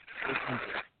it's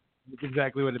That's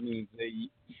exactly what it means.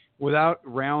 Without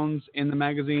rounds in the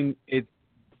magazine,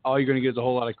 all you're going to get is a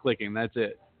whole lot of clicking. That's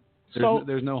it.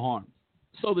 There's no harm.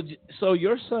 So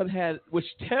your son had, which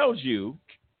tells you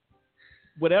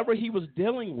whatever he was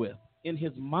dealing with in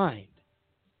his mind.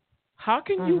 How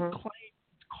can you claim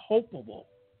he's culpable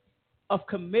of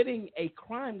committing a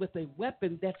crime with a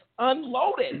weapon that's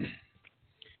unloaded?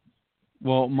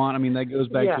 Well, Mon, I mean, that goes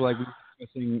back to like we were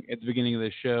discussing at the beginning of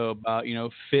the show about,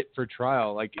 fit for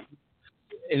trial. Like,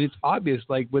 and it's obvious,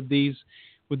 like with these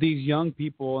young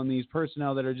people and these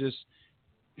personnel that are just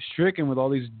stricken with all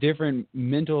these different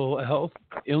mental health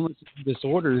illnesses and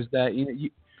disorders that,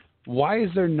 why is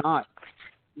there not,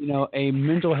 a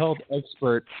mental health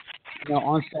expert,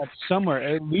 on staff somewhere,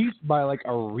 at least by like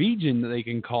a region that they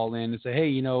can call in and say,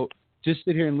 hey, just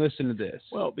sit here and listen to this.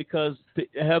 Well, because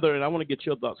Heather, and I want to get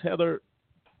your thoughts. Heather,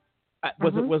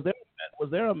 was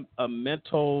there a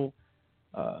mental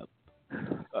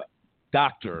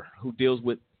doctor who deals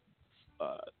with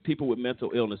people with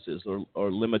mental illnesses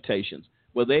or limitations?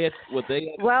 Were they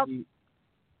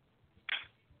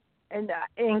and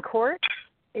in court?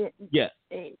 Yes.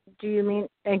 Do you mean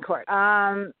in court?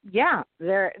 Yeah,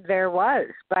 there was,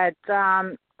 but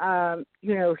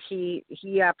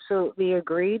he absolutely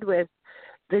agreed with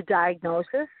the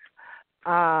diagnosis.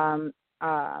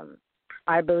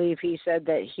 I believe he said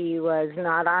that he was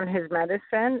not on his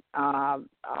medicine, and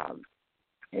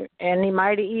he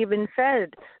might have even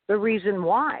said the reason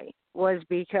why was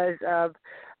because of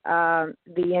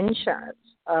the insurance.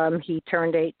 He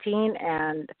turned 18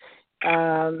 and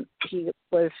he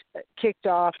was kicked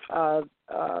off of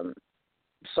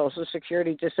Social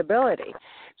Security disability.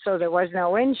 So there was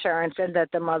no insurance, and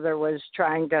that the mother was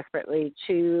trying desperately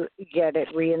to get it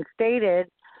reinstated,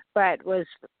 but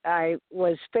I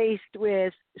was faced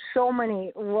with so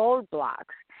many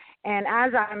roadblocks. And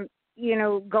as I'm,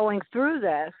 going through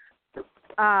this,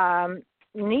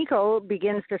 Nico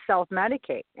begins to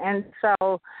self-medicate. And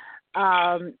so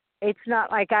it's not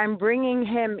like I'm bringing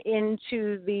him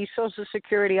into the Social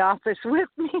Security office with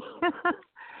me.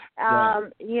 Right.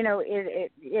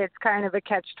 It's kind of a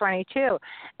catch-22.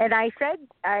 And I said,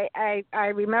 I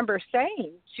remember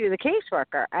saying to the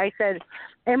caseworker, I said,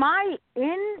 am I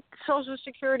in Social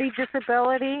Security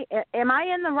disability? Am I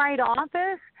in the right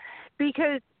office?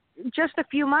 Because just a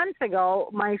few months ago,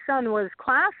 my son was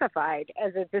classified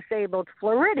as a disabled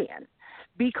Floridian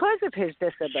because of his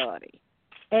disability.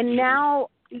 And now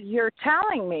you're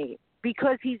telling me,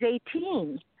 because he's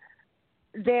 18,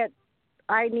 that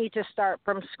I need to start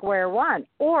from square one,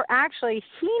 or actually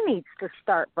he needs to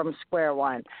start from square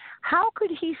one. How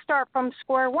could he start from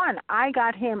square one? I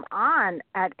got him on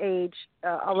at age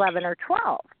 11 or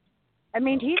 12. I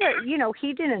mean, he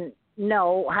didn't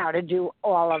know how to do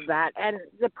all of that, and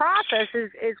the process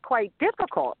is quite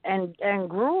difficult and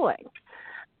grueling.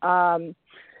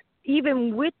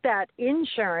 Even with that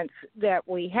insurance that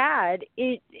we had,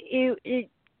 it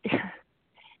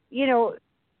you know,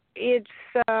 it's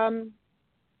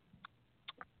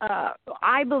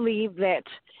I believe that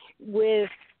with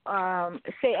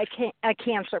say a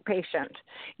cancer patient,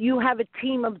 you have a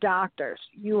team of doctors.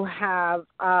 You have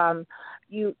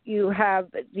you have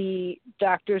the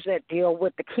doctors that deal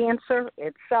with the cancer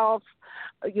itself.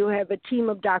 You have a team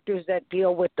of doctors that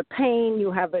deal with the pain.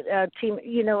 You have a team,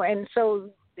 you know, and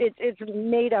so it's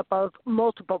made up of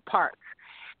multiple parts.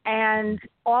 And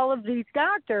all of these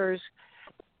doctors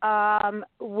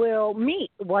will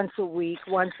meet once a week,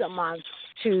 once a month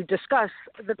to discuss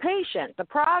the patient, the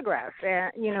progress,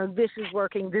 and, you know, this is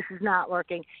working, this is not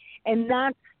working. And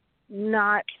that's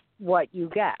not what you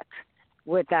get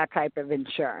with that type of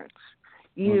insurance.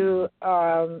 You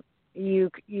kind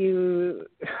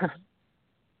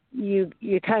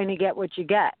of get what you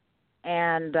get.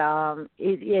 And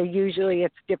usually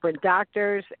it's different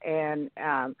doctors, and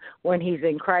when he's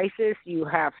in crisis, you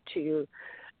have to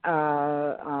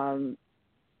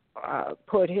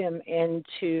put him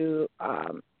into,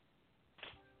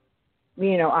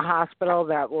 you know, a hospital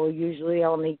that will usually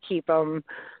only keep him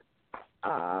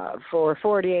for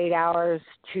 48 hours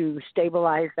to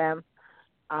stabilize them.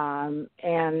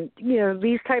 And, you know,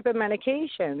 these type of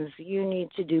medications, you need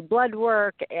to do blood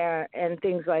work and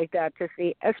things like that to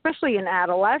see, especially in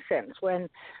adolescence when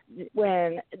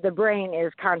the brain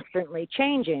is constantly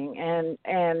changing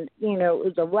and you know,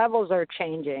 the levels are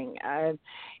changing.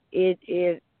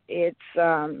 It's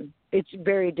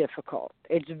very difficult.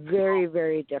 It's very,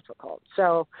 very difficult.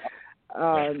 So,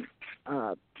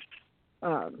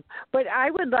 but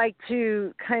I would like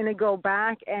to kind of go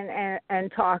back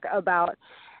and talk about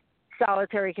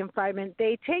solitary confinement.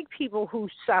 They take people who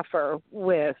suffer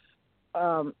with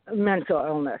mental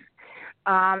illness,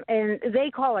 and they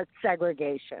call it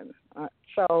segregation.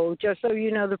 So just so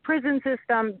you know, the prison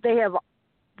system, they have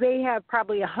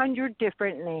probably 100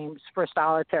 different names for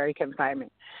solitary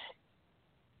confinement.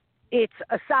 It's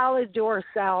a solid door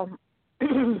cell,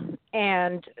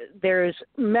 and there's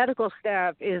medical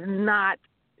staff is not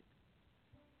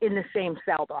in the same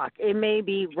cell block. It may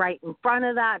be right in front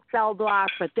of that cell block,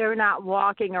 but they're not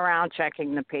walking around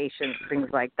checking the patients, things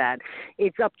like that.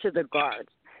 It's up to the guards.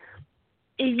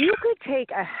 If you could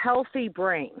take a healthy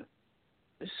brain,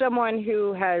 someone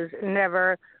who has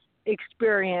never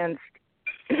experienced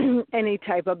any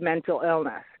type of mental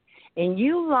illness, and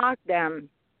you lock them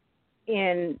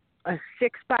in a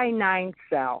 6x9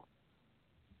 cell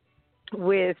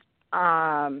with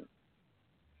no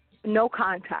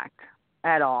contact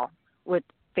at all with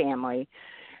family.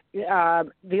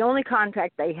 The only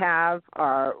contact they have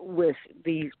are with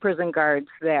these prison guards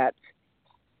that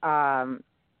the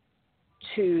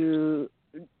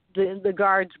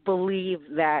guards believe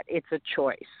that it's a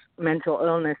choice. Mental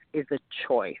illness is a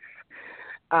choice.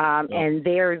 And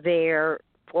they're there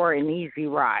for an easy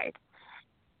ride.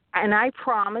 And I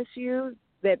promise you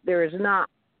that there is not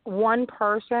one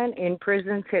person in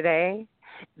prison today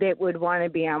that would want to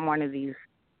be on one of these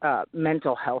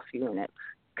mental health units,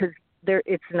 because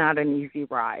it's not an easy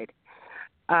ride.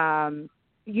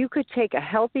 You could take a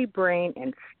healthy brain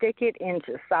and stick it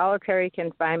into solitary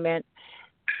confinement.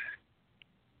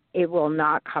 It will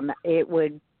not come. It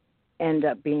would end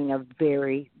up being a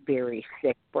very, very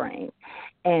sick brain.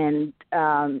 And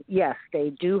yes, they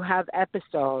do have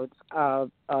episodes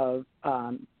of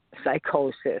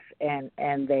psychosis, and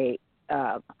they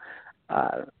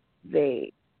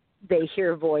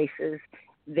hear voices.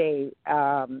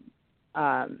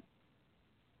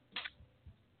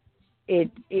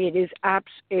 It's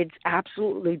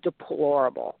absolutely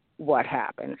deplorable what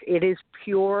happens. It is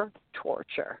pure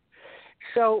torture.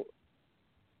 So,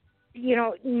 you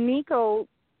know, Nico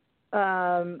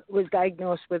was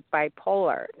diagnosed with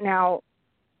bipolar. Now,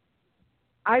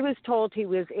 I was told he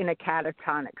was in a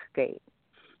catatonic state.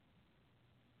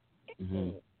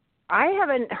 Mm-hmm. I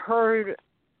haven't heard.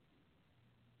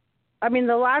 I mean,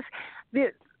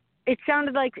 it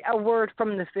sounded like a word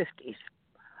from the 50s.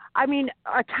 I mean,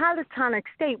 a catatonic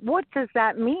state, what does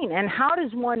that mean? And how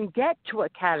does one get to a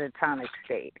catatonic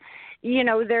state? You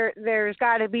know, there's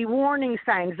got to be warning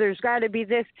signs. There's got to be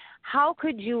this. How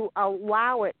could you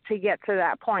allow it to get to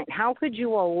that point? How could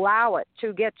you allow it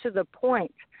to get to the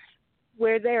point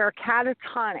where they are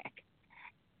catatonic?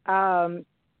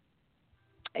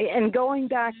 And going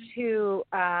back to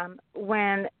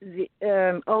when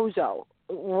Ozo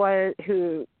was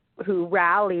who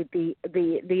rallied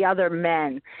the other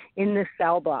men in the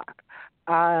cell block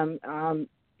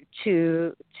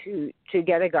to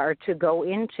get a guard to go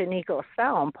into Nico's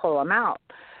cell and pull him out.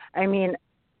 I mean,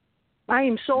 I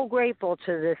am so grateful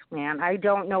to this man. I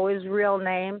don't know his real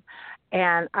name,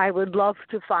 and I would love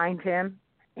to find him,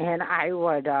 and I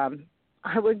would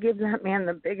give that man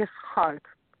the biggest hug.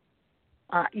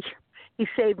 He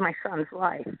saved my son's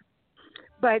life.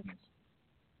 But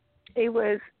it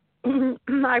was,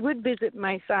 I would visit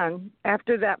my son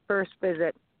after that first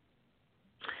visit.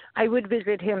 I would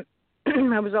visit him.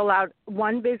 I was allowed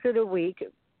one visit a week,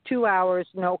 2 hours,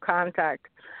 no contact.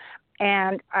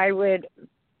 And I would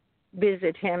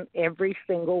visit him every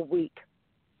single week.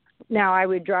 Now, I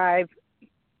would drive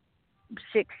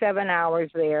 6-7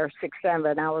 hours there,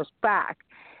 6-7 hours back.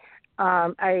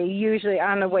 I usually,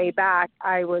 on the way back,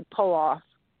 I would pull off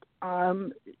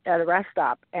at a rest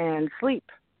stop and sleep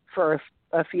for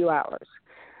a few hours.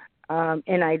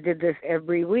 And I did this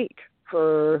every week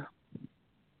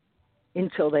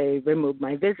until they removed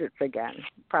my visits again,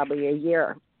 probably a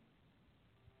year.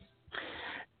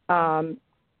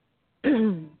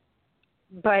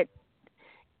 But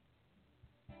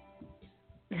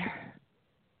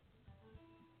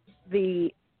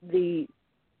the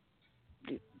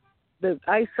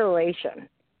isolation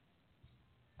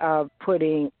of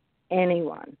putting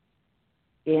anyone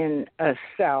in a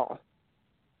cell,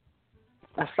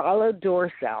 a solid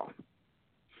door cell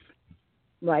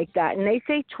like that, and they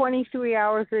say 23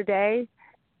 hours a day,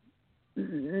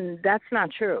 that's not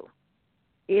true.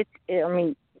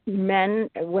 Men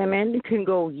and women can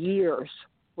go years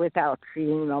without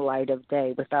seeing the light of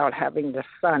day, without having the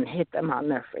sun hit them on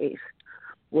their face,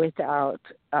 without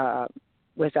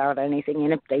anything.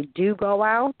 And if they do go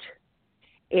out,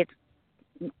 it's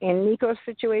in Nico's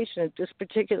situation at this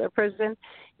particular prison,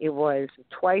 it was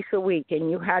twice a week, and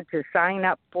you had to sign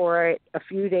up for it a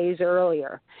few days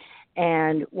earlier.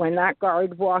 And when that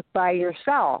guard walked by your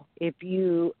cell, if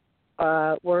you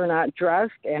were not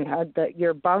dressed and had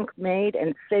your bunk made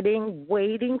and sitting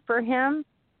waiting for him,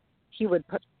 he would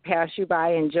pass you by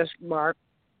and just mark,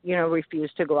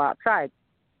 refuse to go outside.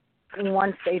 And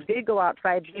once they did go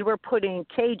outside, they were put in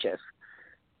cages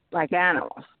like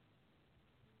animals.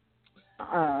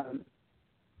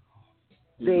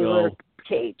 They were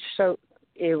caged, so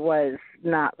it was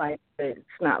not like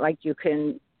you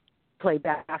can play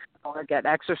basketball or get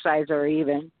exercise or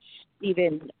even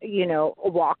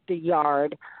walk the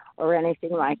yard or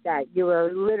anything like that. You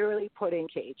were literally put in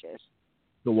cages.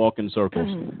 The walk in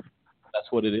circles.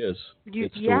 That's what it is.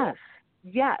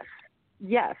 Yes,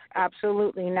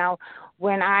 absolutely. Now,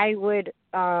 when I would,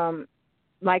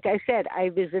 like I said, I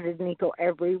visited Nico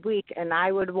every week, and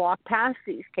I would walk past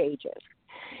these cages.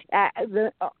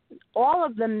 All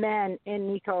of the men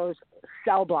in Nico's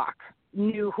cell block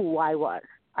knew who I was.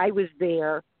 I was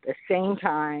there the same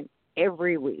time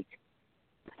every week,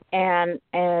 and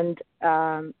they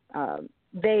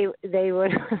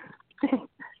would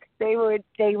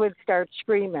they would start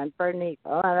screaming for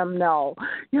Nico. Let them know,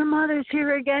 your mother's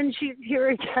here again. She's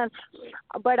here again.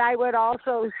 But I would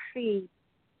also see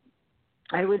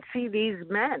these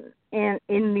men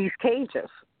in these cages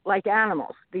like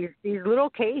animals, these little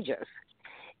cages,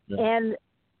 and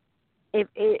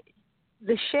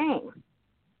the shame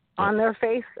on their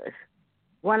faces.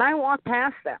 When I walked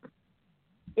past them,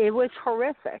 it was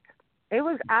horrific. It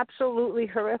was absolutely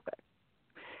horrific.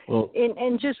 Well,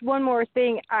 and just one more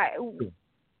thing,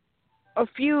 a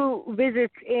few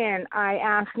visits in, I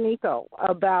asked Nico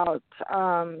about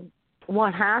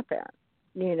what happened,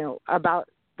 about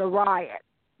the riot,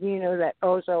 that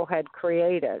Ozo had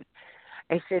created.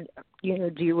 I said,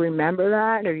 do you remember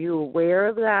that? Are you aware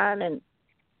of that?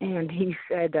 And he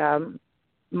said,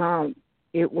 Mom,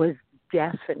 it was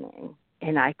deafening,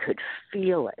 and I could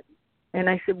feel it. And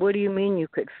I said, what do you mean you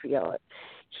could feel it?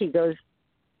 He goes,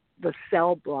 the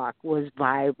cell block was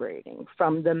vibrating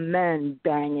from the men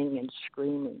banging and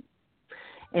screaming.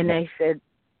 And I said,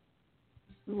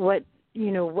 what,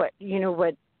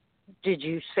 did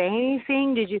you say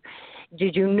anything?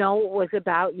 Did you know it was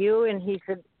about you? And he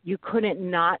said, you couldn't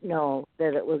not know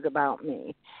that it was about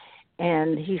me.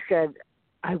 And he said,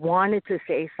 I wanted to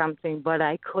say something, but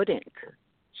I couldn't.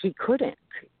 He couldn't.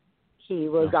 He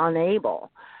was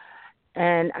unable.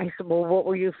 And I said, well, what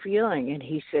were you feeling? And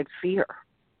he said, fear.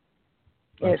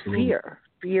 Fear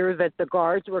that the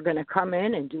guards were going to come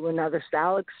in and do another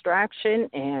cell extraction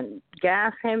and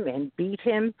gas him and beat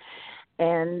him,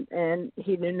 and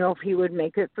he didn't know if he would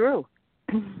make it through.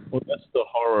 Well, that's the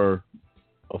horror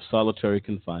of solitary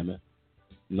confinement.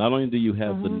 Not only do you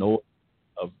have the noise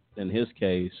of, in his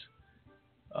case,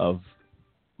 of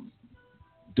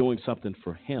doing something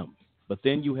for him, but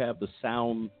then you have the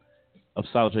sound of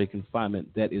solitary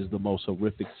confinement, that is the most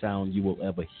horrific sound you will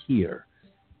ever hear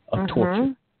of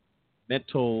torture.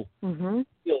 Mental illness,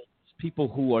 people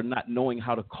who are not knowing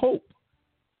how to cope.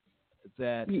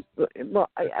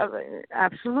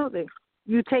 Absolutely.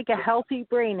 You take a healthy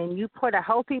brain and you put a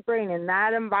healthy brain in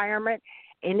that environment,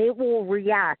 and it will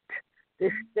react the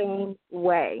same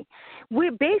way.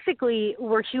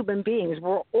 We're human beings.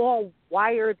 We're all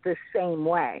wired the same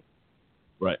way.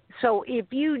 Right. So if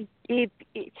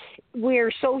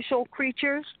we're social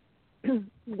creatures,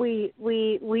 we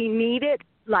need it,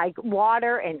 like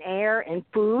water and air and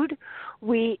food.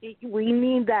 We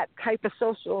need that type of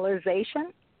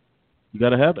socialization. You got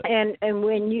to have it. And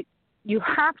when you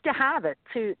have to have it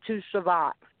to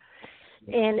survive.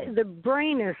 And the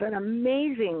brain is an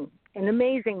amazing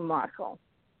muscle.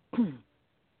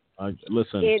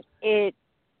 Listen.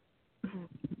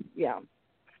 Yeah.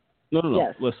 No.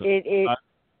 Yes, listen.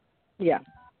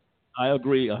 I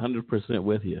agree 100%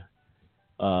 with you.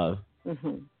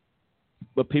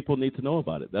 But people need to know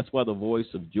about it. That's why the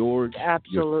voice of George.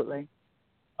 Absolutely.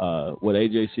 What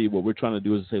AJC, what we're trying to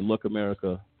do is say, look,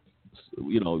 America,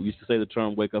 we used to say the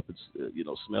term, wake up and,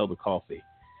 smell the coffee.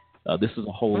 This is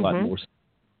a whole lot more.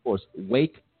 Of course,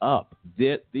 wake up.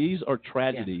 These are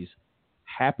tragedies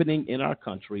happening in our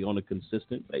country on a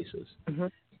consistent basis.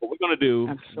 What we're going to do,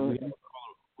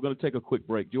 we're going to take a quick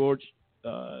break. George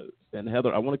and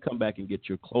Heather, I want to come back and get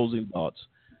your closing thoughts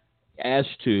as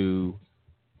to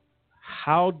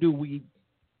how do we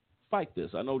fight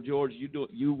this. I know, George,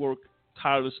 you work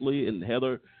tirelessly, and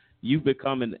Heather, you've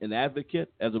become an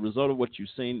advocate as a result of what you've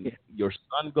seen your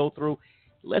son go through.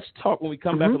 Let's talk when we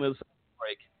come back on this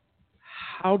break.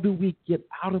 How do we get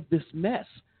out of this mess?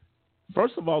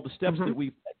 First of all, the steps that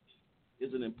we've taken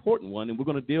is an important one, and we're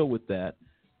going to deal with that.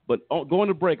 But going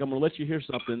to break, I'm going to let you hear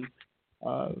something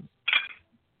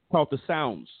called The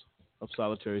Sounds of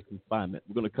Solitary Confinement.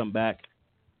 We're going to come back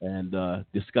and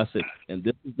discuss it. And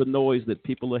this is the noise that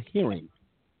people are hearing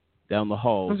down the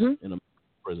halls in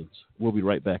prisons. We'll be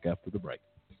right back after the break.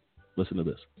 Listen to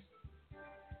this.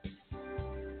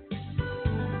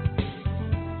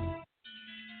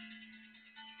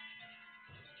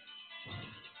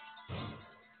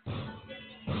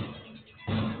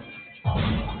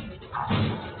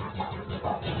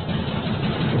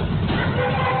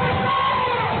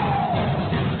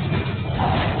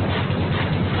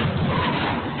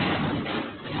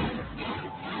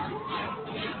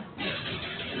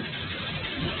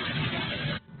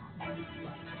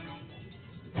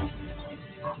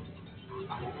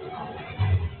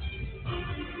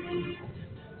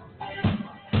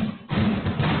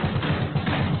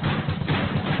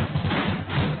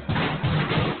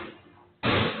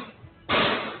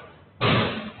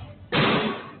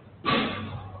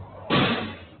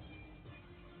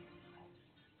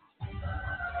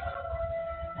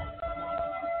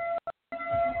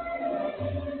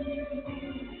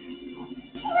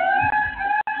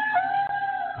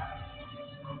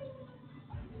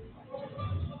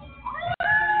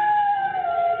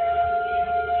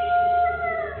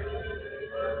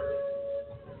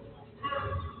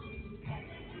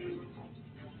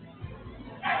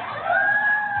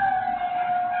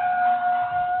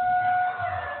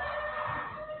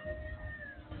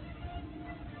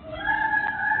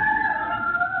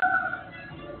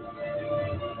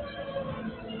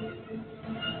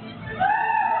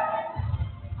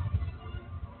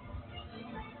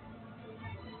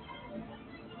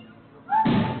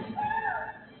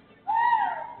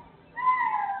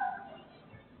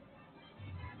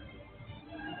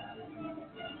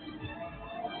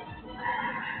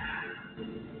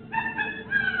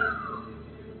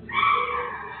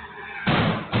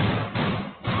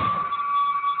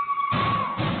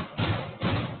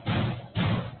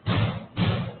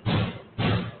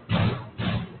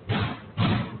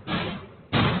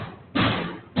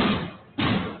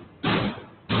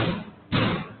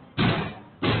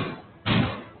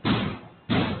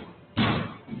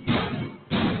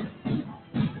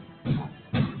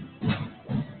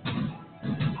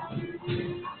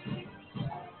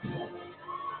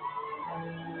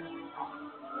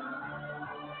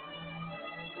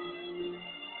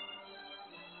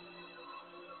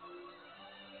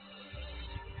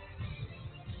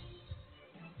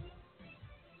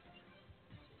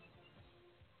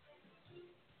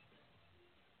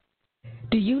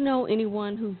 Do you know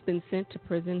anyone who's been sent to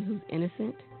prison who's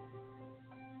innocent?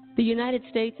 The United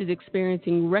States is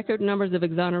experiencing record numbers of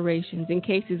exonerations in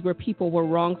cases where people were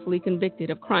wrongfully convicted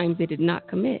of crimes they did not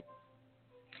commit.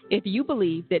 If you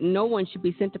believe that no one should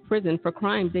be sent to prison for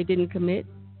crimes they didn't commit,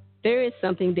 there is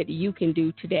something that you can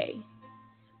do today.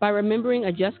 By remembering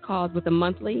a just cause with a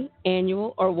monthly,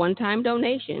 annual, or one-time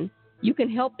donation, you can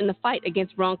help in the fight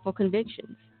against wrongful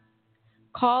convictions.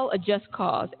 Call a just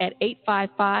cause at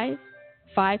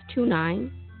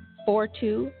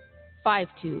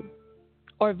 855-529-4252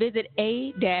 or visit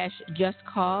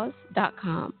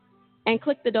a-justcause.com and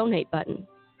click the donate button.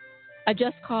 A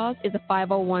Just Cause is a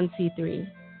 501c3.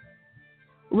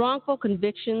 Wrongful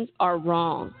convictions are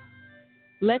wrong.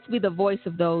 Let's be the voice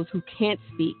of those who can't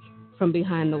speak from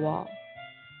behind the wall.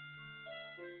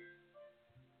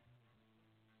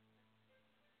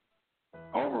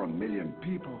 Over 1 million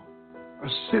people are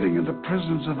sitting in the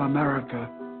prisons of America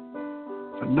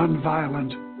for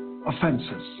nonviolent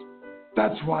offenses.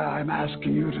 That's why I'm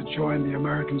asking you to join the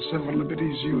American Civil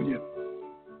Liberties Union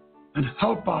and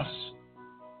help us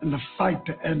in the fight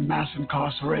to end mass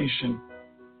incarceration.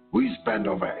 We spend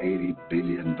over $80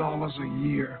 billion a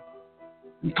year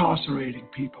incarcerating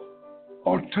people.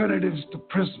 Alternatives to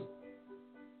prison,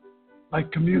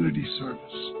 like community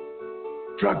service,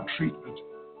 drug treatment,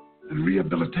 and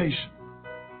rehabilitation,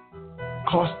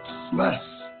 costs less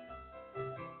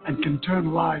and can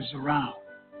turn lives around.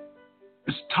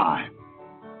 It's time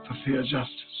for fair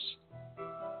justice.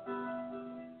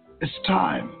 It's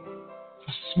time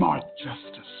for smart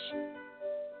justice.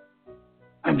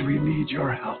 And we need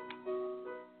your help.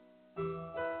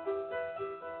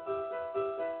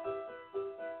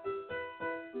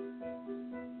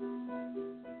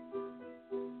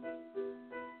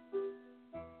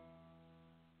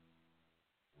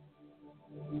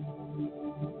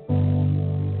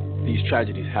 These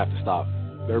tragedies have to stop.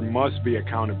 There must be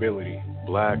accountability.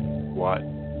 Black, white,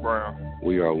 brown.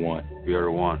 We are one. We are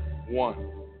one. One.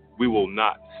 We will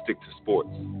not stick to sports.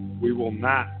 We will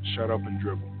not shut up and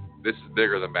dribble. This is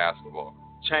bigger than basketball.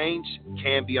 Change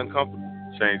can be uncomfortable.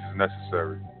 Change is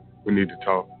necessary. We need to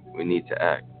talk. We need to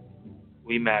act.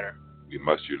 We matter. We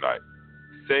must unite.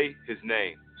 Say his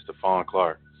name. Stephon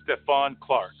Clark. Stephon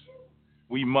Clark.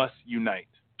 We must unite.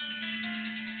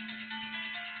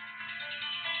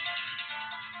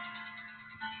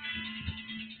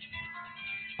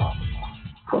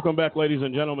 Welcome back, ladies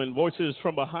and gentlemen. Voices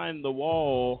from Behind the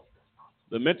Wall.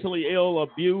 The mentally ill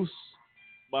abuse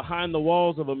behind the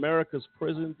walls of America's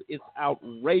prisons is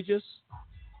outrageous.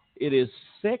 It is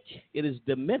sick. It is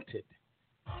demented.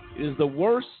 It is the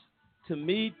worst, to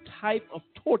me, type of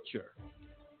torture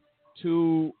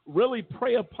to really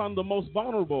prey upon the most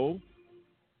vulnerable,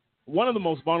 one of the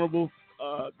most vulnerable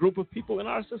group of people in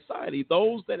our society,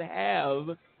 those that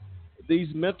have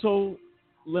these mental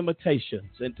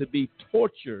limitations, and to be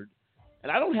tortured,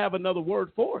 and I don't have another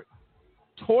word for it,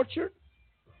 tortured,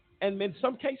 and in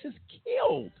some cases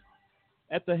killed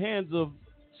at the hands of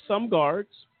some guards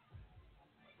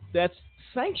that's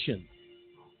sanctioned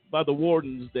by the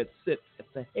wardens that sit at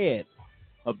the head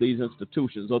of these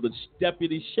institutions, or the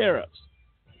deputy sheriffs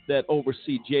that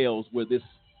oversee jails where this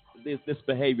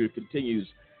behavior continues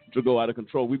to go out of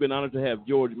control. We've been honored to have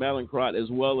George Malincrot as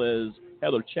well as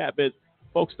Heather Chapman.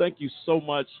 Folks, thank you so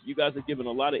much. You guys have given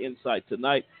a lot of insight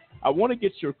tonight. I want to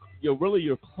get your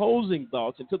closing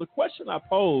thoughts. And to the question I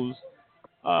posed,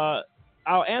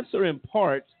 I'll answer in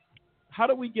part, how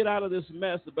do we get out of this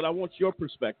mess? But I want your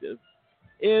perspective,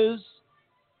 is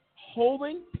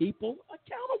holding people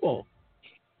accountable.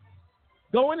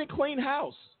 Go in and clean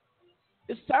house.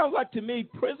 It sounds like to me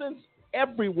prisons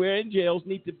everywhere and jails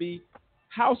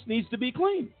house needs to be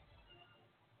clean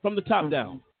from the top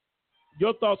down.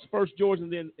 Your thoughts first, George,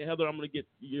 and then Heather, I'm going to get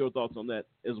your thoughts on that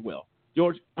as well.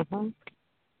 George?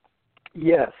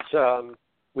 Yes,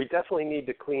 we definitely need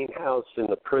to clean house in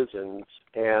the prisons.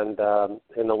 And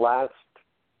in the last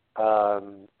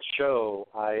show,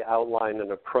 I outlined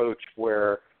an approach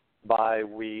whereby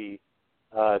we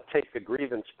take the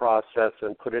grievance process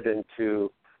and put it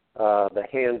into the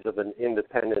hands of an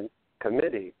independent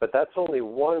committee. But that's only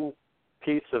one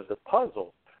piece of the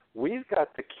puzzle. We've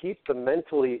got to keep the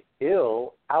mentally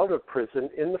ill out of prison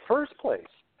in the first place.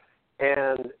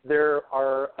 And there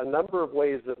are a number of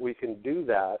ways that we can do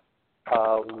that.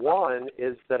 One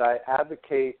is that I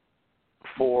advocate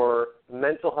for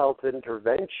mental health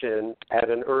intervention at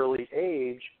an early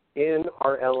age in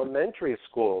our elementary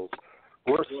schools.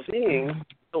 We're seeing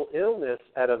mental illness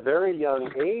at a very young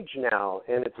age now,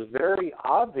 and it's very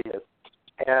obvious.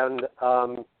 And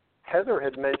Heather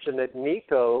had mentioned that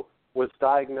Nico was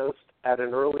diagnosed at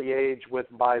an early age with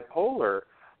bipolar,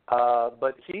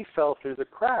 but he fell through the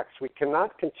cracks. We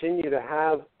cannot continue to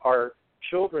have our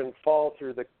children fall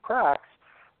through the cracks.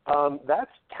 That's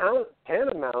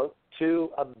tantamount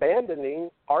to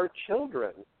abandoning our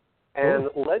children. And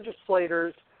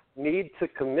legislators need to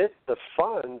commit the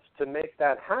funds to make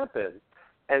that happen.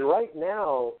 And right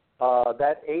now,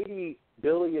 that $80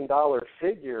 billion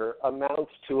figure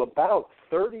amounts to about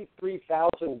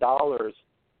 $33,000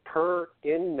 per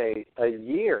inmate a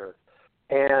year.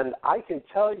 And I can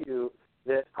tell you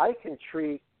that I can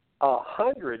treat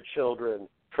 100 children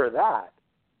for that.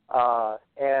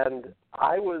 And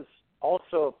I was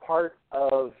also a part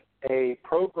of a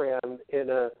program in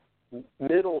a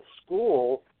middle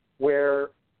school where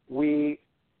we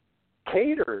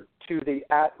catered to the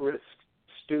at-risk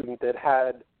student that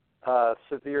had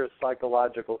severe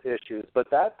psychological issues. But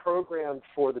that program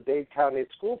for the Dade County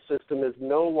school system is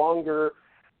no longer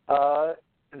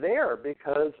there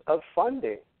because of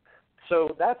funding.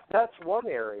 So that's one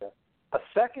area. A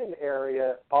second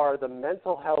area are the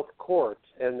mental health courts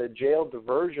and the jail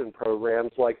diversion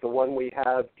programs like the one we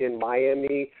have in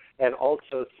Miami and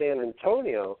also San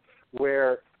Antonio,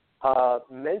 where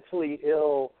mentally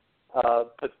ill,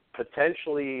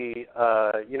 potentially,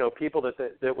 people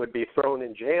that would be thrown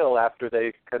in jail after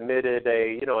they committed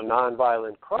a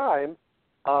nonviolent crime,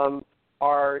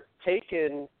 are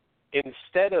taken,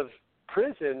 instead of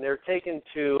prison, they're taken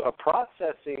to a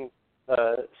processing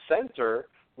center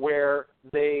where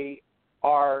they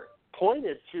are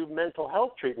pointed to mental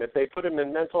health treatment. They put them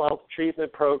in mental health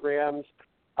treatment programs,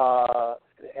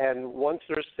 and once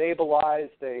they're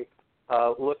stabilized, they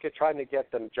look at trying to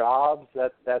get them jobs.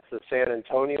 That's the San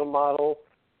Antonio model.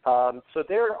 So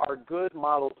there are good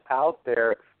models out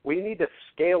there. We need to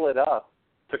scale it up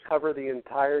to cover the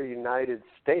entire United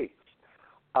States.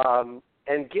 And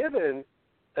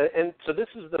so this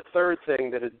is the third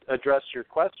thing that addressed your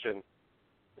question.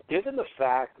 Given the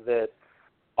fact that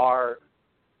our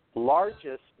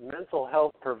largest mental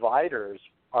health providers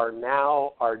are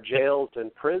now our jails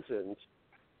and prisons,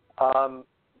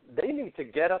 they need to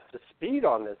get up to speed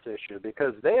on this issue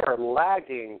because they are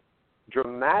lagging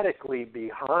dramatically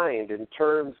behind in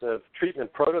terms of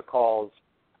treatment protocols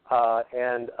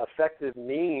and effective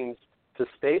means to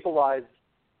stabilize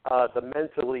the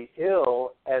mentally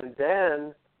ill and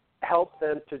then help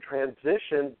them to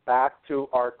transition back to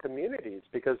our communities,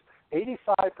 because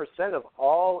 85% of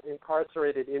all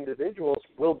incarcerated individuals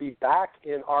will be back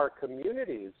in our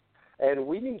communities. And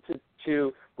we need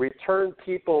to return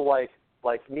people like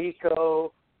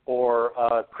Nico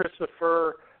or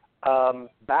Christopher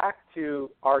back to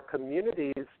our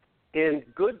communities in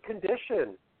good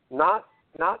condition, not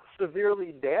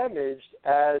severely damaged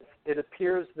as it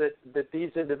appears that these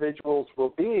individuals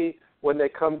will be when they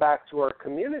come back to our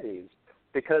communities.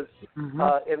 Because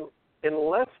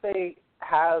unless they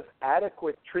have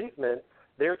adequate treatment,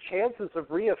 their chances of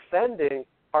reoffending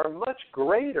are much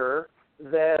greater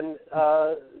than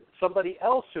somebody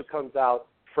else who comes out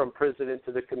from prison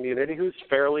into the community who's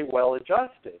fairly well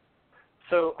adjusted.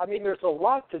 So, I mean, there's a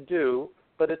lot to do,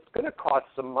 but it's going to cost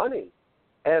some money.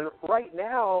 And right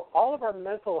now, all of our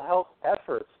mental health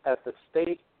efforts at the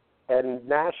state and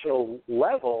national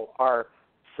level are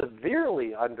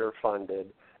severely underfunded.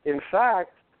 In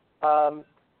fact, a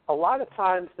lot of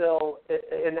times they'll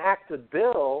enact a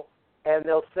bill and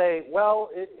they'll say,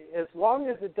 well, as long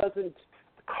as it doesn't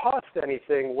cost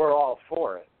anything, we're all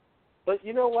for it. But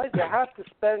you know what? You have to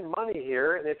spend money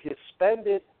here, and if you spend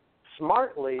it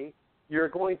smartly, you're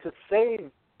going to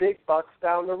save big bucks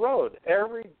down the road.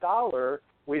 Every dollar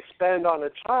we spend on a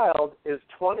child is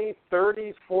 $20,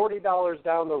 $30, $40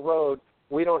 down the road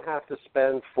we don't have to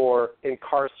spend for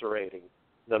incarcerating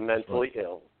the mentally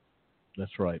ill.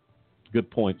 That's right.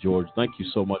 Good point, George. Thank you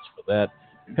so much for that.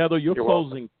 Heather, your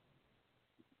closing.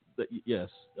 Yes.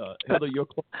 Heather, your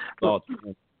closing thoughts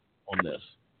on this.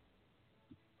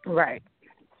 Right.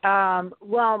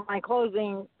 Well, my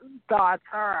closing thoughts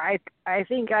are I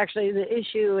think actually the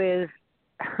issue is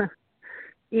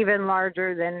even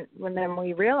larger than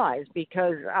we realize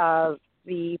because of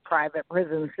the private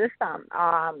prison system.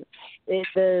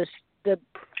 The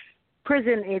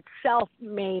prison itself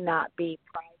may not be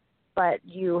private, but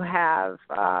you have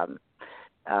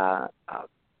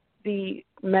the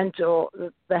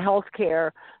health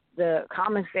care, the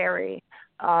commissary,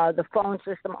 the phone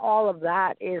system, all of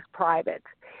that is private.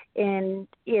 And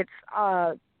it's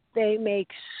they make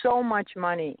so much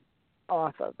money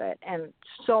off of it, and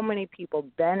so many people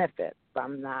benefit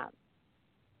from that.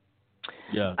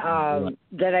 Yeah.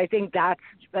 That I think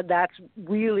that's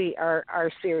really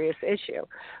our serious issue.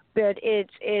 But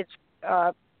it's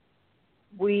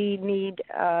we need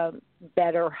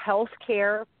better health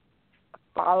care,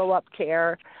 follow-up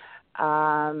care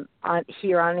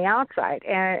here on the outside.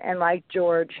 And like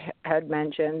George had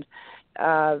mentioned,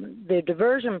 the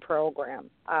diversion program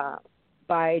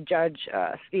by Judge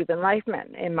Stephen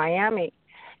Leifman in Miami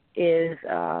is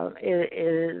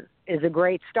a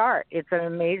great start. It's an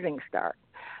amazing start.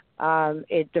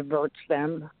 it diverts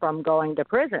them from going to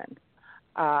prison.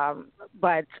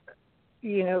 But,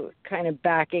 kind of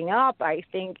backing up, I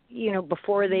think,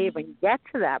 before they even get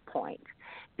to that point,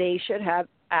 they should have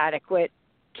adequate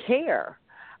care.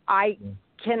 I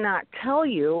cannot tell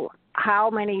you how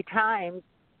many times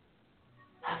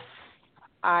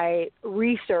I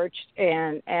researched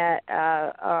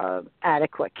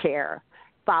adequate care,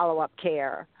 follow-up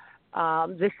care.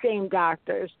 The same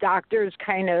doctors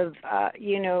kind of,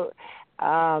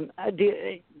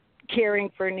 caring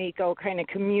for Nico, kind of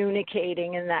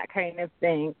communicating and that kind of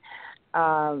thing.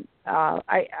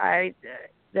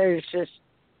 There's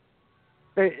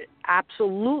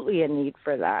absolutely a need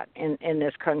for that in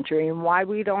this country, and why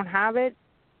we don't have it,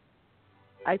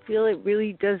 I feel it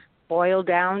really does boil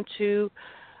down to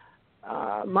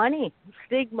money,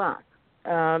 stigma,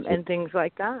 and things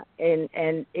like that, and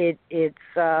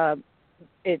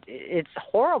it's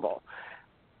horrible.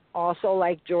 Also,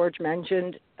 like George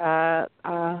mentioned,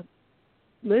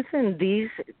 listen, these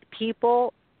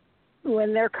people,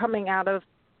 when they're coming out of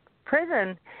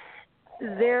prison,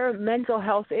 their mental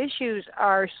health issues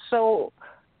are so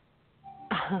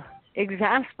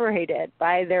exasperated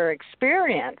by their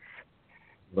experience,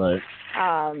 right,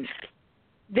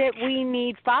 that we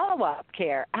need follow-up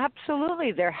care.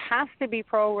 Absolutely. There has to be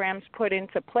programs put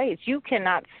into place. You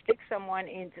cannot stick someone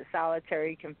into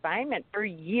solitary confinement for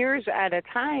years at a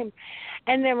time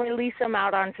and then release them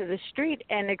out onto the street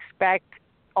and expect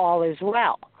all is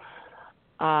well.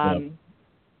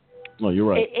 Well, you're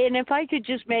right. And if I could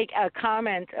just make a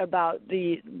comment about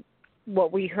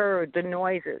what we heard, the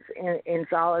noises in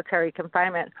solitary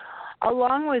confinement,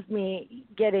 along with me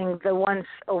getting the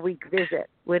once-a-week visit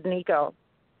with Nico,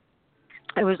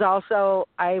 I was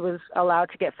allowed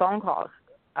to get phone calls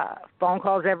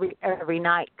every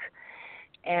night.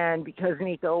 And because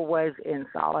Nico was in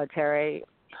solitary,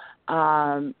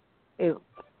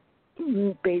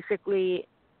 basically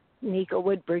Nico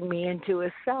would bring me into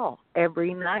his cell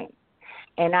every night.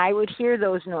 And I would hear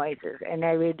those noises, and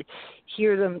I would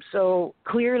hear them so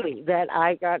clearly that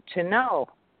I got to know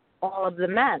all of the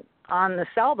men on the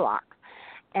cell block.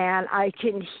 And I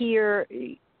can hear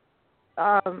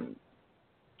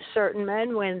certain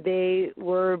men when they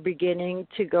were beginning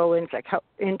to go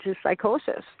into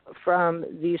psychosis from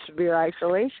the severe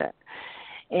isolation.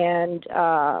 And,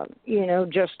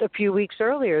 just a few weeks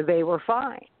earlier, they were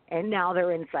fine. And now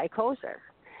they're in psychosis.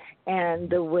 And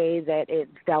the way that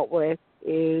it's dealt with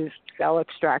is cell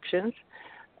extractions,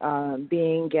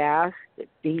 being gassed,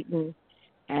 beaten,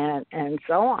 and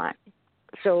so on.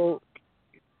 So,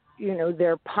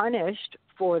 they're punished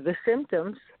for the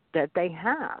symptoms that they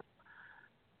have.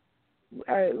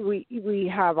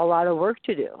 We have a lot of work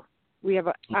to do. We have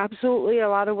absolutely a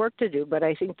lot of work to do, but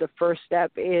I think the first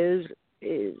step is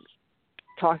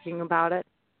talking about it,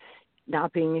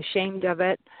 not being ashamed of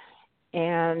it,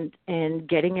 and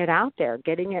getting it out there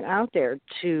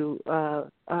to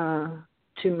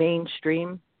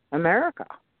mainstream America.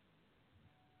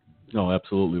 No,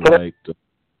 absolutely right.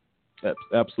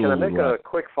 Absolutely. Can I make a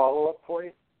quick follow-up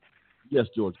point? Yes,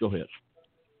 George, go ahead.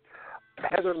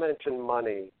 Heather mentioned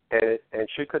money, and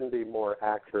she couldn't be more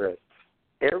accurate.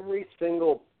 Every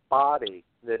single body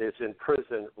that is in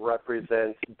prison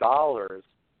represents dollars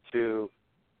to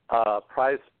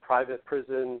private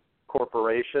prison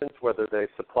corporations, whether they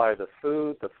supply the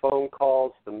food, the phone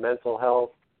calls, the mental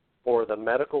health, or the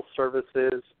medical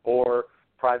services, or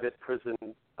private prison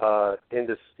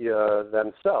industry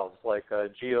themselves, like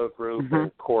Geo Group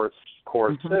and Core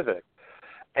Civic.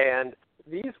 And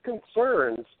these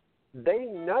concerns, they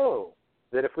know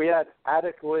that if we had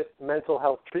adequate mental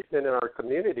health treatment in our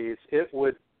communities, it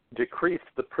would decrease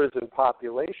the prison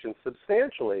population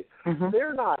substantially.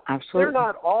 They're not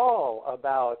all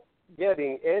about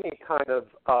getting any kind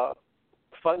of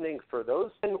funding for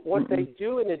those. And what they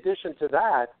do in addition to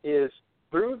that is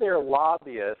through their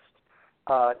lobbyists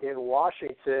in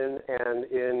Washington and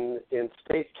in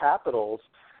state capitals,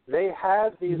 they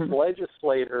have these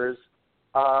legislators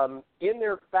in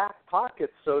their back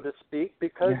pockets, so to speak,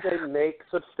 because they make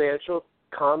substantial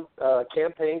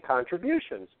campaign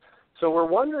contributions. So we're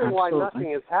wondering why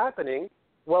nothing is happening.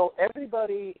 Well,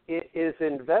 everybody is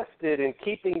invested in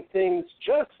keeping things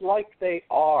just like they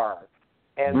are,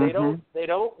 and they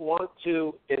don't want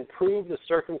to improve the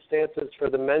circumstances for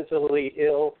the mentally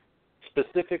ill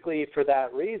specifically for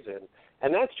that reason.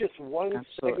 And that's just one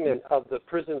segment of the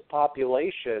prison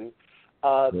population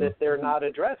that they're not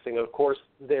addressing. Of course,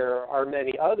 there are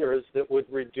many others that would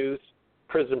reduce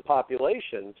prison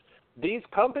populations. These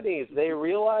companies, they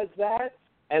realize that,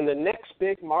 and the next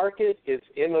big market is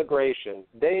immigration.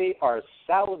 They are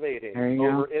salivating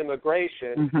over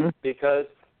immigration because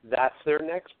that's their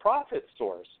next profit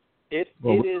source. It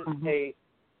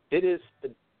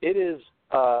is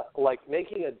like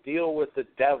making a deal with the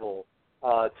devil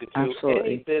to do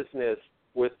any business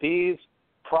with these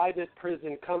private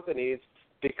prison companies,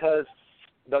 because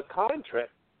the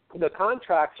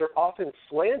contracts are often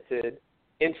slanted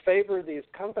in favor of these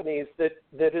companies that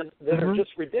are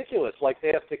just ridiculous. Like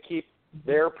they have to keep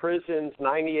their prisons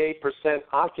 98%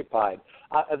 occupied.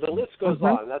 The list goes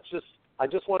on. I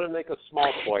just want to make a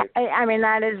small point. I mean,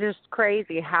 that is just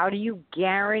crazy. How do you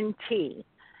guarantee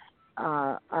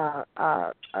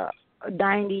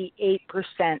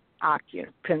 98%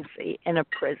 occupancy in a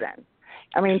prison?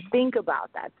 I mean, think about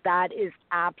that. That is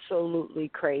absolutely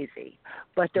crazy.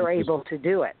 But they're able to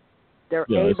do it. They're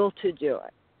able to do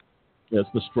it. That's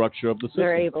the structure of the system.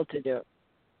 They're able to do it.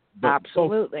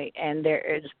 Absolutely. And there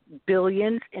is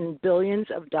billions and billions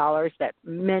of dollars that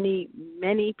many,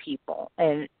 many people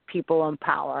and people in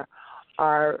power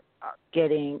are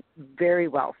getting very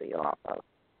wealthy off of.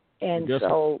 And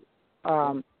so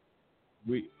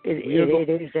it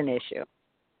is an issue.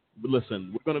 But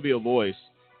listen, we're going to be a voice.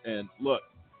 And look,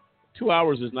 2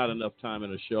 hours is not enough time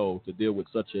in a show to deal with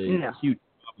such a huge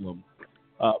problem.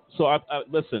 So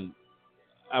listen,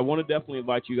 I want to definitely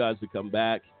invite you guys to come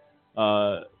back.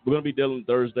 We're going to be dealing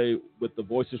Thursday with the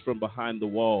Voices from Behind the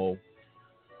Wall.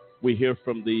 We hear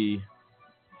from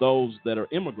those that are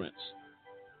immigrants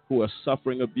who are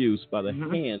suffering abuse by the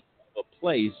hand of a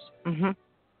place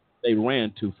they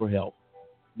ran to for help.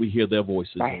 We hear their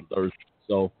voices on Thursday.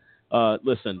 So,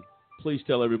 listen, please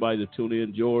tell everybody to tune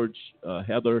in. George,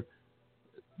 Heather,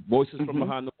 Voices from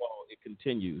Behind the Wall, it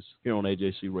continues here on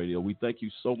AJC Radio. We thank you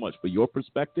so much for your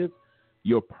perspective,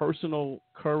 your personal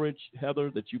courage, Heather,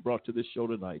 that you brought to this show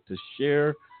tonight to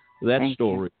share that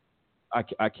story.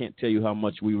 I can't tell you how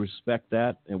much we respect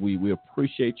that, and we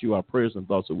appreciate you. Our prayers and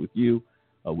thoughts are with you,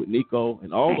 with Nico,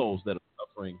 and all those that are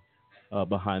suffering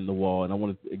behind the wall. And I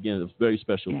want to, again, a very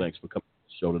special thanks for coming to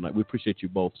the show tonight. We appreciate you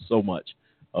both so much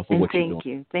for what you're doing. Thank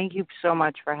you. Thank you so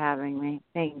much for having me.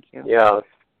 Thank you. Yeah,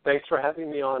 thanks for having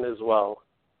me on as well.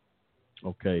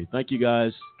 Okay, thank you,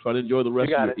 guys. Try to enjoy the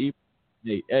rest of your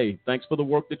evening. Hey, thanks for the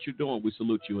work that you're doing. We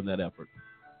salute you in that effort.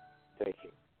 Thank you.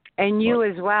 And you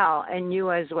as well. And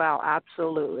you as well.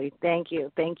 Absolutely. Thank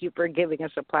you. Thank you for giving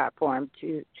us a platform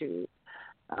to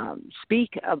speak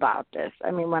about this.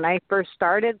 I mean, when I first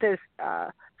started this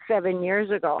 7 years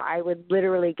ago, I would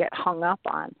literally get hung up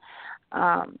on.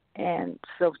 And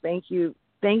so thank you.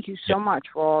 Thank you so much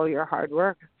for all your hard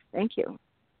work. Thank you.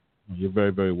 You're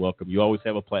very, very welcome. You always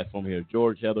have a platform here.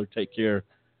 George, Heather, take care.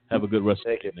 Have a good rest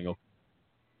of the evening. Okay.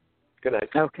 Good night.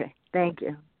 Okay. Thank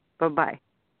you. Bye-bye.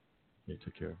 Okay,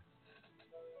 take care.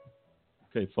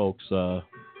 Okay, folks, a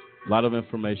lot of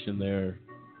information there,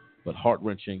 but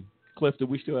heart-wrenching. Cliff, do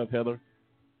we still have Heather?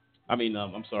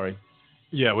 I'm sorry.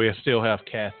 Yeah, we still have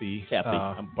Kathy.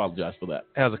 I apologize for that.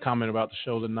 Has a comment about the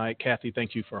show tonight. Kathy,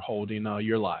 thank you for holding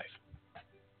your live.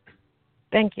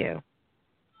 Thank you.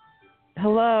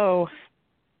 Hello.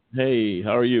 Hey,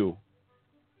 how are you?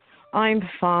 I'm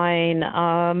fine.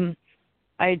 I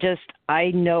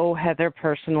know Heather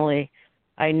personally.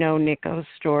 I know Nico's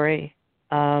story.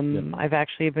 I've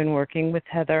actually been working with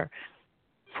Heather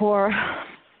for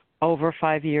over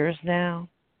 5 years now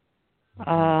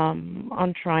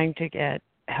on trying to get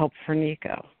help for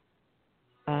Nico.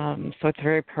 So it's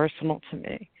very personal to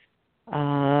me.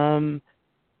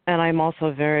 And I'm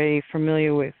also very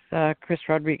familiar with Chris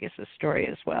Rodriguez's story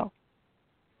as well.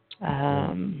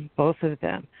 Both of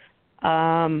them.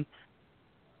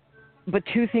 But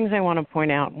two things I want to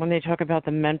point out when they talk about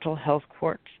the mental health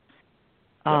courts.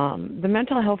 The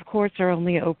mental health courts are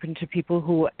only open to people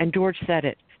who, and George said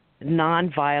it,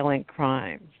 nonviolent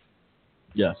crimes.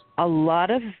 Yes. A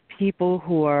lot of people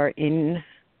who are in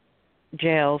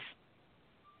jails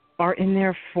are in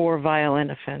there for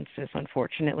violent offenses,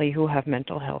 unfortunately, who have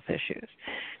mental health issues.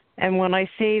 And when I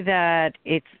say that,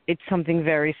 it's something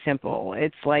very simple.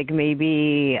 It's like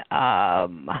maybe,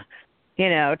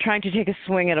 trying to take a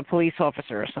swing at a police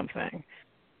officer or something.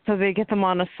 So they get them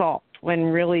on assault when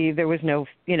really there was no,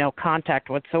 contact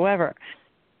whatsoever.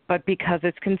 But because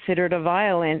it's considered a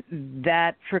violent,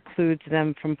 that precludes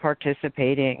them from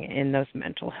participating in those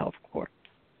mental health courts.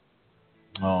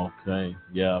 Okay,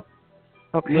 yeah.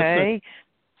 Okay?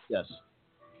 Yes.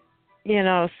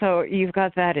 So you've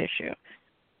got that issue.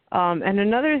 And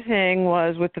another thing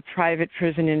was with the private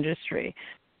prison industry.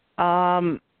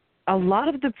 A lot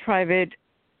of the private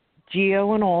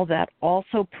GEO and all that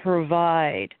also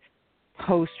provide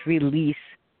post-release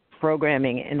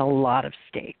programming in a lot of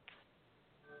states.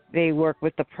 They work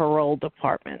with the parole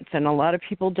departments, and a lot of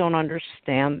people don't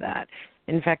understand that.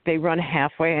 In fact, they run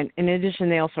halfway, and in addition,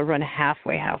 they also run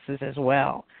halfway houses as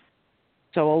well.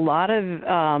 So a lot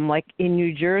of, like in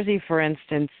New Jersey, for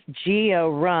instance, GEO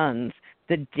runs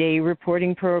the day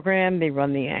reporting program. They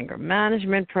run the anger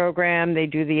management program. They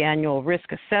do the annual risk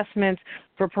assessments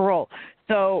for parole.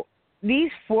 So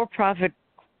these for-profit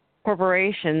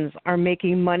corporations are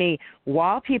making money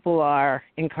while people are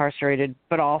incarcerated,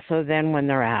 but also then when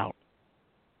they're out.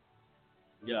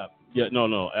 Yeah,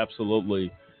 no,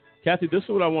 absolutely. Kathy, this is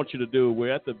what I want you to do.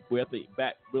 We're at the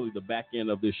back, really the back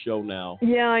end of this show now.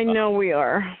 Yeah, I know we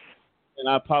are. And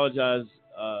I apologize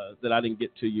that I didn't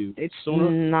get to you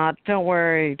sooner. Don't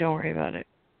worry about it.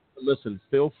 Listen,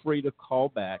 feel free to call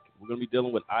back. We're going to be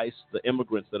dealing with ICE, the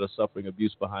immigrants that are suffering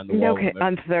abuse behind the wall. Okay,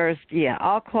 on Thursday. Yeah,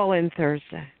 I'll call in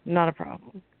Thursday. Not a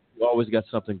problem. You always got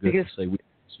something good to say. We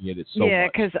appreciate it so much. Yeah,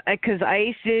 because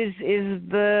ICE is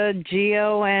the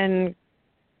GEO and,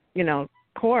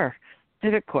 core,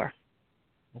 civic core.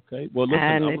 Okay. Well, listen.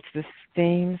 And it's the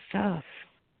same stuff.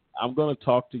 I'm going to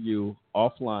talk to you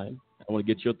offline. I want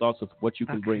to get your thoughts of what you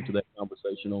can bring to that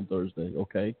conversation on Thursday,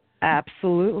 okay?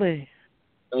 Absolutely.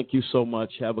 Thank you so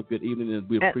much. Have a good evening, and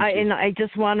we appreciate it. I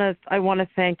just want to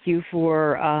thank you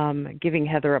for giving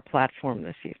Heather a platform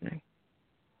this evening.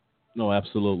 No,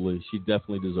 absolutely. She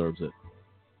definitely deserves it.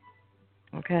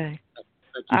 Okay. Thank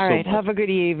you All so right. much. Have a good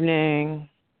evening.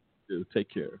 Take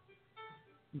care.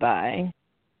 Bye.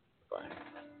 Bye.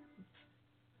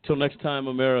 Till next time,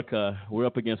 America, we're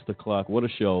up against the clock. What a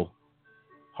show.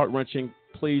 Heart-wrenching.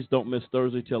 Please don't miss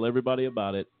Thursday. Tell everybody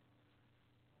about it.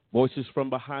 Voices from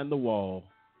behind the wall.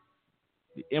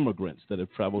 The immigrants that have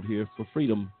traveled here for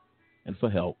freedom and for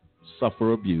help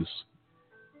suffer abuse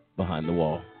behind the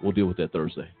wall. We'll deal with that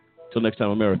Thursday. Till next time,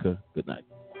 America, good night.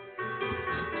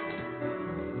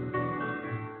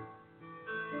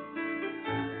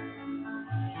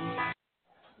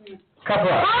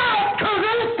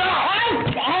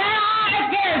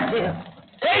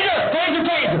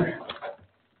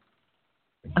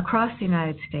 Across the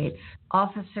United States,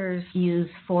 officers use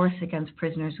force against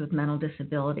prisoners with mental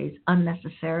disabilities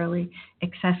unnecessarily,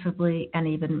 excessively, and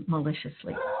even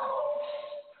maliciously.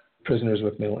 Prisoners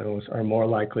with mental illness are more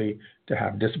likely to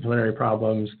have disciplinary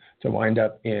problems, to wind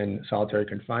up in solitary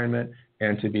confinement,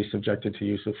 and to be subjected to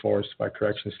use of force by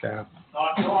correction staff.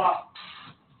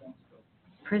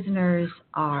 Prisoners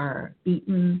are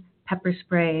beaten, pepper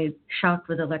sprayed, shocked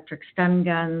with electric stun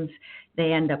guns.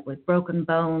 They end up with broken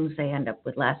bones. They end up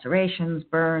with lacerations,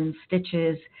 burns,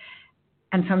 stitches,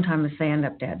 and sometimes they end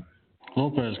up dead.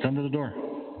 Lopez, come to the door.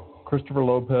 Christopher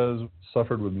Lopez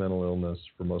suffered with mental illness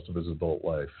for most of his adult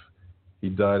life. He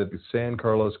died at the San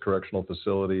Carlos Correctional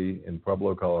Facility in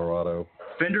Pueblo, Colorado.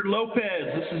 Fender Lopez,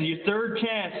 this is your third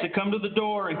chance to come to the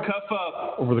door and cuff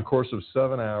up. Over the course of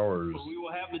 7 hours, We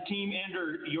will have the team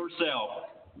enter your cell.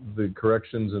 the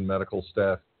corrections and medical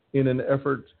staff, in an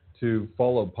effort to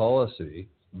follow policy,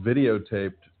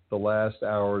 videotaped the last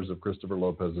hours of Christopher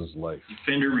Lopez's life.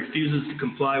 Fender refuses to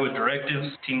comply with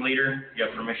directives. Team leader, you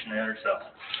have permission to enter cell.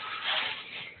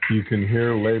 You can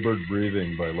hear labored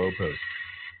breathing by Lopez.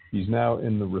 He's now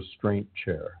in the restraint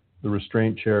chair. The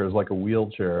restraint chair is like a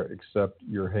wheelchair, except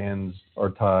your hands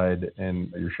are tied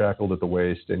and you're shackled at the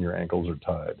waist and your ankles are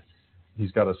tied.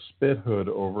 He's got a spit hood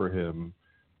over him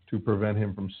to prevent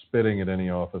him from spitting at any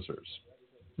officers.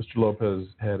 Mr. Lopez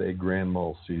had a grand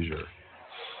mal seizure.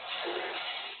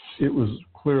 It was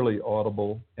clearly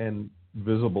audible and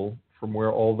visible from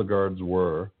where all the guards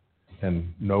were,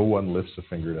 and no one lifts a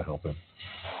finger to help him.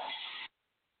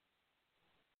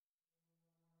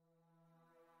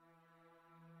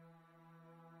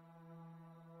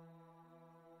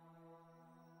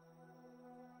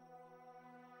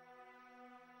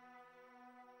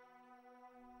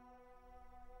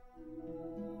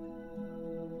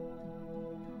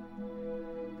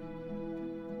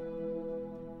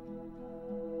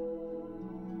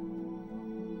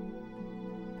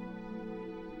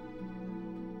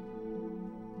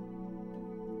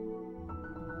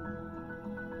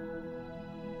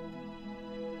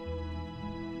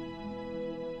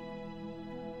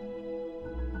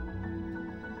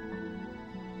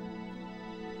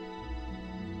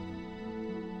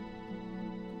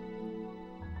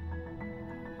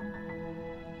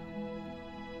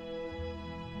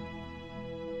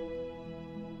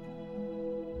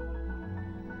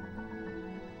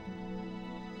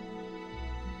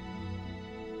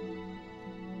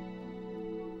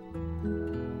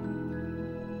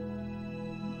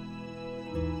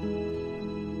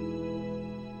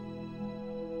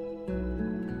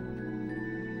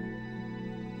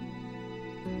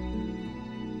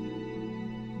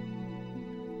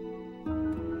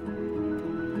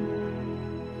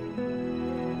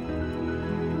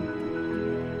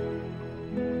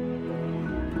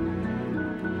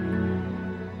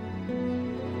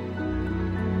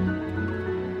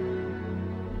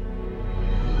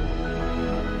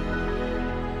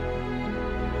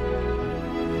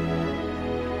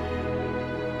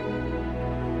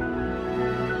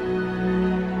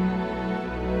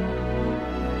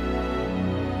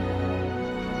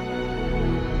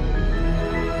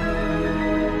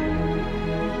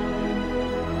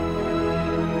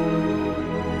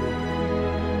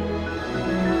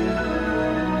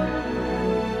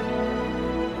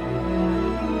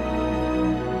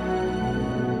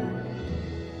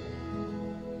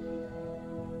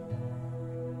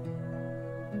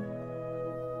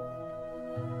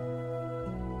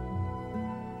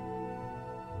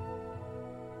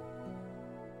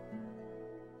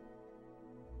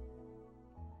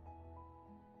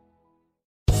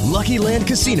 Lucky Land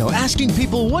Casino, asking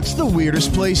people, what's the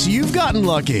weirdest place you've gotten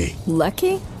lucky?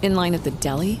 Lucky? In line at the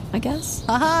deli, I guess?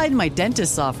 Aha, in my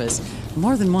dentist's office.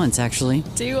 More than once, actually.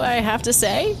 Do I have to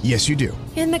say? Yes, you do.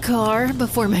 In the car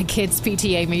before my kids'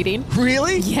 PTA meeting.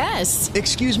 Really? Yes.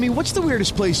 Excuse me, what's the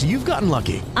weirdest place you've gotten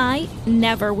lucky? I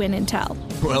never win and tell.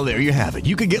 Well, there you have it.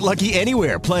 You can get lucky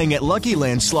anywhere, playing at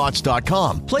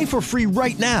LuckyLandSlots.com. Play for free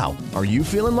right now. Are you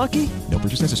feeling lucky? No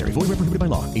purchase necessary. Void where prohibited by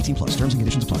law. 18+. Terms and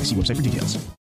conditions apply. See website for details.